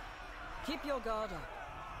 thank you. Keep your guard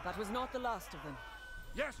up. That was not the last of them.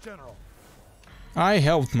 Yes, General. I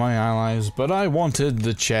helped my allies, but I wanted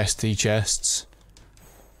the chesty chests.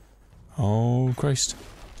 Oh, Christ.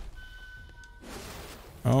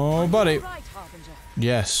 Oh, buddy. Right, Harbinger.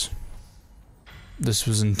 Yes. This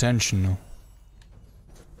was intentional.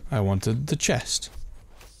 I wanted the chest.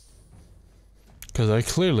 Because I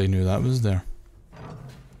clearly knew that was there.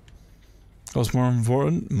 What's more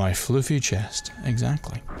important? My fluffy chest.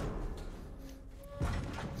 Exactly.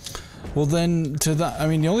 Well then, to that, I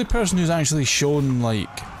mean, the only person who's actually shown, like,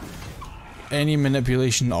 any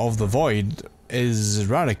manipulation of the void is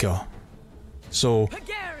Radika. So,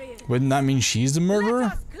 wouldn't that mean she's the murderer?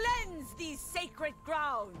 Let us cleanse these sacred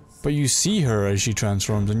grounds. But you see her as she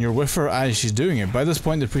transforms, and you're with her as she's doing it. By this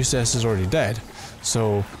point, the priestess is already dead.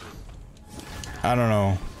 So, I don't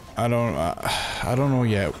know. I don't know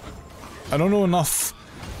yet. I don't know enough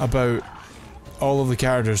about all of the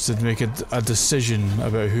characters to make a decision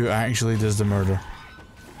about who actually does the murder.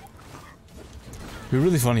 It'd be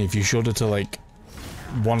really funny if you showed it to, like,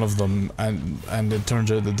 one of them and it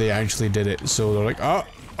turns out that they actually did it. So they're like, I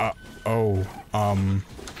don't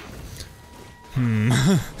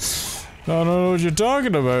know what you're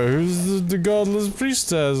talking about. Who's the godless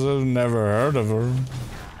priestess? I've never heard of her.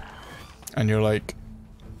 And you're like,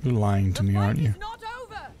 you're lying to me, aren't you?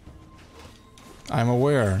 I'm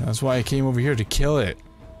aware. That's why I came over here to kill it.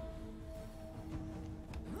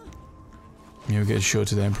 You'll get showed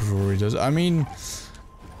to the Emperor before he does. I mean,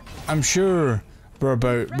 I'm sure we're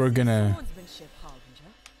gonna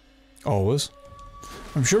always.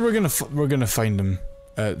 I'm sure we're gonna find him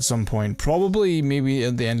at some point. Probably, maybe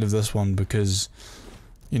at the end of this one, because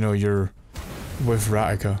you know you're with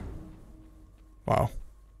Radika. Wow.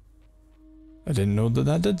 I didn't know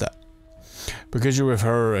that did that. Because you're with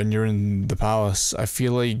her and you're in the palace, I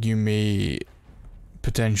feel like you may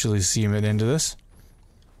potentially see him at the end of this.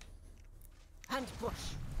 And push.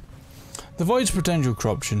 The void's potential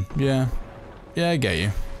corruption, yeah. Yeah, I get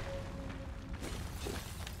you.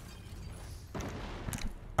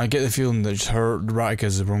 I get the feeling that her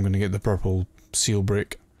Ratika's is where I'm gonna get the purple seal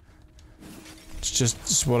break.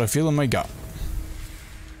 It's what I feel in my gut.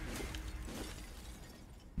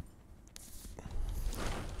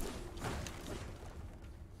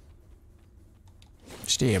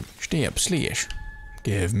 Stab, slash.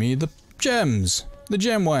 Give me the gems. The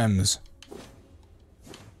gemworms.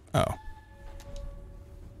 Oh.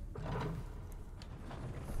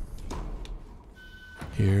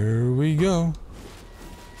 Here we go.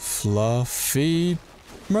 Fluffy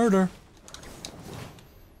murder.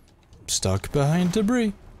 Stuck behind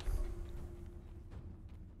debris.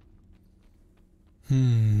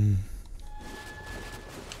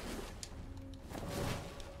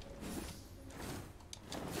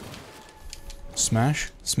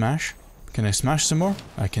 Smash? Smash? Can I smash some more?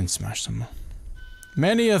 I can smash some more.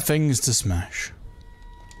 Many a things to smash.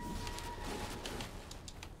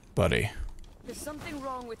 Buddy. Is something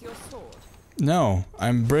wrong with your sword? No,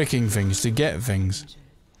 I'm breaking things to get things.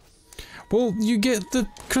 Well, you get the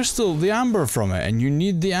crystal, the amber from it, and you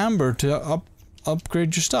need the amber to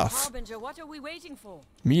upgrade your stuff. Harbinger, what are we waiting for?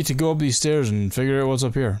 Me to go up these stairs and figure out what's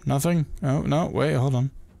up here. Nothing? Oh, no, wait, hold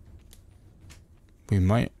on. We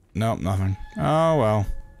might... Nope, nothing. Oh, well.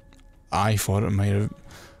 I thought it might have...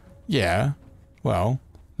 Yeah, well,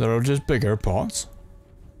 there are just bigger pots.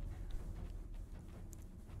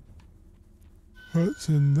 What's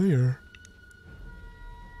in there?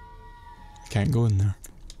 Can't go in there.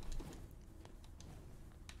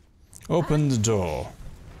 Open the door.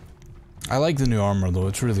 I like the new armor though,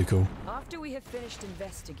 it's really cool. After we have finished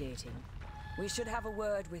investigating, we should have a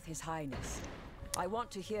word with His Highness. I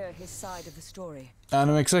want to hear his side of the story.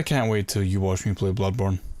 Animix, I can't wait till you watch me play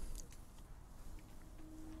Bloodborne.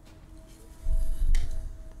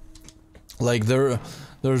 Like,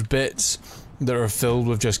 there's bits that are filled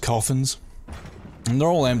with just coffins. And they're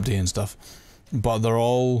all empty and stuff. But they're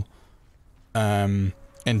all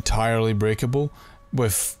entirely breakable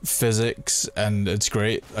with physics, and it's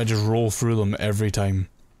great. I just roll through them every time.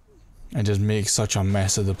 I just make such a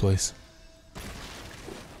mess of the place.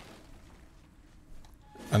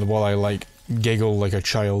 And while I, like, giggle like a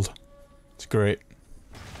child. It's great.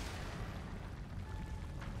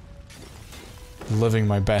 Living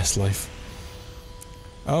my best life.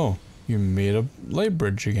 Oh, you made a light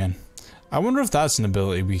bridge again. I wonder if that's an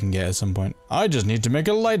ability we can get at some point. I just need to make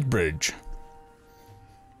a light bridge.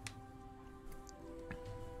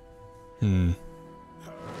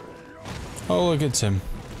 Oh, look, it's him.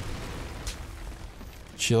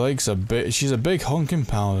 She likes a bit. She's a big honking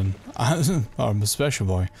paladin. Oh, I'm a special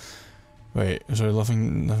boy. Wait, sorry,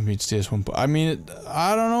 nothing beats DS1. I mean,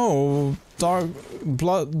 I don't know.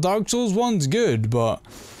 Dark Souls 1's good, but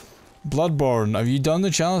Bloodborne. Have you done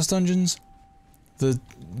the chalice dungeons?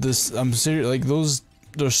 I'm serious. Like those,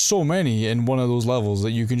 there's so many in one of those levels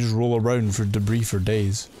that you can just roll around for debris for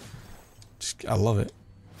days. I love it.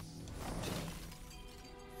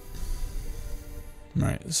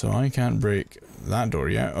 Right, so I can't break that door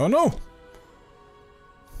yet. Oh no!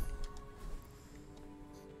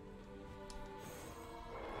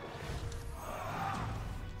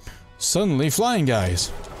 Suddenly flying guys.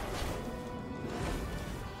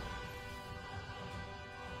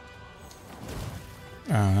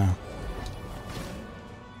 Oh no.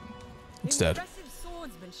 It's dead. Impressive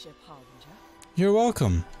swordsmanship, Harbinger. You're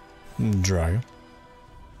welcome, Drago.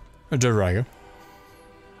 Drago.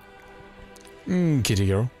 Kitty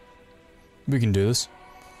girl. We can do this.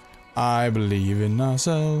 I believe in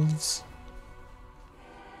ourselves.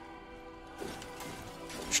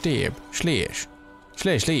 Stab. Slash.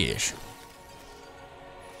 Slash. Slash.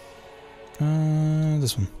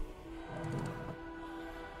 This one.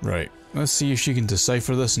 Right. Let's see if she can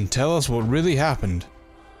decipher this and tell us what really happened.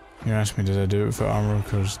 You asked me, did I do it for armor?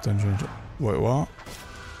 Cause dungeon. Wait, what?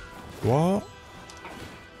 What?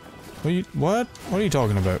 What? What are you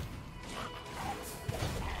talking about?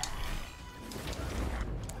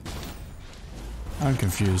 I'm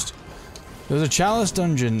confused. There's a chalice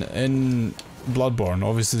dungeon in Bloodborne.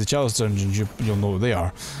 Obviously, the chalice dungeons, you'll know what they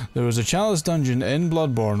are. There was a chalice dungeon in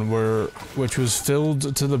Bloodborne which was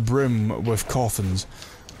filled to the brim with coffins.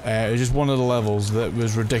 It was just one of the levels that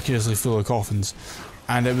was ridiculously full of coffins.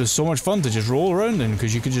 And it was so much fun to just roll around in,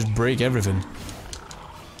 because you could just break everything.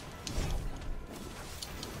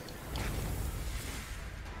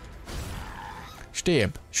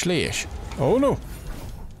 Stab. Slash. Oh no!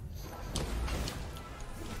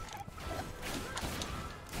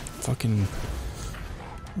 Fucking...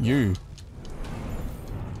 you.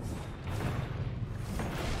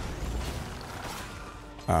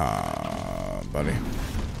 Buddy.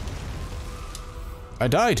 I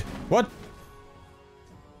died. What?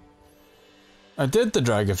 I did the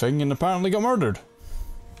drag a thing and apparently got murdered.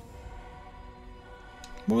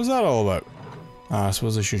 What was that all about? Ah, I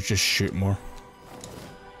suppose I should just shoot more.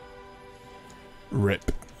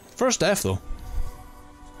 Rip. First death though.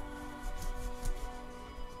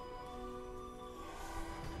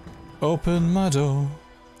 Open my door.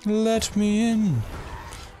 Let me in.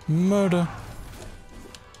 Murder.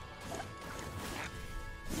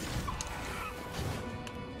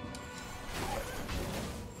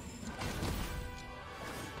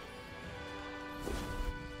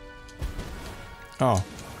 Oh.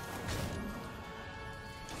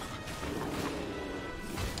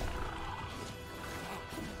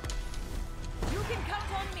 You can count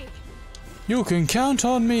on me. You can count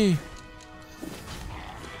on me.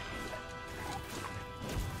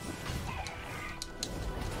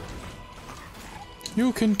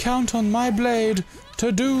 You can count on my blade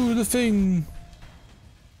to do the thing.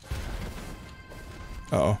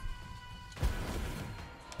 Uh-oh.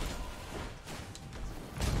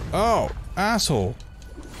 Oh, asshole.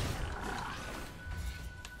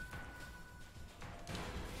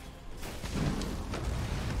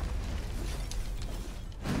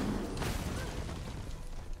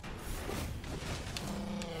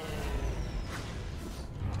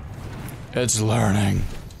 It's learning.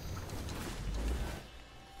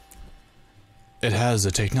 It has the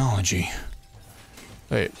technology.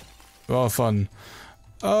 Wait. Oh, fun.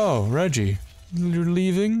 Oh, Reggie. You're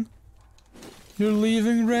leaving? You're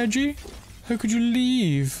leaving, Reggie? How could you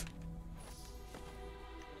leave?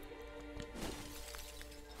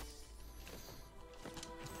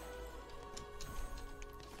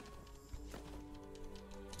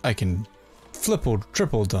 I can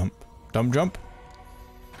triple dump. Dump jump?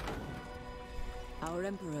 Our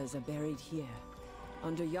emperors are buried here,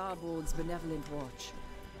 under Yarborg's benevolent watch.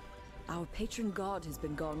 Our patron god has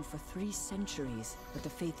been gone for 3 centuries, but the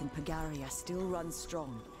faith in Pagaria still runs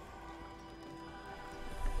strong.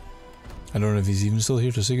 I don't know if he's even still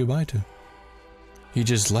here to say goodbye to. He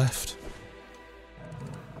just left.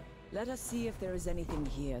 Let us see if there is anything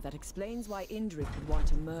here that explains why Indrik would want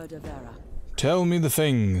to murder Vera. Tell me the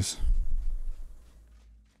things.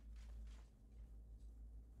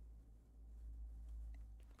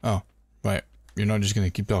 Oh, right. You're not just gonna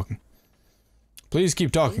keep talking. Please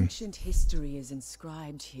keep talking. Ancient history is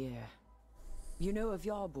inscribed here. You know of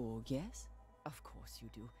Yarborg, yes? Of course you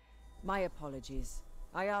do. My apologies.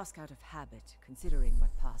 I ask out of habit, considering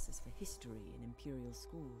what passes for history in Imperial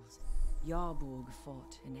schools. Yarborg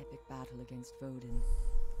fought an epic battle against Vodin.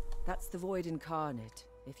 That's the Void incarnate,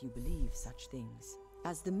 if you believe such things.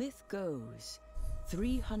 As the myth goes,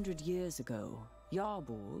 300 years ago,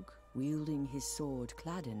 Yarborg, wielding his sword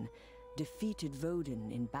Cladin, defeated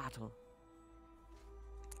Vodin in battle.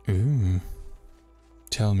 Ooh.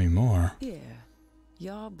 Tell me more. Here,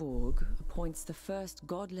 Yarborg appoints the first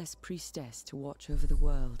godless priestess to watch over the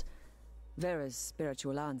world, Vera's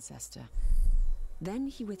spiritual ancestor. Then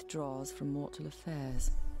he withdraws from mortal affairs.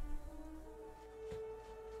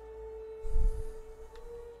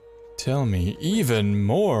 Tell me even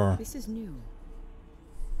more. This is new.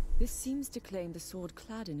 This seems to claim the sword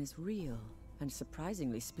Cladin is real, and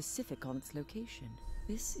surprisingly specific on its location.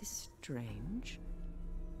 This is strange.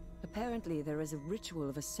 Apparently there is a ritual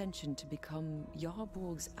of ascension to become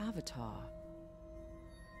Yarborg's avatar.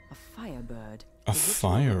 A firebird. A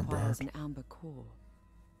firebird? An amber core.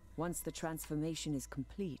 Once the transformation is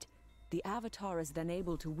complete, the avatar is then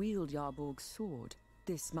able to wield Yarborg's sword.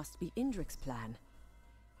 This must be Indrik's plan.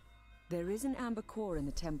 There is an amber core in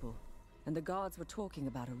the temple, and the guards were talking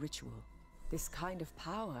about a ritual. This kind of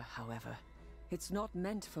power, however, it's not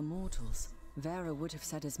meant for mortals. Vera would have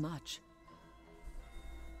said as much.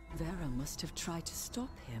 Vera must have tried to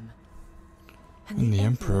stop him. And the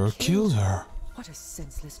Emperor killed her. What a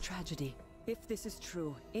senseless tragedy. If this is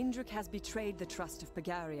true, Indrik has betrayed the trust of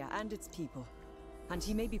Pagaria and its people. And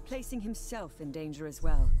he may be placing himself in danger as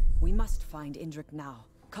well. We must find Indrik now.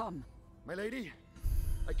 Come. My lady,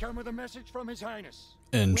 I come with a message from His Highness.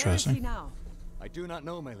 Interesting. Where is he now? I do not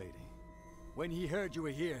know, my lady. When he heard you were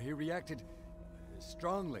here, he reacted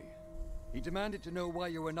strongly. He demanded to know why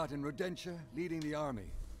you were not in Rodentia, leading the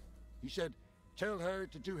army. He said, tell her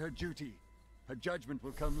to do her duty. Her judgment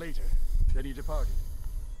will come later. Then he departed.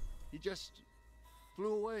 He just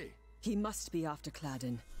flew away. He must be after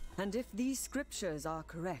Cladin. And if these scriptures are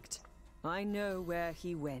correct, I know where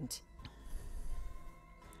he went.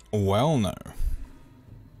 Well, no.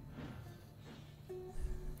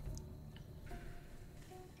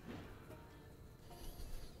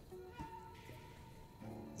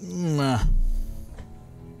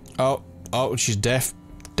 Oh, she's deaf.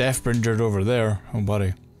 Deathbringer over there. Oh,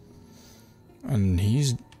 buddy. And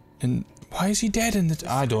he's in. Why is he dead in the?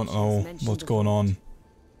 I don't know what's going on.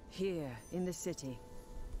 Here, in the city.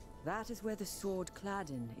 That is where the sword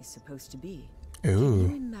Cladin is supposed to be. Ooh. Can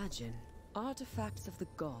you imagine artifacts of the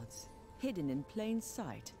gods hidden in plain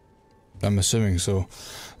sight? I'm assuming so.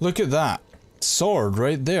 Look at that sword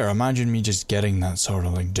right there. Imagine me just getting that sword.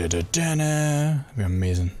 I'm like, da-da-da-da. That'd be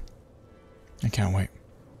amazing. I can't wait.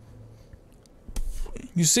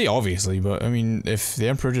 You see, obviously, but I mean, if the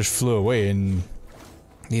Emperor just flew away and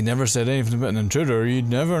he never said anything about an intruder, you'd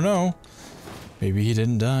never know. Maybe he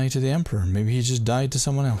didn't die to the Emperor. Maybe he just died to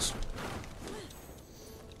someone else.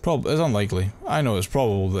 It's unlikely. I know it's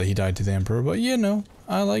probable that he died to the Emperor, but you know,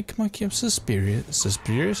 I like my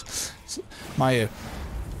suspicious. My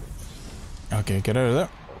okay, get out of there.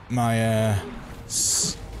 My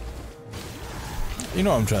you know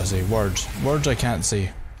what I'm trying to say. Words I can't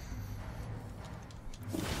say.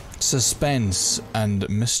 Suspense and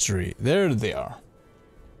mystery. There they are.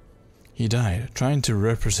 He died, trying to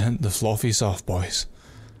represent the fluffy soft boys.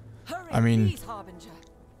 Hurry, I mean, please, Harbinger.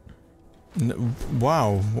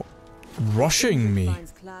 Wow, rushing me.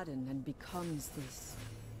 Finds Cladin and becomes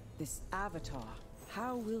this avatar.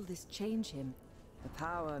 How will this change him? The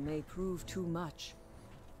power may prove too much.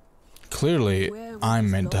 Clearly, Where will I'm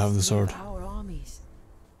this meant to have the loss sword. leave our armies,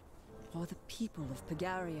 or the people of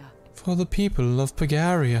Pagaria. For the people of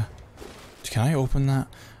Pagaria. Can I open that?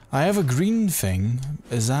 I have a green thing.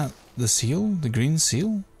 Is that the seal? The green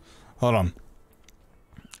seal? Hold on.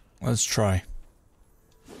 Let's try.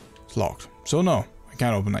 It's locked. So no, I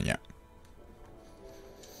can't open that yet.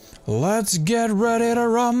 Let's get ready to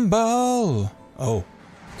rumble! Oh,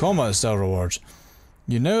 combat style rewards.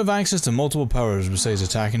 You now have access to multiple powers besides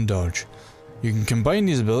attack and dodge. You can combine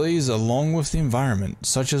these abilities along with the environment,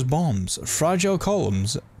 such as bombs, fragile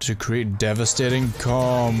columns, to create devastating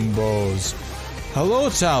combos. Hello,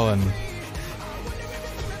 Talon!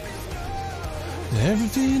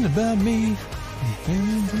 Everything about me,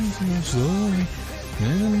 everything slowly,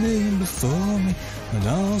 living before me, but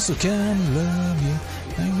also kind of love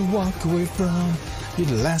you, and to walk away from. You're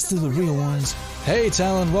the last of the real ones. Hey,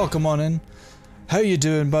 Talon, welcome on in. How you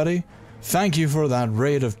doing, buddy? Thank you for that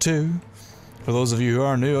raid of 2. For those of you who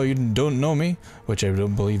are new or you don't know me, which I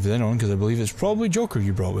don't believe anyone because I believe it's probably Joker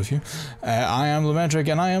you brought with you, I am Lumentric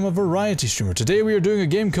and I am a variety streamer. Today we are doing a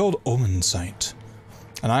game called Omen Sight.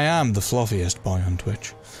 And I am the fluffiest boy on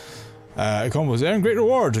Twitch. Combos earn great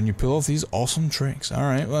rewards when you pull off these awesome tricks.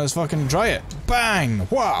 Alright, well, let's fucking try it. Bang!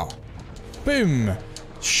 Wow! Boom!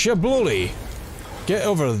 Shabloli! Get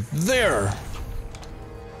over there!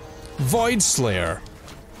 Void Slayer!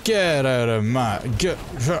 Get out of my...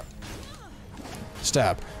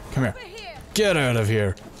 Stab. Come here. Get out of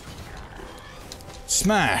here.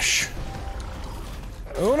 Smash.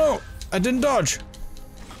 Oh no! I didn't dodge.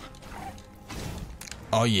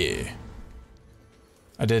 Oh yeah.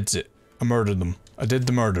 I did it. I murdered them. I did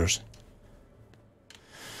the murders.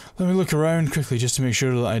 Let me look around quickly just to make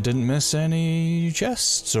sure that I didn't miss any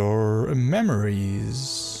chests or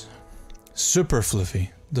memories. Super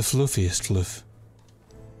fluffy. The fluffiest fluff.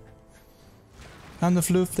 I'm the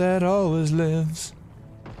fluff that always lives.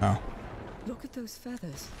 Oh. Look at those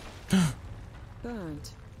feathers.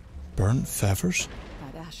 Burnt. Burnt feathers?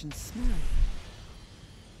 That ashen smell.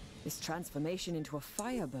 This transformation into a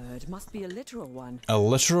firebird must be a literal one. A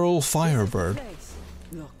literal firebird?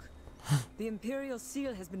 Look. The Imperial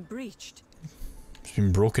seal has been breached. It's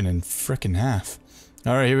been broken in frickin' half.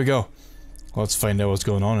 Alright, here we go. Let's find out what's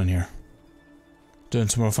going on in here. Doing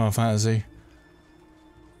some more Final Fantasy.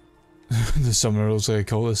 The summoner looks like a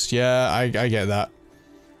cultist. Yeah, I get that.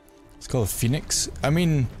 It's called a phoenix. I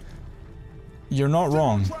mean, you're not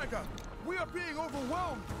wrong. We are being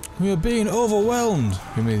overwhelmed. We are being overwhelmed.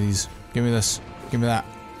 Give me these. Give me this. Give me that.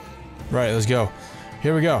 Right, let's go.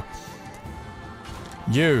 Here we go.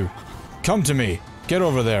 You, come to me. Get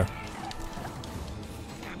over there.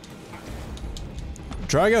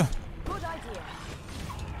 Draga? Good idea.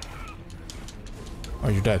 Oh,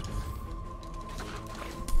 you're dead.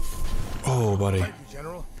 Oh, buddy. Thank you,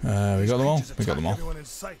 General. We got them all. We got them all. Everyone in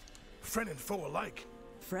sight, friend and foe alike.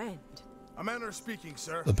 Friend. A manner speaking,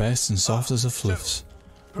 sir. The best and softest of floofs.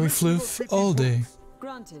 We floof all day.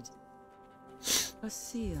 Granted. A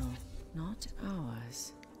seal, not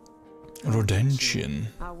ours. Rodention.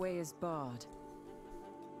 Our way is barred.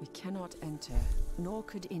 We cannot enter, nor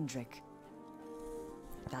could Indrik.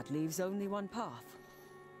 That leaves only one path.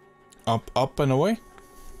 Up and away?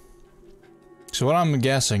 So what I'm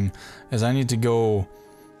guessing is I need to go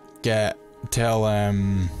tell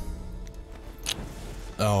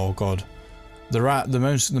oh god.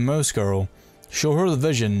 The mouse girl Show her the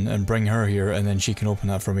vision and bring her here, and then she can open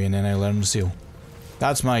that for me, and then I learn the seal.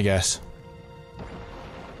 That's my guess.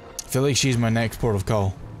 I feel like she's my next port of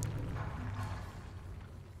call.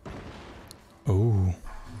 Oh.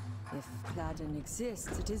 If Cladden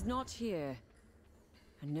exists, it is not here.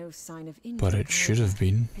 And no sign of Indra. But it should have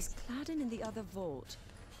been. Is Cladden in the other vault?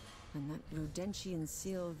 And that Rodentian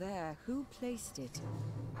seal there, who placed it?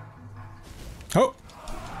 Oh!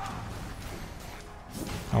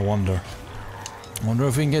 I wonder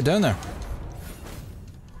if we can get down there.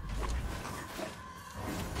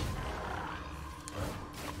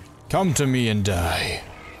 Come to me and die.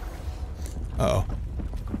 Uh-oh.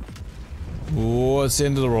 Oh, it's the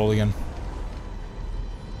end of the roll again.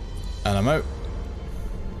 And I'm out.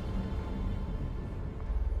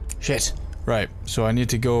 Shit. Right, so I need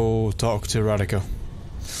to go talk to Radika.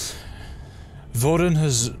 Vorin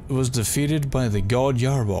was defeated by the god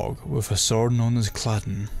Yarbog with a sword known as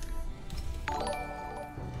Cladden.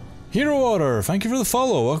 Hero Water, thank you for the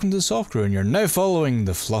follow. Welcome to the soft crew, and you're now following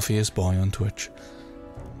the fluffiest boy on Twitch.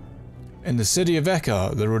 In the city of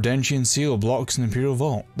Eka, the Rodentian seal blocks an Imperial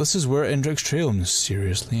Vault. This is where Indrik's trail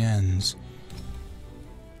mysteriously ends.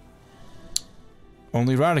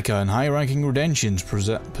 Only Radika and high-ranking Rodentians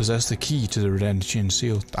possess the key to the Rodentian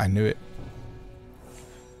seal. I knew it.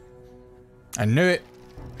 I knew it.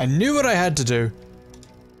 I knew what I had to do.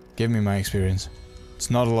 Give me my experience. It's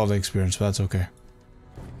not a lot of experience, but that's okay.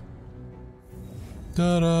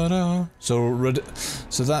 Da-da-da. So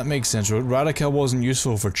that makes sense. Radika wasn't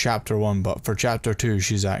useful for chapter 1, but for chapter 2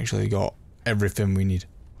 she's actually got everything we need.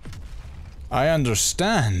 I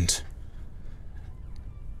understand.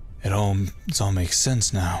 It all makes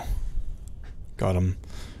sense now. God,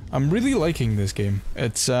 I'm really liking this game.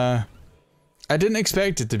 It's I didn't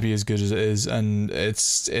expect it to be as good as it is, and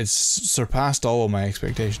it's surpassed all of my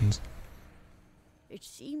expectations. It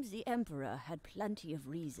seems the Emperor had plenty of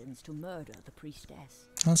reasons to murder the priestess.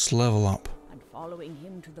 Let's level up. And following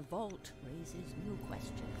him to the vault raises new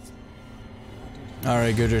questions.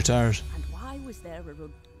 Alright, good retires. And why was there a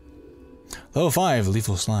Level 5,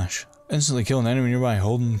 Lethal Slash. Instantly kill an enemy nearby,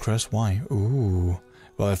 hold and press Y. Ooh.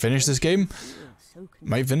 Well, I finished this game.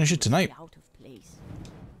 Might finish it tonight.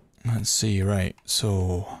 Let's see, right,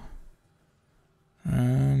 so...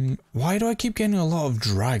 why do I keep getting a lot of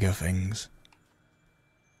Draga things?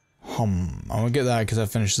 I'm gonna get that because I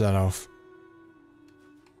finished that off.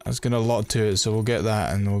 That's gonna a lot to it, so we'll get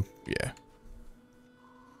that and we'll... yeah.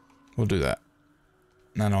 We'll do that.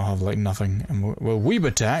 Then I'll have like nothing, and we'll Weeb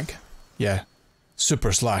Attack. Yeah.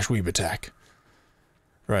 Super slash Weeb Attack.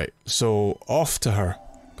 Right, so off to her.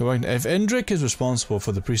 Go back. If Indrik is responsible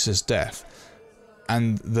for the priestess' death,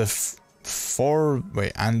 and for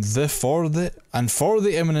the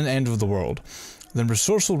imminent end of the world, then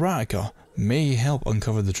resourceful Radika may help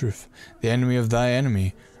uncover the truth. The enemy of thy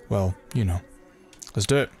enemy. Well, you know. Let's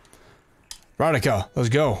do it. Radika, let's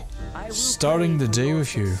go. Starting the day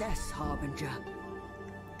with you.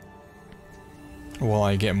 While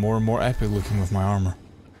I get more and more epic looking with my armor.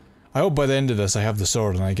 I hope by the end of this I have the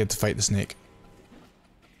sword and I get to fight the snake.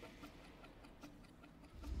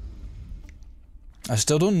 I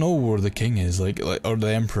still don't know where the king is, like or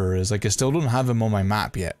the emperor is. Like, I still don't have him on my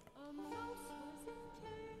map yet.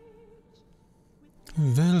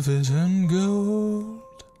 Velvet and gold.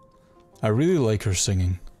 I really like her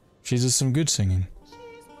singing. She does some good singing.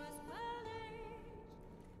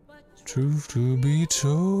 Truth to be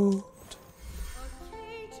told.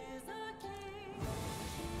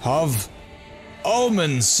 Have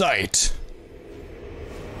almond sight.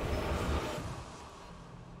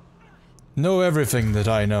 Know everything that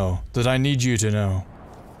I know, that I need you to know.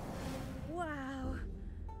 Wow.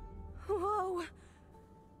 Whoa.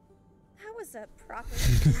 That was a proper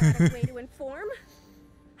dramatic way to inform.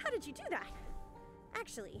 How did you do that?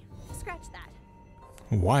 Actually, scratch that.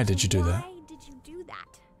 Why did you do that? Why did you do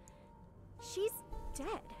that? She's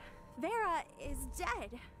dead. Vera is dead.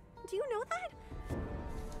 Do you know that?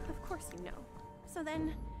 Of course you know. So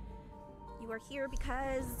then, you are here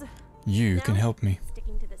because... You can help me.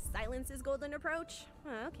 Sticking to the silence is golden approach?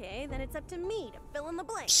 Okay, then it's up to me to fill in the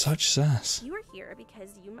blanks. Such sass. You are here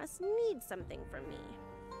because you must need something from me.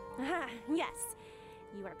 Ah, yes.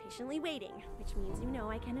 You are patiently waiting, which means you know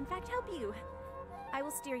I can in fact help you. I will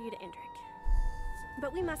steer you to Indrik.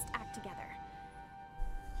 But we must act together.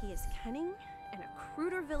 He is cunning and a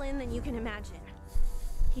cruder villain than you can imagine.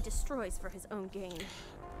 He destroys for his own gain,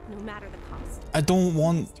 no matter the cost. I don't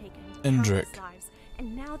want Indrik.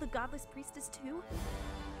 And now the godless priestess too?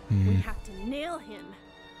 We have to nail him.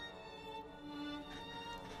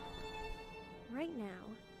 Right now,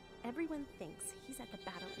 everyone thinks he's at the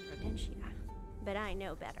battle in Rodentia. But I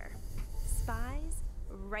know better. spies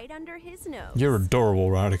right under his nose. You're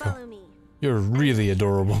adorable, Radical. Follow me. You're really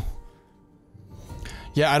adorable.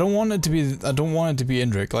 Yeah, I don't want it to be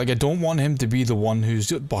Indrik. Like, I don't want him to be the one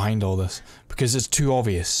who's behind all this, because it's too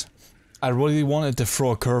obvious. I really wanted to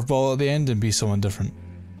throw a curveball at the end and be someone different.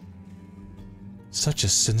 Such a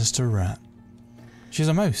sinister rat. She's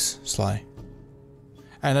a mouse, Sly.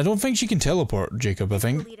 And I don't think she can teleport, Jacob. I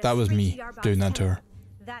think that was me doing that to her.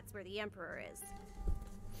 That's where the Emperor is.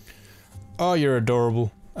 Oh, you're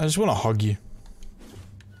adorable. I just want to hug you.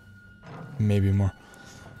 Maybe more.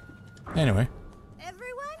 Anyway.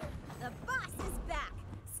 Everyone, the boss is back.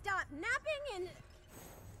 Stop napping and...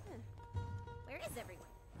 Where is everyone?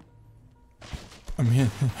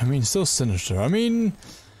 I mean, still sinister. I mean,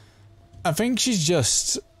 I think she's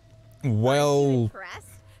just, well... Impressed?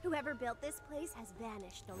 Whoever built this place has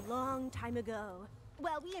vanished a long time ago.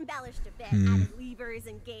 Well, we embellished a bit, added levers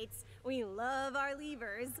and gates. We love our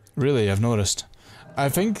levers. Really, I've noticed. I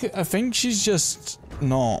think she's just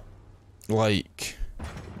not, like...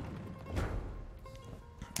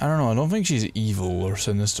 I don't know, I don't think she's evil or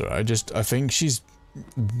sinister. I think she's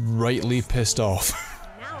rightly pissed off.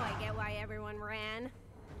 Now I get why everyone ran.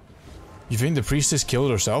 You think the priestess killed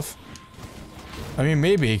herself? I mean,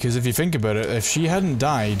 maybe, because if you think about it, if she hadn't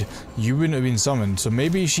died, you wouldn't have been summoned. So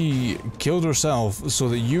maybe she killed herself so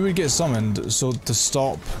that you would get summoned, so to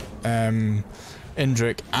stop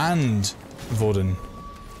Indrik and Vodin.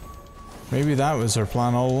 Maybe that was her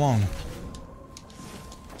plan all along.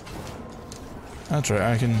 That's right,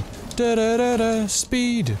 I can... Da-da-da-da,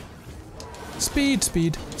 speed! Speed,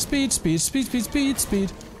 speed, speed, speed, speed, speed, speed,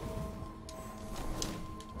 speed.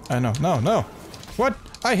 I know, no, no! What?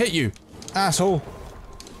 I hit you! Asshole!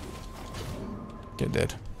 Get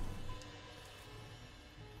dead.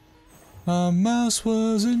 A mouse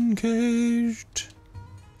was encaged.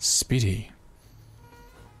 Speedy.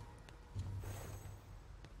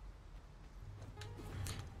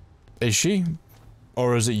 Is she?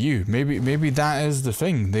 Or is it you? Maybe that is the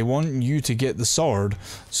thing. They want you to get the sword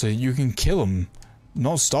so you can kill him.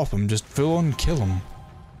 Not stop him, just full on kill him.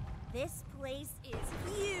 This place is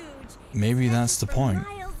huge. Maybe that's the point.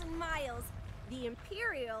 Miles and miles. The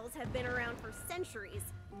Imperials have been around for centuries.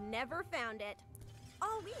 Never found it.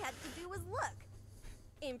 All we had to do was look.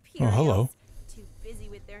 Imperials. Oh, hello. Too busy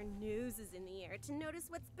with their noses in the air to notice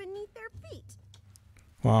what's beneath their feet.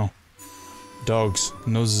 Wow. Dogs.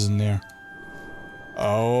 Noses in there.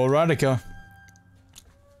 Oh, Radika.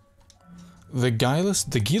 The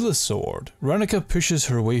Gila sword. Radika pushes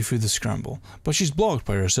her way through the scramble, but she's blocked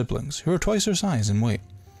by her siblings, who are twice her size in weight.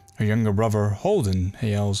 Her younger brother, Holden,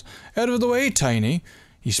 he yells, "Out of the way, Tiny!"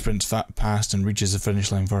 He sprints past and reaches the finish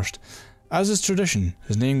line first. As is tradition,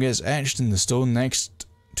 his name gets etched in the stone next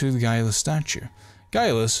to the Gilus statue.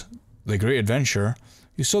 Gilus, the great adventurer,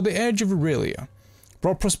 who saw the edge of Aurelia,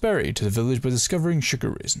 brought prosperity to the village by discovering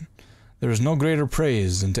sugar raisin. There is no greater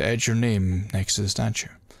praise than to etch your name next to the statue.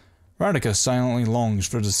 Radika silently longs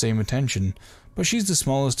for the same attention, but she's the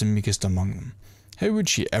smallest and meekest among them. How would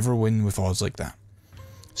she ever win with odds like that?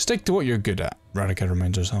 Stick to what you're good at, Radika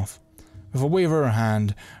reminds herself. With a wave of her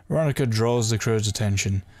hand, Radika draws the crowd's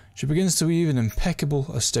attention. She begins to weave an impeccable,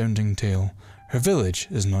 astounding tale. Her village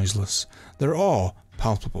is noiseless, their awe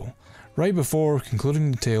palpable. Right before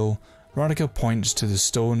concluding the tale, Radika points to the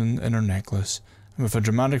stone in her necklace, and with a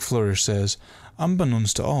dramatic flourish says,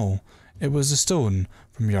 "Unbeknownst to all, it was the stone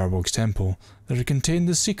from Yarbog's temple that had contained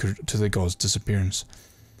the secret to the god's disappearance."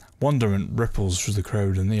 Wonderment ripples through the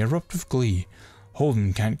crowd, and they erupt with glee.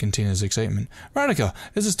 Holden can't contain his excitement. "Radika,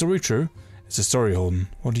 is the story true?" "It's a story, Holden.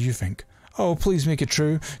 What do you think?" "Oh, please make it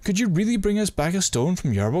true. Could you really bring us back a stone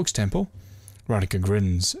from Yarbog's temple?" Radika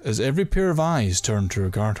grins, as every pair of eyes turn to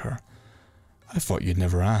regard her. "I thought you'd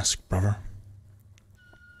never ask, brother."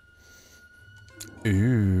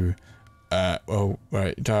 Ooh. Oh,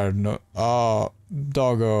 right, tired, no. Oh,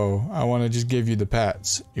 doggo, I want to just give you the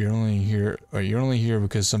pats. You're only here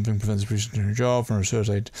because something prevents the person doing her job from her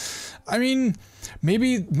suicide. I mean,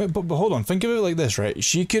 maybe, but hold on, think of it like this, right?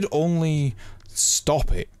 She could only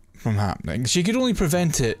stop it from happening. She could only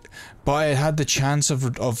prevent it, but it had the chance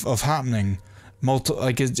of happening.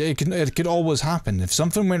 It could always happen. If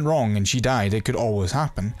something went wrong and she died, it could always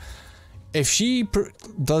happen. If she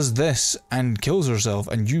does this and kills herself,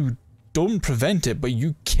 and you don't prevent it, but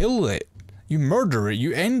you kill it, you murder it,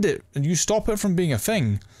 you end it, and you stop it from being a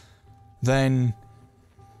thing, then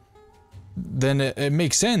it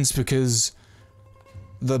makes sense, because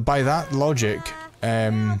by that logic,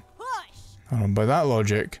 by that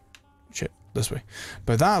logic, shit, this way.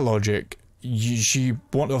 By that logic, she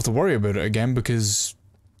won't have to worry about it again, because,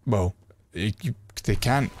 well, they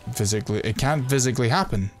can't physically, it can't physically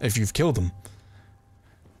happen if you've killed them.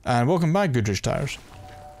 And welcome back, Goodrich Tires.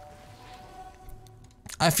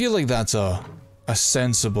 I feel like that's a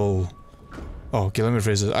sensible... Oh, okay, let me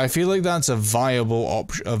phrase this. I feel like that's a viable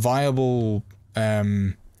option, a viable,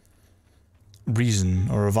 reason,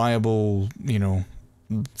 or a viable, you know,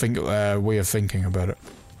 way of thinking about it.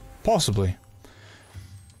 Possibly.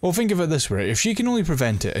 Well, think of it this way. If she can only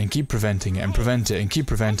prevent it and keep preventing it and prevent it and keep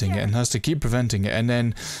preventing it and has to keep preventing it, and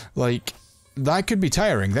then, like, that could be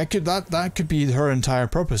tiring. That could be her entire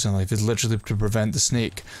purpose in life, is literally to prevent the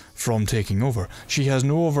snake from taking over. She has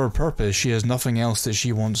no other purpose. She has nothing else that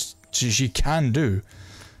she wants, she can do.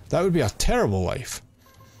 That would be a terrible life.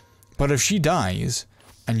 But if she dies,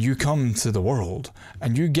 and you come to the world,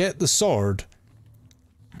 and you get the sword,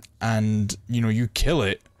 and, you know, you kill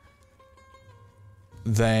it,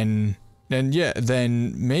 then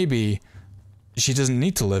maybe she doesn't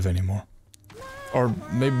need to live anymore. Or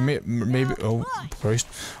maybe oh Christ,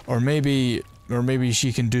 or maybe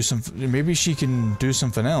she can do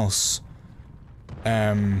something else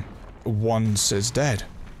once it's dead.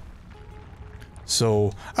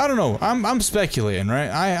 So I don't know, I'm speculating, right?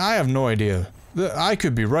 I have no idea. I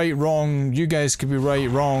could be right, wrong, you guys could be right,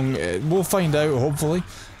 wrong. We'll find out, hopefully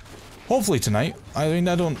tonight. I mean,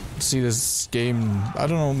 I don't see this game, I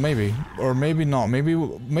don't know, maybe, or maybe not. Maybe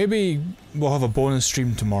we'll have a bonus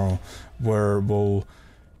stream tomorrow where we'll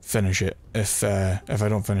finish it, if I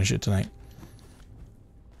don't finish it tonight.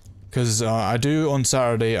 Because I do on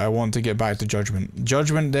Saturday, I want to get back to Judgment.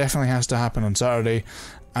 Judgment definitely has to happen on Saturday,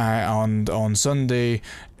 and on Sunday,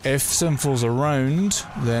 if Sinful's around,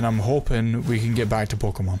 then I'm hoping we can get back to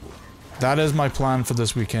Pokemon. That is my plan for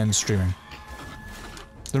this weekend streaming.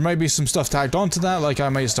 There might be some stuff tagged onto that, like I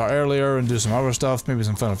might start earlier and do some other stuff, maybe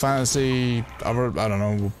some Final Fantasy, I don't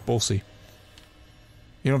know, we'll see.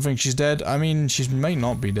 You don't think she's dead? I mean, she might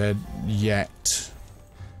not be dead yet.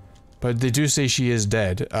 But they do say she is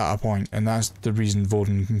dead at a point, and that's the reason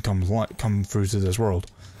Voden can come through to this world.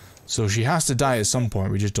 So she has to die at some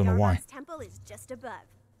point, we just don't know why. Temple is just above.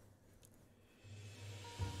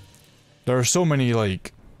 There are so many,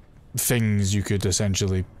 like, things you could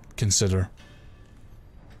essentially consider.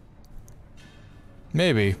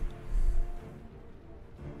 Maybe.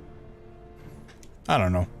 I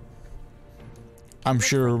don't know. I'm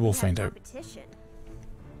sure we'll find out.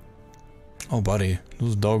 Oh buddy,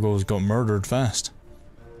 those doggos got murdered fast.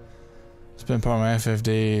 It's been part of my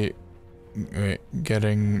FFD. Wait,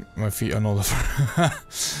 getting my feet on all the...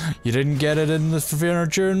 You didn't get it in the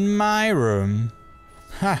furniture in my room.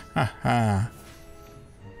 Ha ha ha.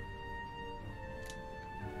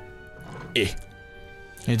 Eh.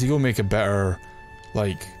 I need to go make a better,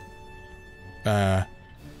 like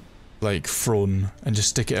throne and just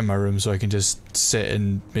stick it in my room so I can just sit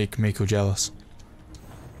and make Mako jealous.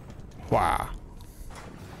 Wow.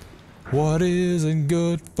 What isn't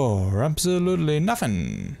good for absolutely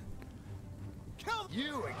nothing?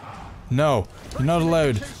 No, you're not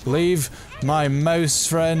allowed. Leave my mouse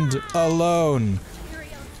friend alone.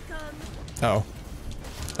 Uh oh.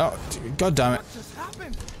 Oh, god damn it.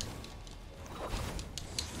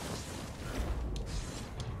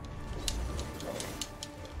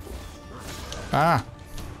 Ah.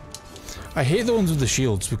 I hate the ones with the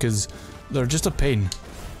shields because they're just a pain.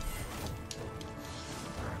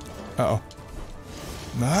 Uh-oh.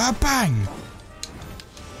 Ah, bang!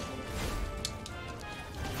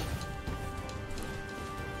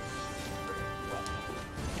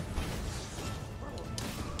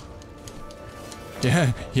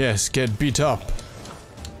 Yeah, yes, get beat up.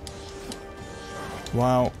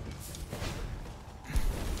 Wow.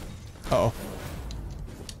 Uh-oh.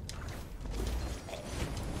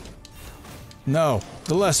 No,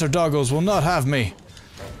 the lesser doggos will not have me.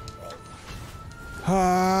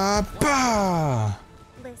 Ha-pa!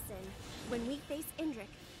 Listen, when we face Indrik,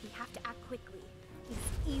 we have to act quickly.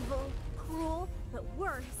 He's evil, cruel, but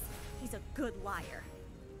worse, he's a good liar.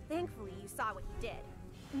 Thankfully, you saw what he did.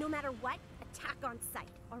 No matter what, attack on sight,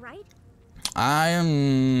 alright? I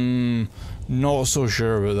am not so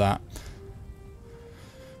sure about that.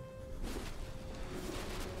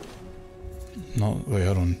 Wait,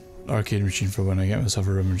 hold on. Arcade machine for when I get myself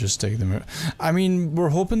a room and just take them out. I mean, we're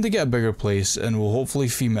hoping to get a bigger place and we'll hopefully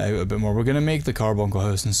theme it out a bit more. We're gonna make the carbuncle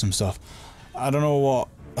house and some stuff. I don't know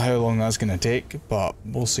how long that's gonna take, but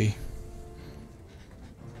we'll see.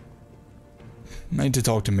 I need to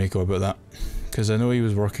talk to Mako about that, because I know he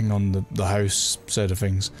was working on the house side of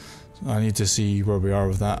things. So I need to see where we are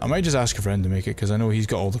with that. I might just ask a friend to make it, because I know he's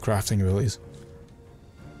got all the crafting abilities.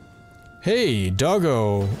 Hey,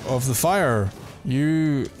 doggo of the fire.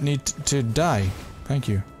 You need to die. Thank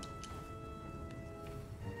you.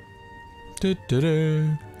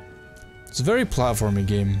 It's a very platformy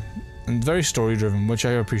game and very story driven, which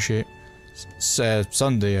I appreciate.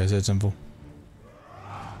 Sunday, I said simple.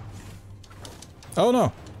 Oh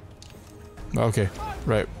no! Okay,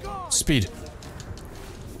 right. Speed.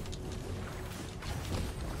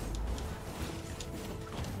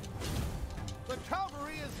 The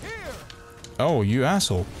cavalry is here. Oh, you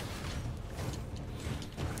asshole.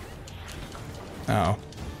 Ow.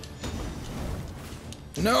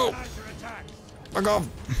 No! Fuck off!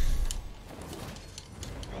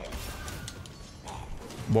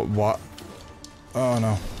 What? Oh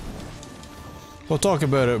no. We'll talk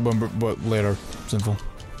about it when later. Simple.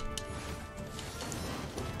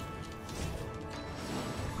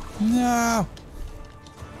 No!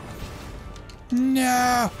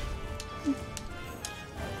 No!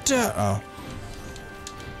 Oh.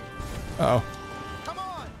 Uh-oh. Come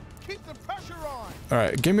on, keep the pressure on.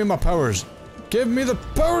 Alright, give me my powers. Give me the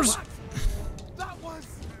powers! That was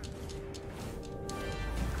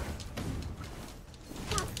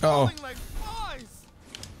Uh-oh. falling like flies.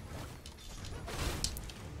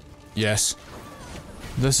 Yes.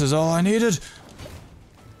 This is all I needed.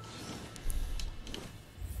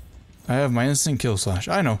 I have my instant kill slash.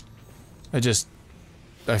 I know.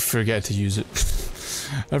 I forget to use it.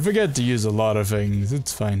 I forget to use a lot of things.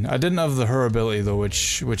 It's fine. I didn't have the her ability though,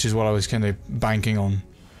 which is what I was kind of banking on.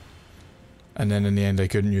 And then in the end I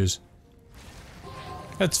couldn't use.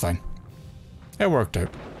 It's fine. It worked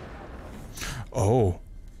out. Oh.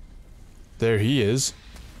 There he is.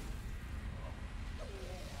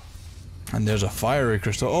 And there's a fiery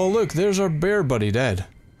crystal. Oh look, there's our bear buddy dead.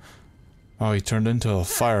 Oh, he turned into a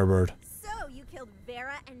firebird. So, you killed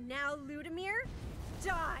Vera and now Ludimir?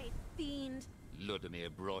 Die, fiend. Ludimir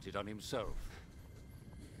brought it on himself.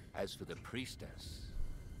 As for the priestess,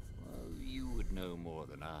 well, you would know more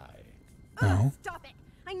than I. Oh. Stop it!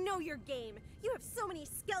 I know your game. You have so many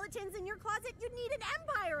skeletons in your closet, you'd need an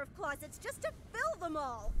empire of closets just to fill them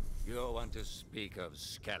all. You want to speak of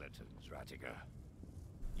skeletons, Ratiga.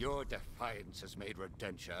 Your defiance has made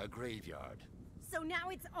Rodentia a graveyard. So now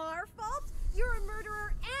it's our fault? You're a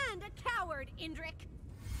murderer and a coward, Indrik.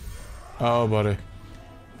 Oh, buddy.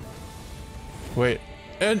 Wait.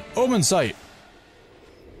 An omen sight.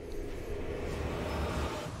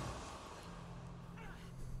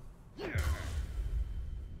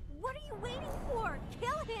 What are you waiting for?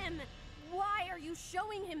 Kill him! Why are you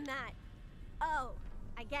showing him that? Oh,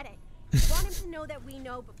 I get it. You want him to know that we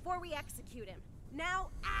know before we execute him. Now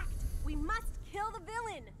act! We must kill the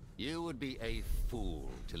villain! You would be a fool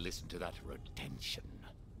to listen to that Rodention.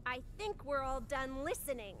 I think we're all done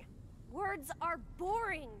listening. Words are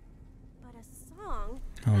boring. But a song...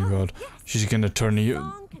 Oh god. yes. She's gonna turn you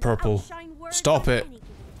Song can purple. outshine words Stop on it. any given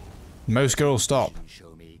Mouse girl, stop.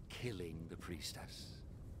 Show me killing the priestess.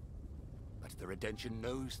 But the Rodention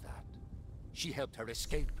knows that. She helped her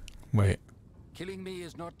escape. Wait. Killing me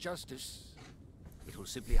is not justice. It will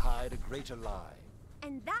simply hide a greater lie.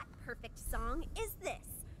 And that perfect song is this.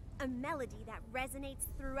 A melody that resonates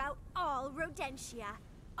throughout all Rodentia.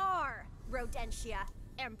 Our Rodentia,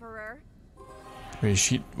 Emperor.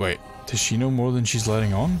 Wait, does she know more than she's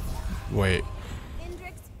letting on? Wait.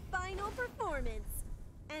 Indrik's final performance.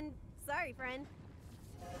 And sorry, friend.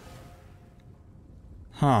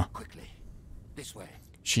 Huh. Quickly. This way.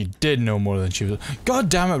 She did know more than she was. God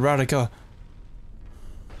damn it, Radica.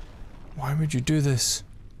 Why would you do this?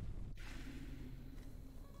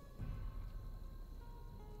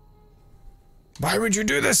 Why would you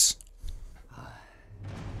do this?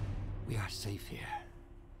 We are safe here.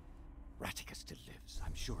 Ratiga still lives,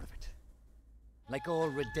 I'm sure of it. Like all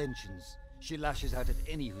Rodentions, she lashes out at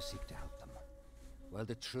any who seek to help them, while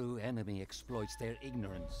the true enemy exploits their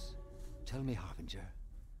ignorance. Tell me, Harbinger,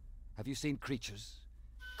 have you seen creatures?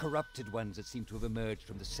 Corrupted ones that seem to have emerged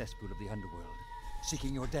from the cesspool of the underworld,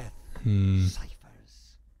 seeking your death?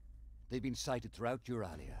 Ciphers. They've been sighted throughout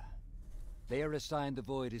Euralia. They are a sign the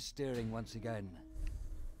void is stirring once again.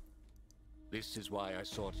 This is why I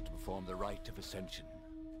sought to perform the rite of ascension.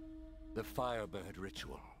 The Firebird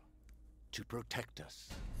ritual. To protect us.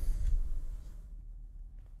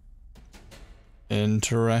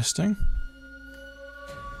 Interesting.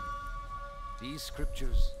 These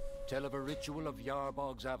scriptures tell of a ritual of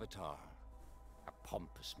Yarbog's avatar. A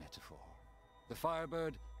pompous metaphor. The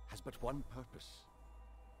Firebird has but one purpose.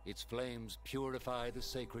 Its flames purify the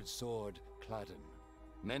sacred sword, Cladden.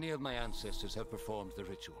 Many of my ancestors have performed the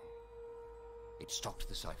ritual. It stopped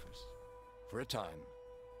the ciphers. For a time.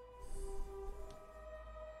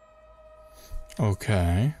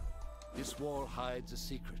 Okay. This wall hides a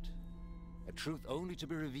secret. A truth only to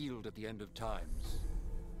be revealed at the end of times.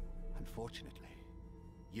 Unfortunately,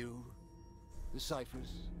 you The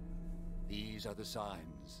ciphers. These are the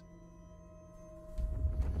signs.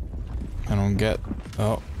 I don't get...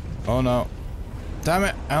 Oh. Oh no. Damn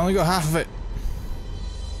it, I only got half of it.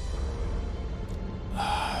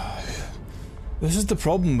 This is the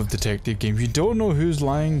problem with detective games. You don't know who's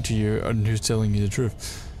lying to you and who's telling you the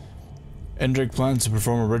truth. Indrik plans to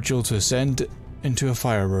perform a ritual to ascend into a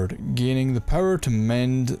firebird, gaining the power to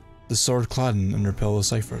mend the sword cladding and repel the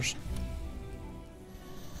ciphers.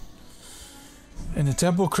 In the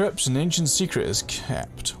temple crypts, an ancient secret is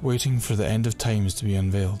kept, waiting for the end of times to be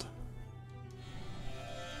unveiled.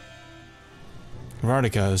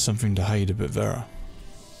 Radika has something to hide about Vera.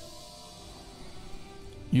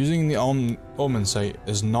 Using the omen sight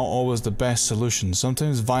is not always the best solution.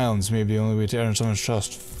 Sometimes violence may be the only way to earn someone's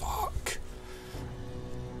trust. Fuck.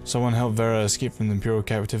 Someone help Vera escape from the Imperial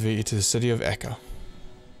captivity to the city of Eka.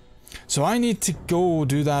 So I need to go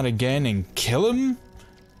do that again and kill him?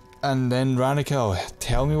 And then Radika will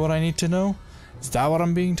tell me what I need to know? Is that what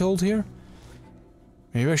I'm being told here?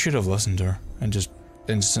 Maybe I should have listened to her and just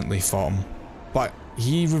instantly fought him. But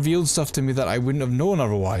he revealed stuff to me that I wouldn't have known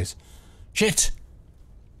otherwise. Shit!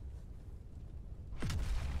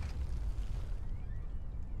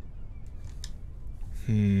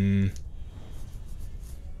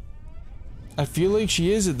 I feel like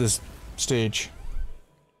she is at this stage.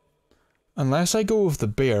 Unless I go with the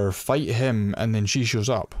bear, fight him, and then she shows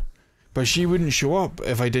up. But she wouldn't show up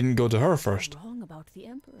if I didn't go to her first. Wrong about the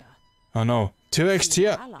Emperor. Oh no. 2x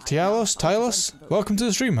Tialos? Welcome to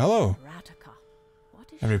the stream, hello.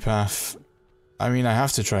 Every path. I mean, I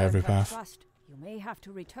have to try every path. You may have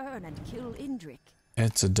to return and kill Indrik.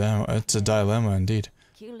 It's a dilemma indeed.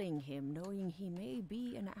 Killing him knowing he may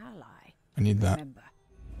be an ally. I need that. Remember,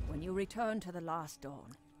 when you return to the Last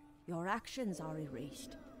Dawn, your actions are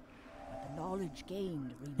erased, but the knowledge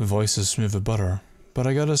gained remains. The voice is smooth as butter, but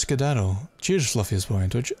I got a skedaddle. Cheers, Fluffiest Boy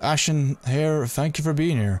on Twitch. Ashen Hair, thank you for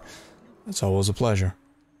being here. It's always a pleasure.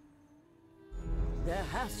 There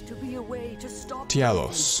has to be a way to stop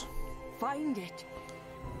Tialos. Find it.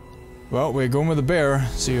 Well, we're going with the bear.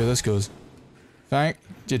 See where this goes.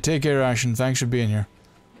 You take care, Ashen. Thanks for being here.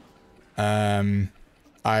 Right.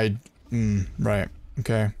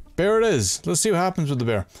 Okay. Bear it is. Let's see what happens with the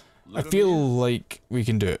bear. I feel like we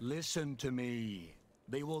can do it. Listen to me.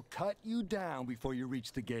 They will cut you down before you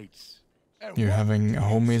reach the gates. You're having a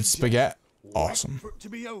homemade spaghetti? Awesome. For it to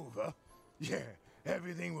be over? Yeah,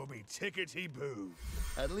 everything will be tickety-boo.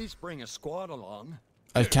 At least bring a squad along.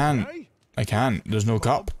 I can't. There's no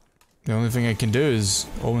cup. The only thing I can do is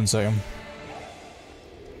omen sight him.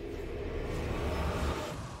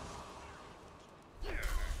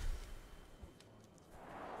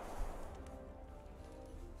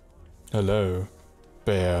 Hello,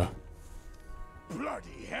 bear.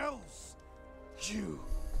 Bloody hells! You!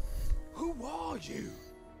 Who are you?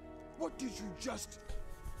 What did you just...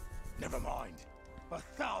 Never mind.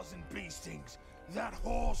 1,000 bee stings. That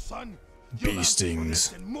whore, son. Bee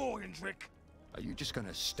stings. And more, Indrik. Are you just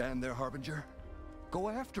gonna stand there, Harbinger? Go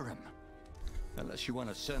after him. Unless you want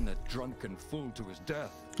to send that drunken fool to his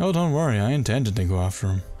death. Oh, don't worry. I intended to go after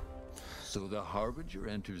him. So the Harbinger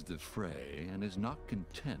enters the fray and is not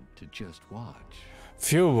content to just watch.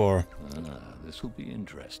 Fuel War. This will be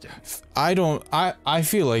interesting. I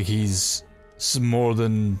feel like he's more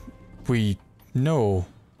than we know.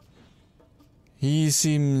 He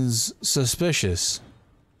seems suspicious.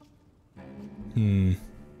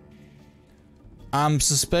 I'm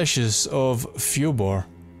suspicious of Fubor.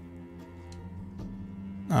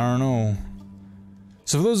 I don't know.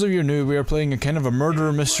 So for those of you new, we are playing a kind of a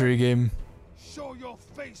murder mystery game. Show your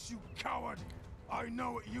face, you coward. I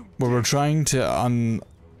know what you where we're trying to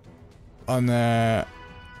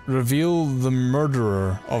reveal the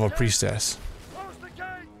murderer of a priestess.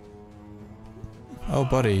 Oh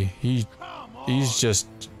buddy, he's just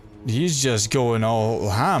going all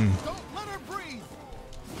ham.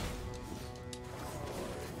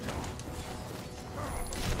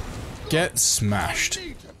 Get smashed.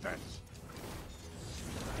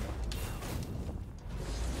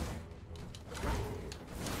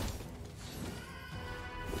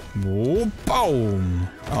 Whoa, boom!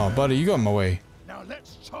 Oh, buddy, you got in my way. Now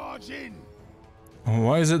let's charge in.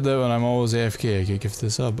 Why is it that when I'm always AFK I get gifted a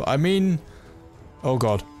sub? I mean... Oh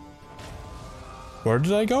god. Where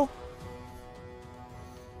did I go?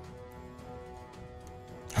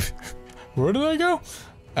 Where did I go?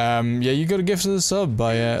 Yeah, you got a gift of the sub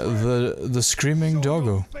by the screaming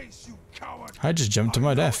doggo. I just jumped to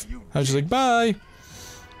my death. I was just like, bye!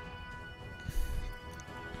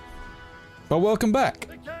 But welcome back.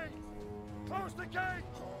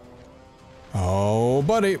 Oh,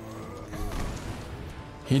 buddy.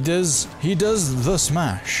 He does the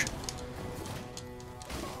smash.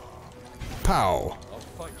 Pow. I'll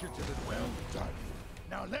fight you to the well done.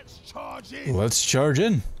 Now let's charge in. Let's charge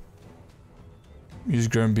in. Use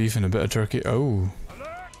ground beef and a bit of turkey. Oh.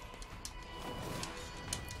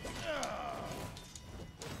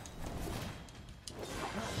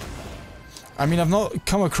 I mean, I've not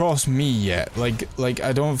come across me yet. Like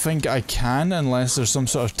I don't think I can unless there's some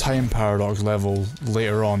sort of time paradox level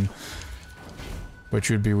later on,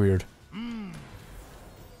 which would be weird.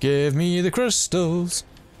 Give me the crystals.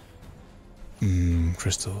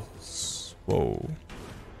 Crystals. Whoa.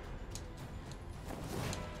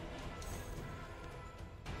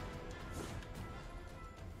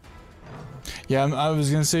 Yeah, I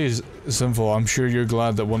was gonna say, Sinful, I'm sure you're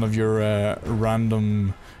glad that one of your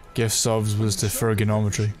random gift subs was to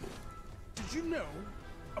Fergonometry. Did you know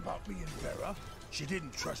about me and Vera? She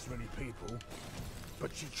didn't trust many people,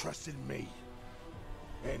 but she trusted me.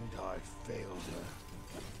 And I failed her.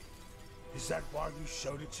 Is that why you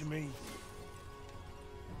showed it to me?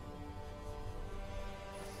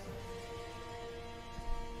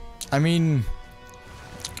 I mean,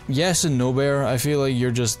 yes and no, Bear. I feel like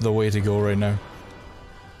you're just the way to go right now.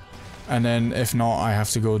 And then, if not, I have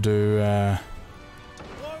to go do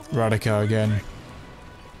Radica again.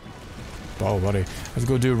 Oh, buddy. I have to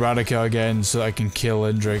go do Radica again so I can kill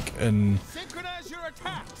Indrik and,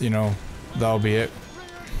 you know, that'll be it.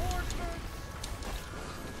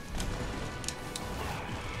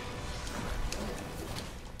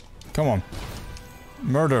 Come on.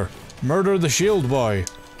 Murder. Murder the shield boy.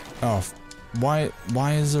 Oh, why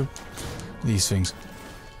is there these things?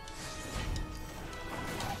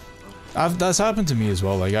 That's happened to me as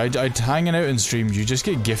well. Like I hanging out in streams, you just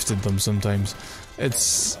get gifted them sometimes.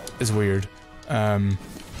 It's weird, but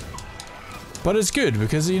it's good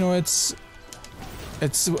because you know it's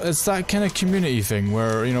that kind of community thing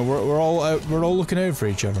where you know we're all looking out for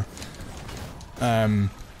each other.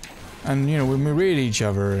 And you know when we raid each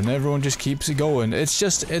other and everyone just keeps it going. It's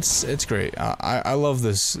just it's great. I love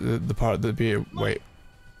this the part that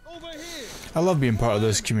I love being part of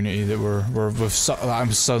this community that that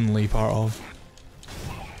I'm suddenly part of.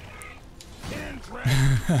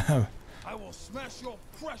 I will smash your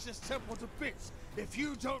precious temple to bits if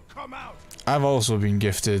you don't come out. I've also been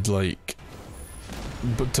gifted like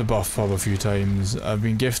to Buff Pub a few times. I've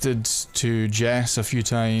been gifted to Jess a few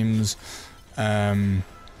times.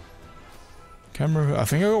 Can't remember. I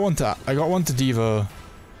think I got one to Diva.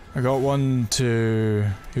 I got one to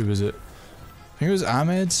who was it? I think it was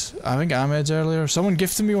Ahmed. I think Ahmed's earlier. Someone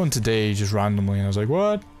gifted me one today just randomly, and I was like,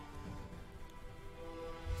 "What?"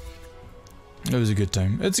 It was a good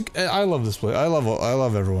time. I love this place. I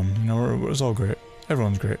love everyone. You know, it's all great.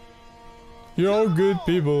 Everyone's great. You're all good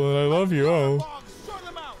people, and I love you all.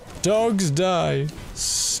 Dogs die.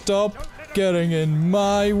 Stop getting in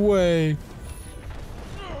my way.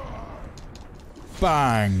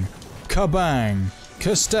 Bang, kabang,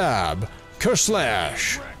 kastab,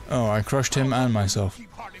 kerslash. Oh, I crushed him and myself.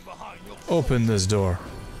 Open this door.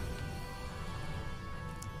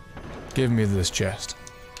 Give me this chest.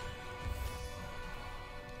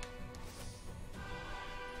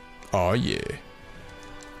 Oh yeah.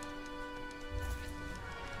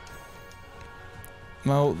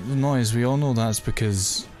 Well, the noise, we all know that's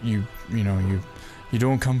because you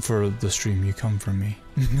don't come for the stream, you come for me.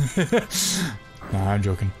 Nah, I'm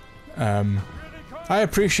joking. I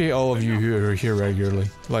appreciate all of you who are here regularly.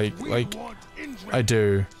 Like I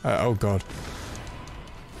do. Oh god.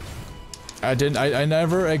 I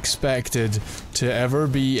never expected to ever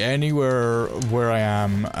be anywhere where I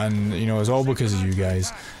am, and you know, it's all because of you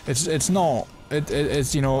guys. It's not.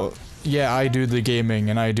 It's you know, yeah, I do the gaming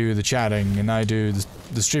and I do the chatting and I do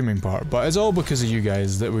the streaming part, but it's all because of you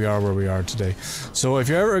guys that we are where we are today. So if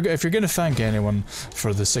you're gonna thank anyone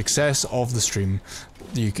for the success of the stream,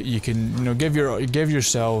 you can you know give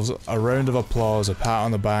yourselves a round of applause, a pat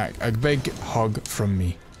on the back, a big hug from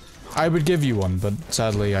me. I would give you one, but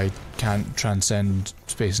sadly I can't transcend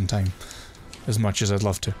space and time as much as I'd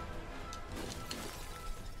love to.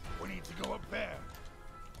 We need to go up there.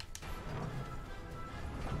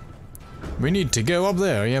 We need to go up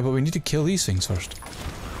there, yeah, but we need to kill these things first.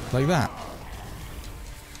 Like that.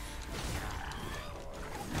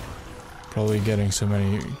 Probably getting so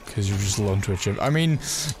many because you're just low on Twitch. I mean,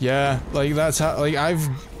 yeah, like that's how, like I've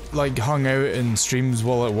like hung out in streams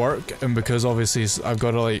while at work, and because obviously I've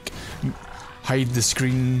got to like hide the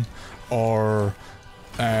screen or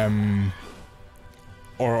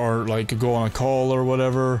like go on a call or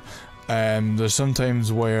whatever. There's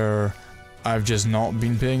sometimes where I've just not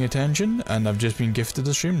been paying attention and I've just been gifted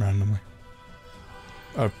a stream randomly.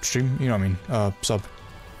 Stream, you know what I mean? Sub.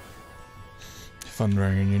 fun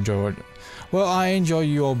ring and you enjoy it. Well, I enjoy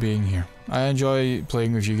you all being here. I enjoy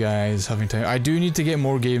playing with you guys, having time. I do need to get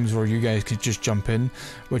more games where you guys could just jump in,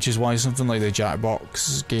 which is why something like the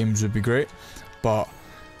Jackbox games would be great. But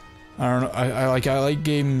I don't know. I like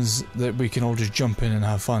games that we can all just jump in and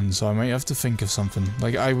have fun. So I might have to think of something.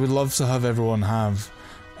 Like I would love to have everyone have,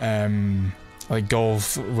 like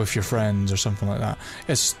golf with your friends or something like that.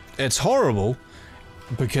 It's horrible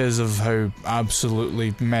because of how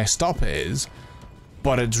absolutely messed up it is,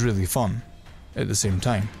 but it's really fun at the same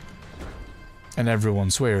time. And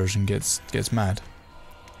everyone swears and gets mad.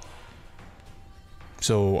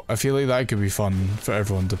 So I feel like that could be fun for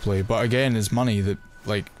everyone to play, but again, it's money that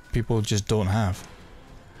like people just don't have.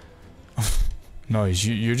 Noise,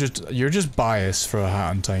 you're just biased for a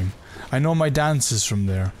Hat in Time. I know my dance is from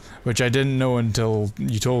there, which I didn't know until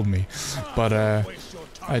you told me. But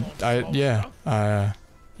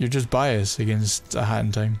you're just biased against a Hat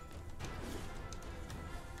in Time.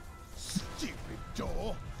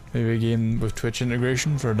 Maybe a game with Twitch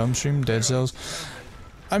integration for a dumb stream, Dead Cells.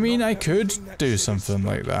 I mean, I could do something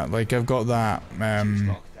like that. Like I've got that,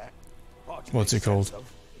 what's it called?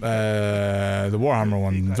 The Warhammer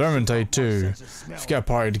one, Vermintide 2. If you get a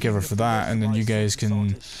party together for that, and then you guys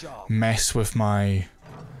can mess with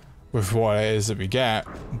with what it is that we get,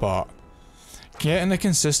 but getting a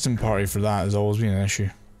consistent party for that has always been an issue.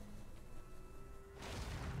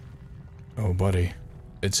 Oh, buddy,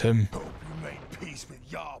 it's him.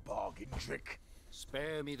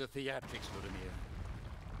 Spare me the theatrics, Ludimir.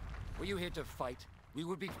 Were you here to fight? We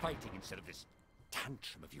would be fighting instead of this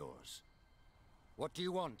tantrum of yours. What do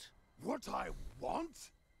you want? What I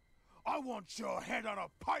want? I want your head on a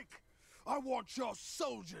pike. I want your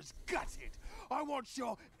soldiers gutted. I want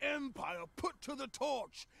your empire put to the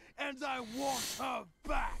torch. And I want her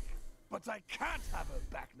back. But I can't have her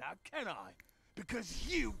back now, can I? Because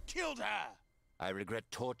you killed her. I regret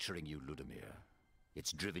torturing you, Ludimir.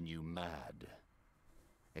 It's driven you mad.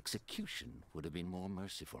 Execution would have been more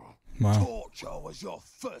merciful. Wow. Torture was your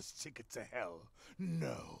first ticket to hell.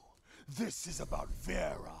 No. This is about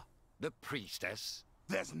Vera. The priestess?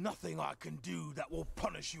 There's nothing I can do that will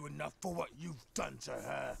punish you enough for what you've done to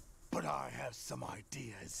her. But I have some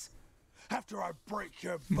ideas. After I break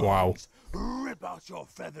your bones, rip out your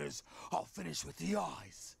feathers, I'll finish with the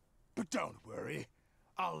eyes. But don't worry,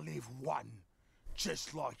 I'll leave one,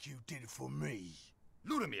 just like you did for me.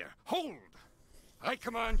 Ludimir, hold! I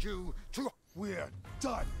command you to... We're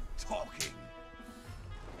done talking.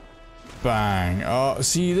 Bang. Oh,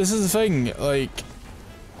 see, this is the thing, like...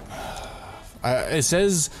 it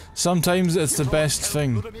says sometimes it's the best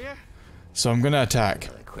thing. So I'm gonna attack.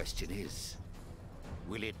 The question is,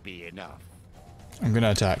 will it be enough? I'm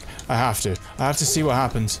gonna attack. I have to. I have to see what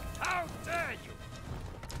happens. How dare you!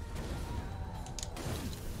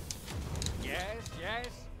 Yes, yes.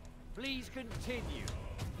 Please continue.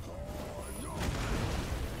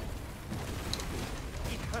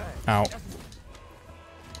 Ow.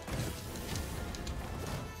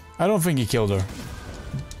 I don't think he killed her.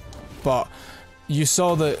 But you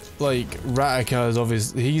saw that, like, Ratika is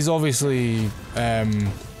obviously... He's obviously, the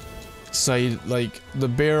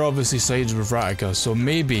bear obviously sides with Ratika, so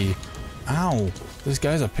maybe... Ow. This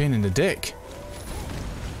guy's a pain in the dick.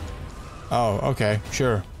 Oh, okay,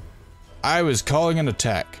 sure. I was calling an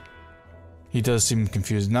attack. He does seem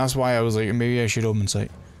confused, and that's why I was like, maybe I should open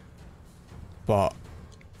sight. But...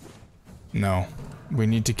 No. We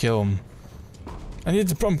need to kill him.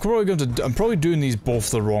 I'm probably doing these both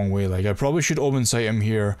the wrong way. Like, I probably should open sight him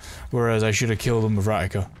here, whereas I should have killed him with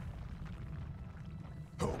Ratika.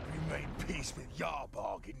 Hope you made peace with your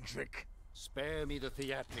bargain trick. Spare me the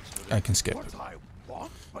theatrics. I can skip. What I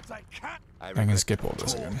want, but I can't. I can skip all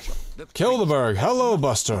this again. Kill the berg. Hello,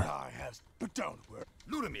 Buster. But don't worry.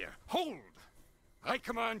 Ludimir, hold! I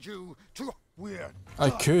command you to...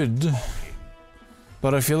 I could.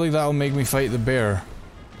 But I feel like that'll make me fight the bear.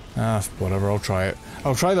 Ah, whatever, I'll try it.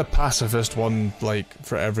 I'll try the pacifist one, like,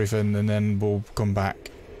 for everything, and then we'll come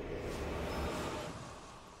back.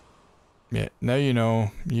 Yeah, now you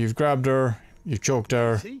know. You've grabbed her, you've choked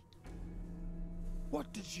her. See?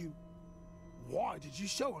 What did you... Why did you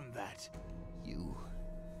show him that? You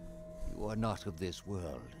are not of this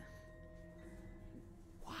world.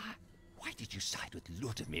 Why did you side with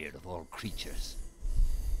Ludimir of all creatures?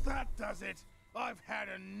 That does it. I've had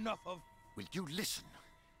enough of... Will you listen?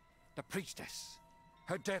 The priestess.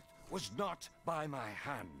 Her death was not by my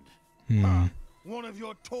hand. One of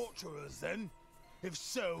your torturers, then? If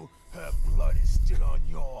so, her blood is still on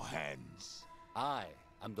your hands. I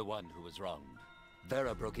am the one who was wronged.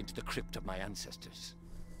 Vera broke into the crypt of my ancestors.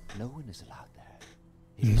 No one is allowed there.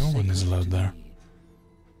 No one is allowed there.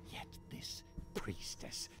 Yet this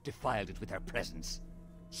priestess defiled it with her presence.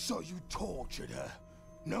 So you tortured her?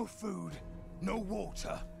 No food, no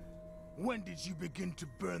water. When did you begin to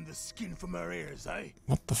burn the skin from her ears, eh?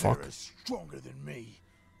 What the fuck? They're stronger than me.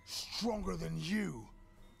 Stronger than you.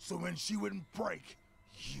 So when she wouldn't break,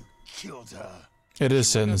 you killed her. It is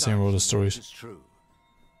set in the same world as stories. It's true.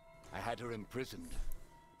 I had her imprisoned,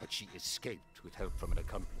 but she escaped with help from an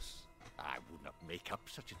accomplice. I would not make up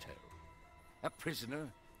such a tale. A prisoner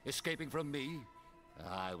escaping from me?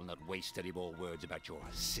 I will not waste any more words about your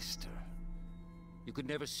sister. You could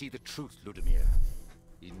never see the truth, Ludimir,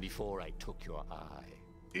 even before I took your eye.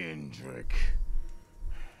 Indrik.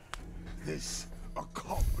 This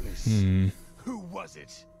accomplice. Who was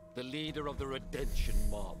it? The leader of the Redemption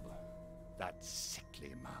mob. That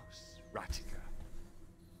sickly mouse, Ratica.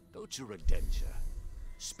 Go to Redentia.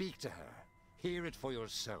 Speak to her. Hear it for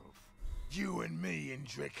yourself. You and me,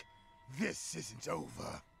 Indrik. This isn't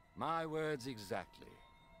over. My words exactly.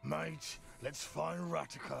 Mate, let's find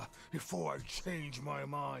Ratica before I change my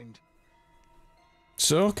mind.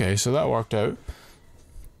 So, okay, so that worked out.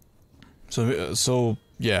 So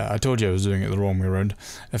yeah, I told you I was doing it the wrong way around.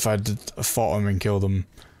 If I'd fought him and killed him.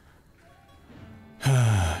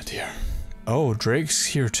 Ah, dear. Oh, Drake's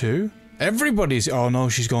here too? Everybody's... Oh no,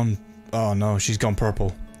 she's gone... Oh no, she's gone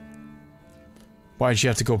purple. Why'd she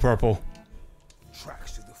have to go purple?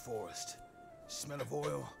 Tracks through the forest. Smell of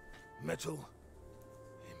oil, metal,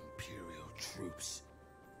 Imperial troops.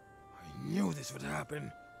 I knew this would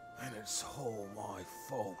happen, and it's all my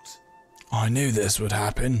fault. I knew this would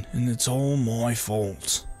happen, and it's all my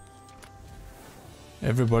fault.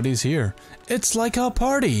 Everybody's here. It's like a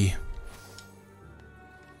party!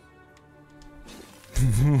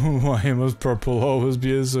 Why must purple always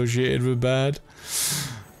be associated with bad?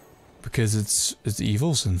 Because it's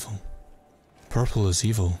evil, sinful. Purple is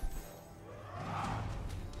evil.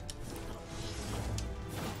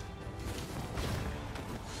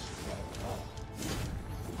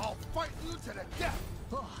 I'll fight you to the death!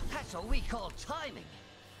 Oh, that's what we call timing.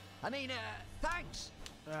 I mean, thanks.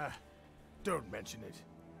 Don't mention it.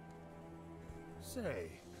 Say,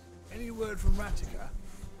 any word from Ratica?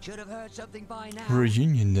 Should have heard something by now.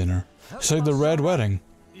 Reunion dinner. It's like the red wedding.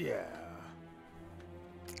 Yeah.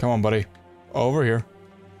 Come on, buddy. Over here.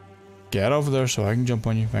 Get over there so I can jump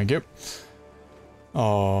on you. Thank you.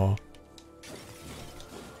 Oh.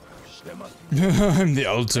 I'm the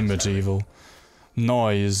ultimate evil.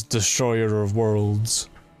 Noise, destroyer of worlds.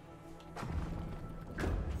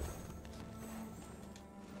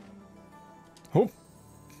 Oh.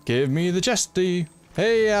 Give me the chesty.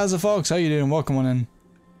 Hey, as a fox, how you doing? Welcome on in.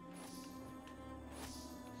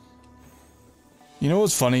 You know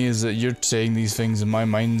what's funny is that you're saying these things and my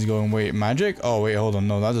mind's going, wait, magic? Oh wait, hold on,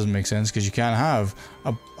 no, that doesn't make sense because you can't have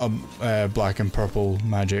a black and purple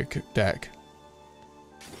magic deck.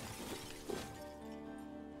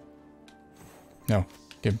 No,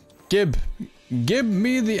 give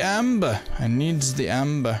me the amber. I needs the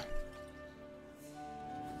amber.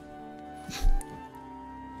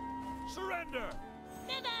 Surrender!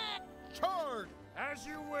 Charge! As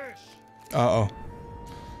you wish! Uh-oh.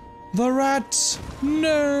 The rats!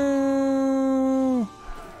 No!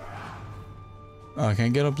 Oh, I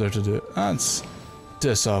can't get up there to do it. That's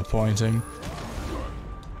disappointing.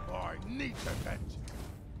 I need to vent.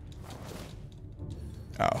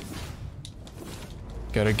 Oh.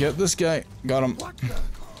 Gotta get this guy. Got him.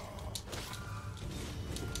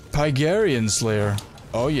 Pygarian Slayer.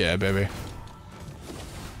 Oh yeah, baby.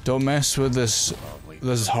 Don't mess with this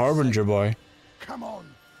Harbinger boy. Come on,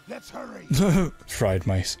 let's hurry. Fried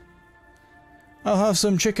mice. I'll have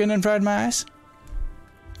some chicken and fried mice.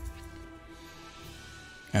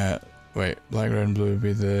 Wait, black, red, and blue would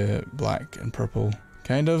be the black and purple.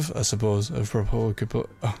 Kind of, I suppose. If purple could put...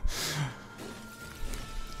 Oh.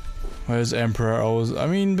 Why is Emperor always... I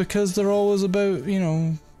mean, because they're always about, you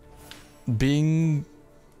know, being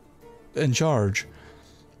in charge.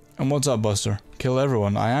 And what's up, Buster? Kill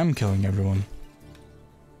everyone. I am killing everyone.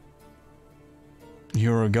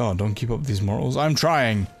 You're a god. Don't keep up with these mortals. I'm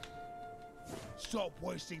trying! Stop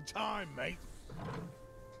wasting time, mate.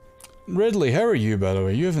 Ridley, how are you, by the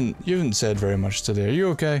way? You haven't said very much today. Are you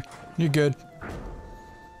okay? You good?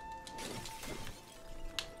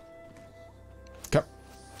 Come.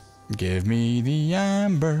 Give me the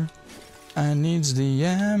amber. I needs the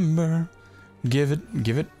amber. Give it,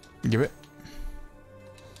 give it, give it.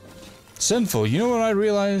 Sinful, you know what I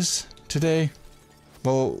realized today?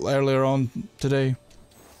 Well, earlier on today.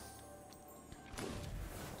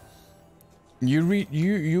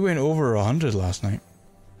 You went over 100 last night.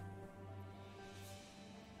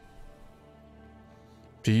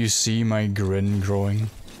 Do you see my grin growing?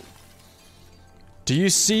 Do you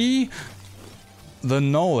see the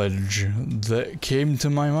knowledge that came to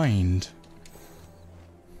my mind?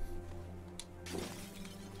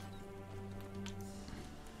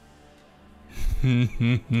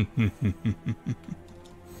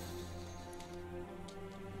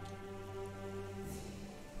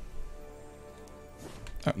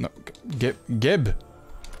 No, Gib.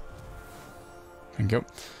 Thank you.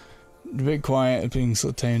 A bit quiet, being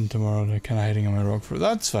so town tomorrow. They're kind of hiding on my rock fruit.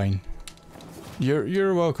 That's fine.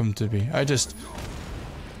 You're welcome to be. I just.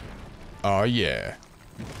 Oh yeah.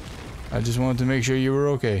 I just wanted to make sure you were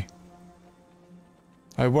okay.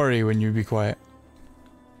 I worry when you be quiet.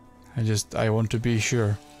 I want to be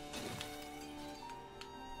sure.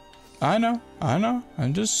 I know.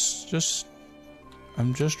 I'm just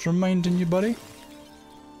reminding you, buddy.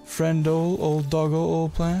 Friend, old doggo,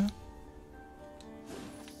 old player.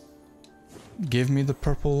 Give me the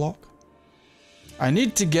purple lock. I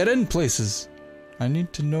need to get in places. I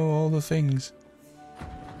need to know all the things.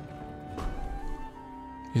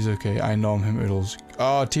 He's okay. I know him oodles.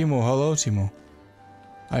 Oh, Timo. Hello, Timo.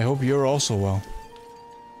 I hope you're also well.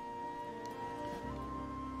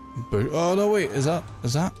 But oh no, wait. Is that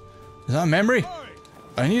memory?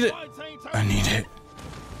 I need it. I need it.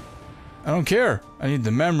 I don't care. I need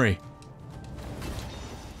the memory.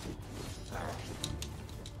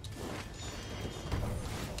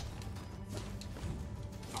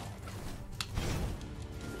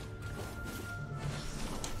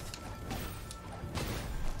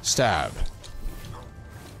 Stab.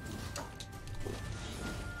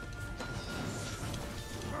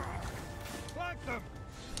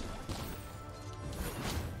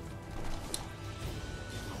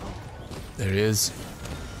 There he is.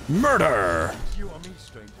 Murder! You or me,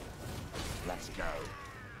 stranger? Let's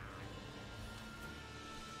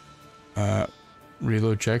go.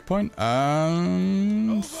 Reload checkpoint.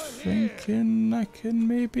 Thinking I can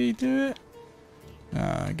maybe do it.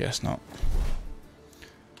 I guess not.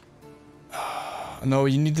 No,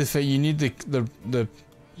 you need the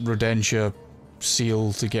Rodentia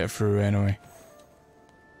seal to get through anyway.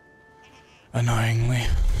 Annoyingly.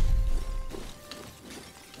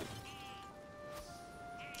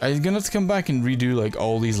 I'm gonna have to come back and redo like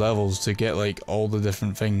all these levels to get like all the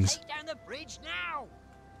different things. Take down the bridge now.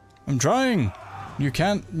 I'm trying. You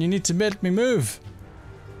can't. You need to make me move.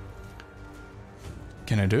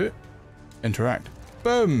 Can I do it? Interact.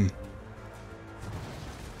 Boom.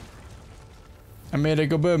 I made it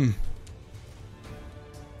go boom.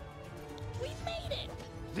 We made it.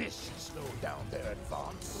 This should slow down their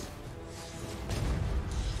advance.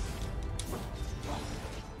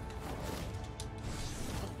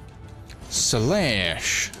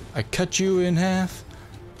 Slash. I cut you in half.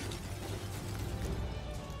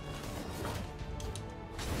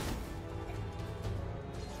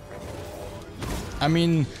 I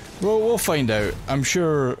mean, we'll find out. I'm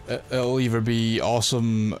sure it'll either be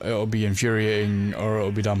awesome, it'll be infuriating, or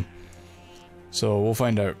it'll be dumb. So we'll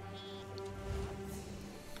find out.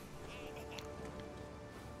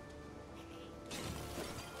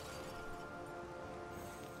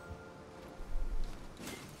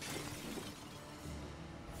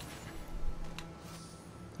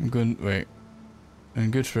 I'm going. Wait.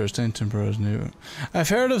 And good for Saint Tempera is new. I've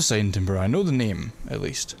heard of Saint Tempera. I know the name, at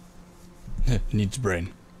least. Needs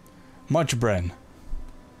brain. Much brain.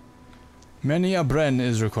 Many a brain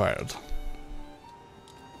is required.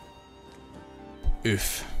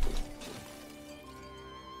 Oof.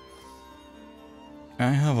 I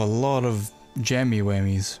have a lot of jammy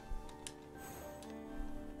whammies.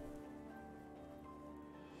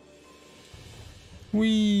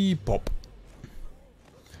 Wee pop.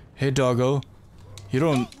 Hey doggo.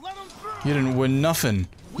 You didn't win nothing.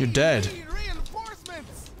 You're dead.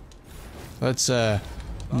 Let's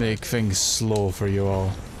make things slow for you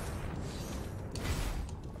all.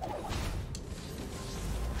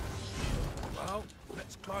 Well,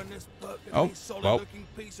 let's climb this solid-looking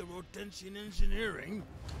piece of Rodentian engineering.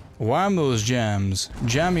 Wham those jams.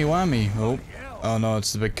 Jammy whammy. Oh. Oh no,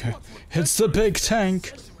 it's the big it's the big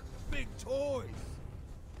tank. Big toys.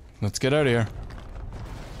 Let's get out of here.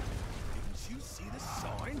 Didn't you see the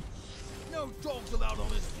sign? No dogs allowed on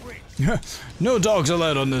this bridge. No dogs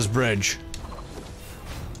allowed on this bridge.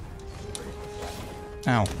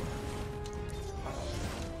 Ow.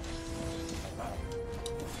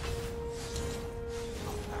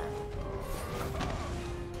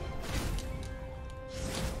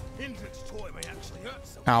 Hendrick's toy may actually hurt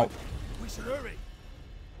someone. Ow. We should hurry.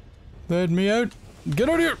 Let me out. Get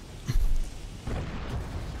out of here.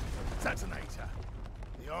 Detonator.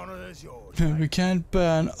 The honor is yours. We can't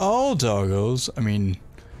ban all doggos. I mean,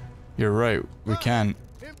 you're right. We can't.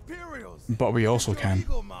 Imperials. But we also Your can.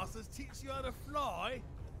 Eagle masters teach you how to fly.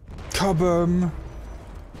 Kaboom!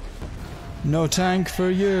 No tank for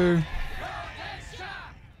you.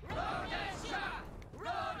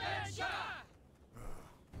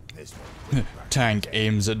 This one. Tank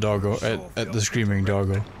aims at doggo at the screaming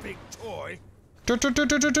doggo. Big toy.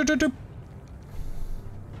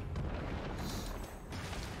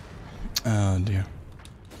 Oh dear.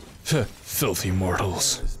 Filthy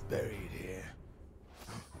mortals. Is buried here.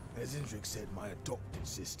 As Indrik said, my adopted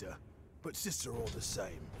sister, but sister all the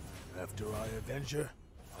same. After I avenge her,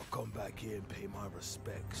 I'll come back here and pay my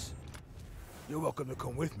respects. You're welcome to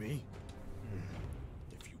come with me,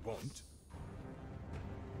 if you want.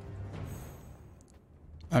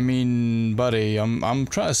 I mean, buddy, I'm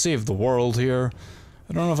trying to save the world here.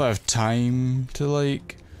 I don't know if I have time to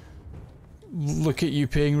like look at you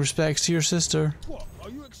paying respects to your sister. What? Are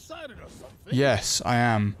you excited or something? Yes, I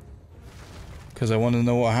am. Because I want to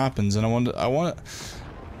know what happens, and I want.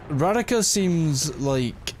 Radika seems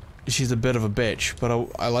like she's a bit of a bitch, but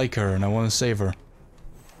I like her and I want to save her.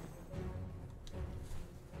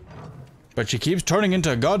 But she keeps turning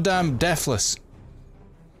into a goddamn deathless,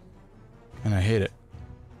 and I hate it.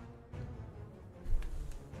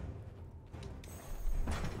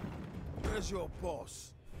 Where's your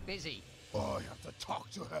boss? Busy. I have to talk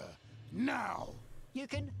to her now. You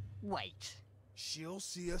can wait. She'll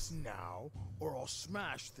see us now, or I'll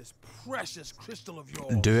smash this precious crystal of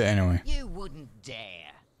yours. Do it anyway. You wouldn't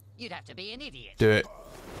dare. You'd have to be an idiot. Do it.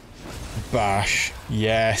 Bash.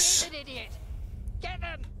 Yes. An idiot. Get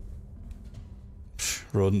them.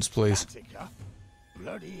 Rodents, please. Attica?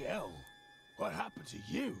 Bloody hell. What happened to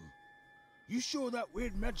you? You sure that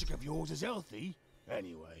weird magic of yours is healthy?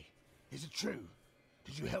 Anyway, is it true?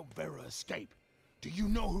 Did you help Vera escape? Do you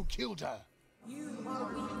know who killed her? You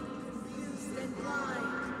are weak, confused, and blind.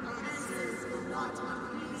 Answers will not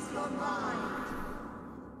increase your mind.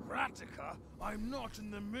 Ratica, I'm not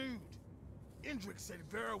in the mood. Indrik said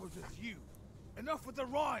Vera was with you. Enough with the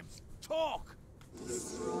rhymes. Talk!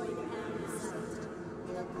 Destroyed Amazon.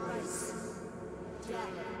 The price. Death.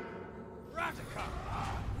 Ratica,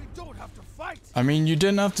 we don't have to fight. I mean, you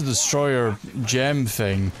didn't have to destroy her gem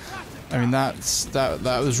thing. I mean, that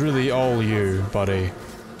was really all you, buddy.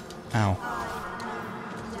 Ow.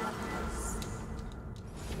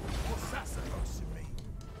 What's that supposed to mean?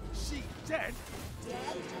 She dead?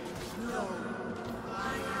 Dead? No.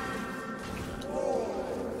 I am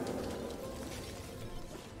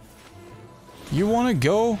You wanna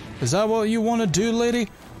go? Is that what you wanna do, lady?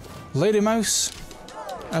 Lady Mouse?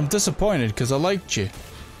 I'm disappointed because I liked you.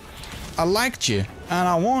 I liked you, and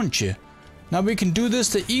I want you. Now we can do this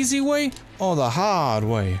the easy way or the hard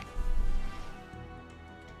way.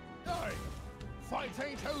 Hey, fight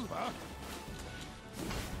ain't over.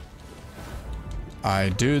 I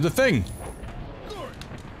do the thing. Good.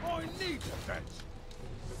 I need defense.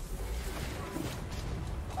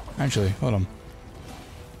 Actually, hold on.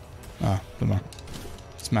 Ah, come on.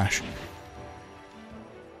 Smash.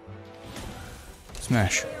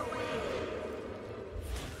 Smash.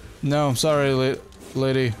 No, I'm sorry,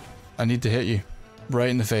 lady. I need to hit you. Right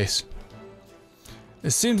in the face.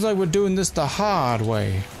 It seems like we're doing this the hard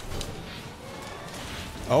way.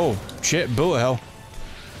 Oh, shit, bullet hell.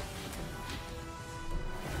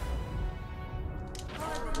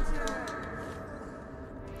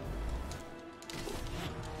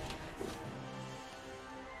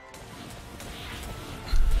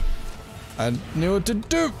 I knew what to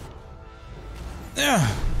do.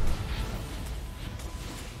 Yeah.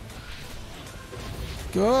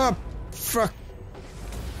 Go up. Fuck.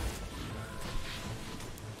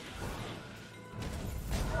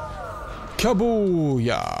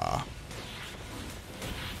 Kabooyah.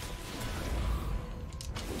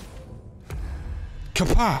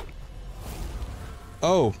 Kapa.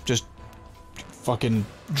 Oh, just fucking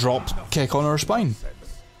dropped kick on her spine.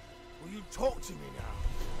 Will you talk to me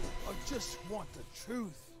now? I just want the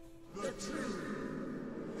truth. the truth.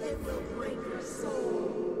 It will break your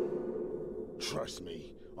soul. Trust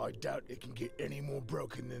me, I doubt it can get any more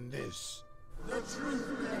broken than this. The truth,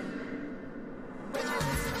 then.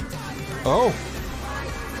 Oh!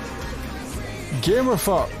 Gamer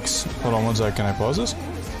Fox! Hold on one sec, can I pause this?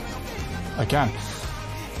 I can.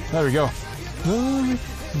 There we go.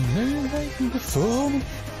 Before,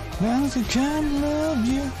 now I can't love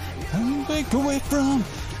you. I'm back away from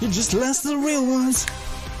you, just less the real ones.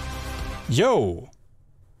 Yo!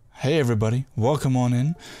 Hey everybody, welcome on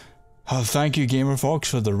in. Thank you Gamer Fox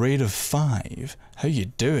for the raid of 5. How you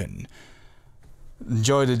doing?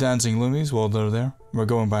 Enjoy the dancing loomies while they're there. We're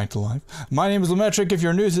going back to live. My name is Lumetric. If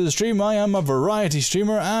you're new to the stream, I am a variety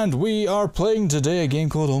streamer, and we are playing today a game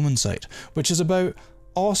called Omen Sight, which is about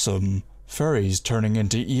awesome furries turning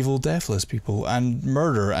into evil deathless people, and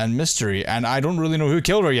murder, and mystery, and I don't really know who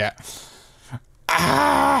killed her yet.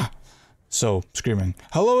 Ah! So, screaming.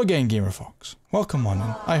 Hello again, Gamer Fox. Welcome on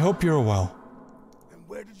in. I hope you're well. And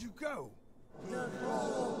where did you go? The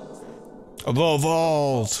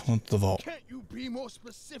vault! What's the vault? Can't you be more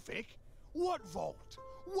specific? What vault?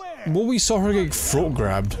 Where? Well, we saw her get throat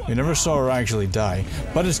grabbed. We never saw her actually die.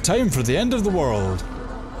 But it's time for the end of the world.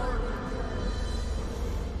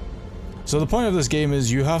 So the point of this game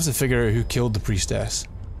is you have to figure out who killed the priestess.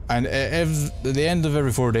 And at the end of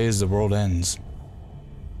every 4 days, the world ends.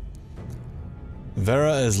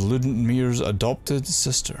 Vera is Ludmir's adopted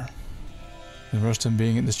sister. The first time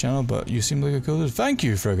being at this channel, but you seem like a cool dude. Thank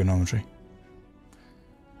you, Fregonometry.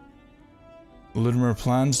 Ludmir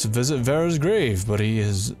plans to visit Vera's grave, but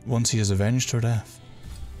once he has avenged her death.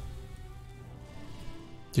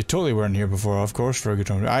 You totally weren't here before, of course,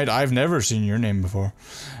 Fregonometry. I've never seen your name before.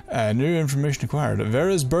 New information acquired.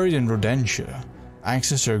 Vera is buried in Rodentia.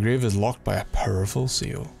 Access to her grave is locked by a powerful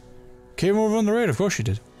seal. Came over on the raid, of course she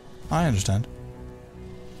did. I understand.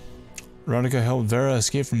 Radika helped Vera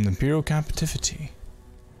escape from the Imperial captivity.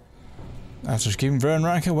 After escaping, Vera and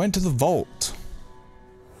Radika went to the vault.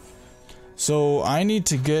 So I need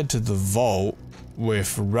to get to the vault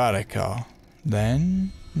with Radika.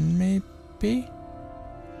 Then, maybe?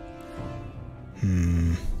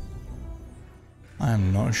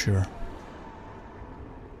 I'm not sure.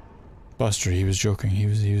 Buster, he was joking. He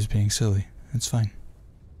was being silly. It's fine.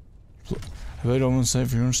 Have I almost said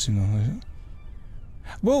for your own stream though?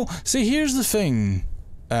 Well, see, here's the thing,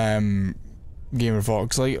 Gamer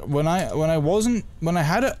Fox. Like when I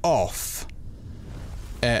had it off,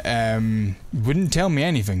 it wouldn't tell me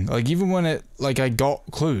anything. Like even when I got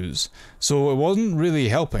clues, so it wasn't really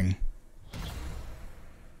helping.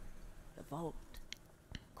 The vault.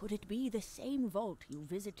 Could it be the same vault you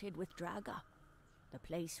visited with Draga? The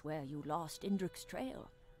place where you lost Indrik's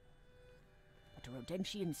trail? But a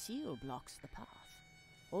Rodentian seal blocks the path.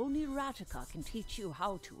 Only Radika can teach you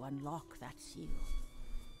how to unlock that seal.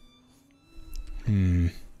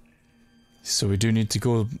 So we do need to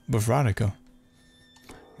go with Radika.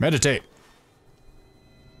 Meditate!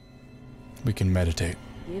 We can meditate.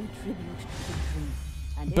 Give tribute to the tree.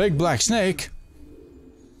 And Big black snake!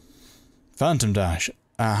 Phantom dash.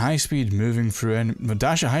 A high speed moving through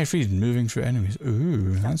dash at high speed moving through enemies.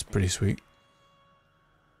 Ooh, that's pretty sweet.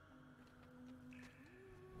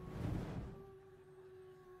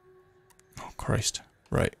 Oh Christ.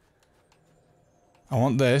 Right. I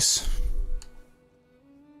want this.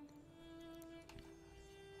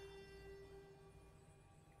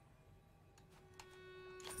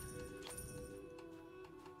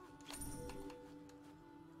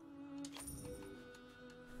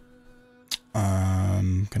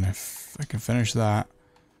 I can finish that.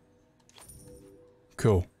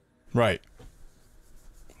 Cool. Right.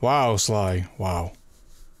 Wow, Sly. Wow.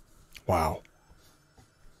 Wow.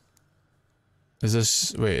 Is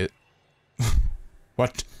this... wait.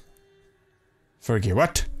 What? Fergie,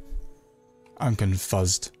 what? I'm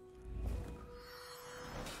confused.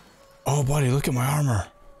 Oh, buddy, look at my armor.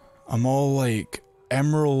 I'm all, like,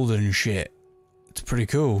 emerald and shit. It's pretty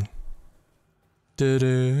cool.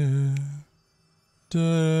 Da-da.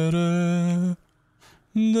 Da-da.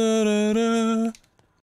 Da-da-da.